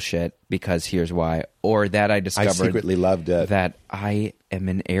it's bullshit, because here's why, or that I discovered secretly loved it. that I am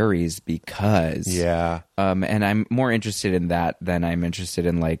an Aries because. Yeah. And I'm more interested in that than I'm interested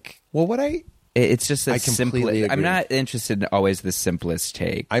in like. Well, It's just the I completely simplest. agree. I'm not interested in always the simplest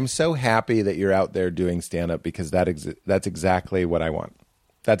take. I'm so happy that you're out there doing stand-up because that's exactly what I want.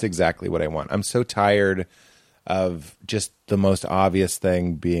 That's exactly what I want. I'm so tired of just the most obvious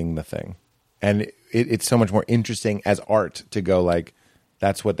thing being the thing. And it's so much more interesting as art to go like,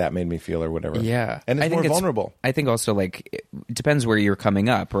 that's what that made me feel or whatever. Yeah. And it's I think more vulnerable. I think also like it depends where you're coming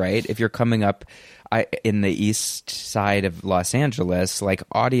up, right? If you're coming up in the east side of Los Angeles, like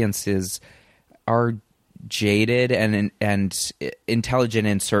audiences are jaded and intelligent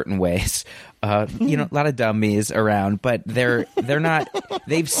in certain ways. A lot of dummies around, but they're not.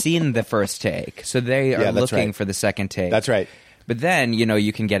 They've seen the first take, so they are that's looking right. for the second take. That's right. But then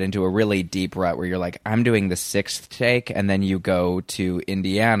you can get into a really deep rut where you're like, I'm doing the sixth take, and then you go to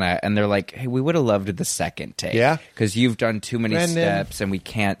Indiana, and they're like, hey, we would have loved the second take, Yeah. because you've done too many Brendan. steps, and we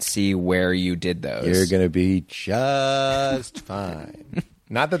can't see where you did those. You're going to be just fine.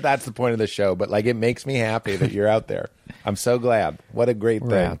 Not that that's the point of the show, but like it makes me happy that you're out there. I'm so glad. What a great We're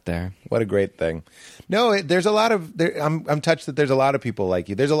thing. out there. What a great thing. No, there's a lot of I'm touched that there's a lot of people like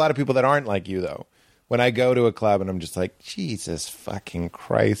you. There's a lot of people that aren't like you though. When I go to a club and I'm just like, Jesus fucking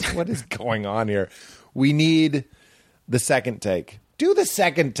Christ, what is going on here? We need the second take. Do the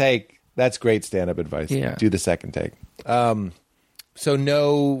second take. That's great stand-up advice. Yeah. Do the second take. So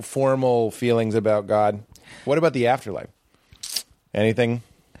no formal feelings about God. What about the afterlife? Anything?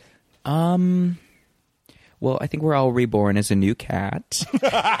 Well, I think we're all reborn as a new cat.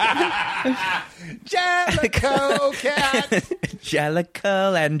 Jellicoe cat.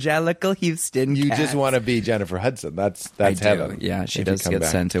 Angelical Houston. You cat. just want to be Jennifer Hudson. That's I do. heaven. Yeah, she if you does come get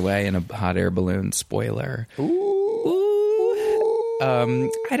back. sent away in a hot air balloon. Spoiler. Ooh.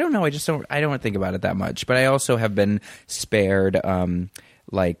 I don't know. I don't think about it that much. But I also have been spared. Both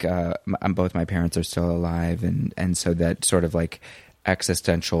my parents are still alive, and so that sort of like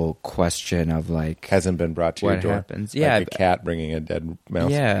existential question of like Hasn't been brought to your what door. happens. Like Yeah, a cat bringing a dead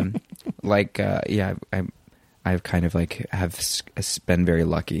mouse. yeah, I've kind of like been very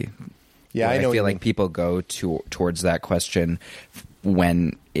lucky. Yeah, Where I know what feel you like mean. people go towards that question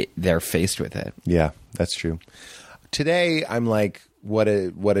when they're faced with it. Yeah, that's true. Today, I'm like, what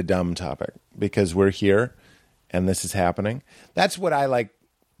a dumb topic, because we're here and this is happening. That's what I like.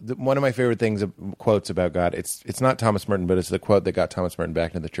 One of my favorite things, quotes about God, it's not Thomas Merton, but it's the quote that got Thomas Merton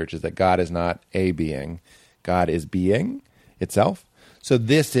back into the church, is that God is not a being. God is being itself. So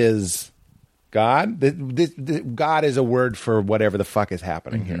this is God. God is a word for whatever the fuck is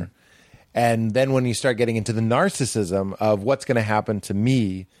happening here. And then when you start getting into the narcissism of what's going to happen to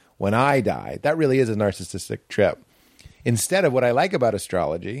me when I die, that really is a narcissistic trip. Instead of what I like about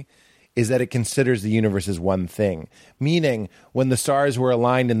astrology is that it considers the universe as one thing. Meaning, when the stars were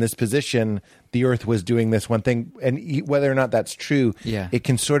aligned in this position, the Earth was doing this one thing. And whether or not that's true, Yeah. it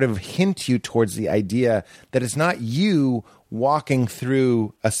can sort of hint you towards the idea that it's not you walking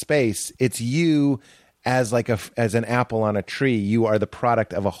through a space. It's you as as an apple on a tree. You are the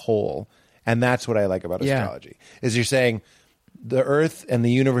product of a whole. And that's what I like about Yeah. astrology. Is you're saying the Earth and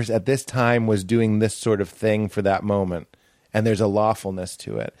the universe at this time was doing this sort of thing for that moment. And there's a lawfulness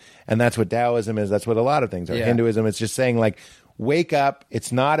to it. And that's what Taoism is. That's what a lot of things are. Yeah. Hinduism, it's just saying like, wake up.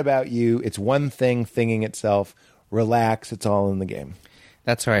 It's not about you. It's one thing thinging itself. Relax. It's all in the game.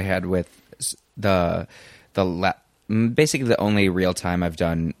 That's what I had with basically the only real time I've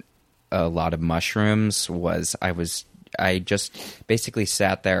done a lot of mushrooms was I just basically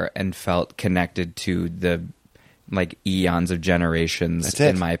sat there and felt connected to the like eons of generations That's it.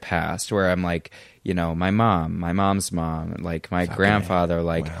 in my past, where I'm like, my mom's mom, like my grandfather,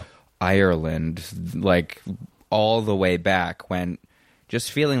 like Wow. Ireland, like all the way back, when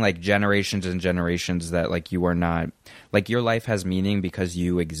just feeling like generations and generations that like you are not, like your life has meaning because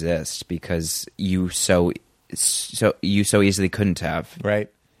you exist, because you so easily couldn't have. Right?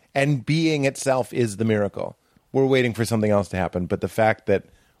 And being itself is the miracle. We're waiting for something else to happen. But the fact that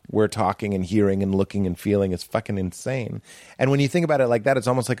we're talking and hearing and looking and feeling is fucking insane. And when you think about it like that, it's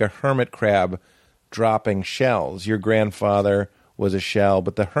almost like a hermit crab dropping shells. Your grandfather was a shell,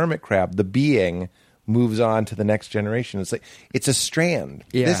 but the hermit crab, the being, moves on to the next generation. It's like it's a strand.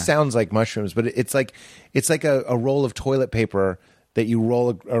 Yeah. This sounds like mushrooms, but it's like a roll of toilet paper that you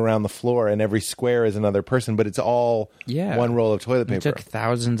roll around the floor, and every square is another person, but it's all one roll of toilet paper. It took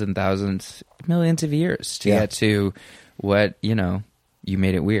thousands and thousands, millions of years to Yeah. get to what, you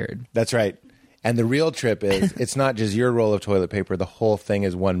made it weird. That's right. And the real trip is it's not just your roll of toilet paper. The whole thing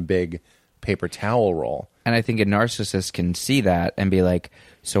is one big paper towel roll. And I think a narcissist can see that and be like,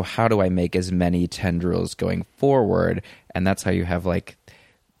 so how do I make as many tendrils going forward? And that's how you have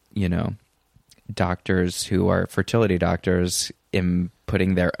doctors who are fertility doctors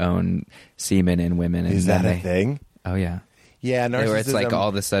putting their own semen in women. And Is that then a thing? Oh, yeah. Yeah, narcissism. Where it's like all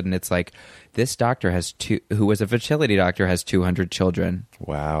of a sudden it's like, this doctor who was a fertility doctor has 200 children.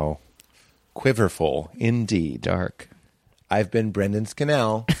 Wow. Quiverful, indeed. Dark. I've been Brendan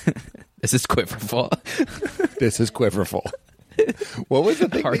Scannell. This is quiverful. This is Quiverful. What was the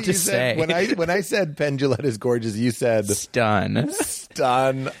thing Hard that to you said? say. When I said Penn Jillette is gorgeous, you said Stun.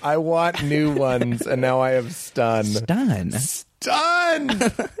 stun. I want new ones, and now I have stun. Stun. Stun.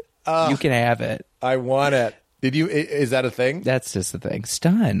 You can have it. I want it. Did you? Is that a thing? That's just the thing.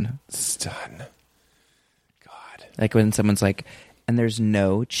 Stun. Stun. God. Like when someone's like, and there's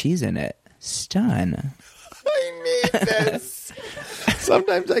no cheese in it. Stun. I need this.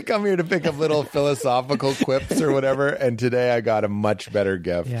 Sometimes I come here to pick up little philosophical quips or whatever, and today I got a much better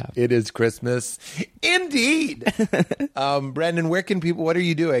gift. Yeah. It is Christmas. Indeed. Brandon, what are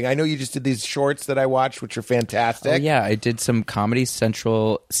you doing? I know you just did these shorts that I watched, which are fantastic. Oh, yeah, I did some Comedy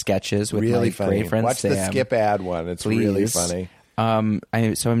Central sketches with Really my funny. great friend Watch Sam. the skip ad one. It's Please. really funny. I'm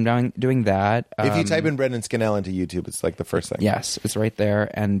doing that. If you type in Brendan Scannell into YouTube, it's like the first thing. Yes, it's right there.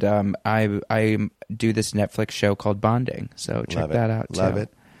 And I do this Netflix show called Bonding. So check that out, too. Love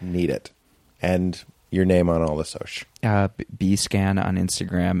it. Need it. And your name on all the social. BScan on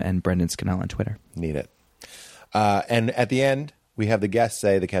Instagram and Brendan Scannell on Twitter. Need it. And at the end, we have the guests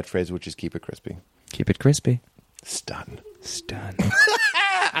say the catchphrase, which is keep it crispy. Keep it crispy. Stun. Stun.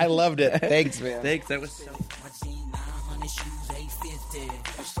 I loved it. Thanks, man. Thanks. That was so...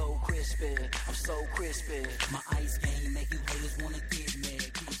 I'm so crispy, my ice game make you haters wanna get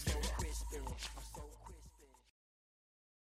mad.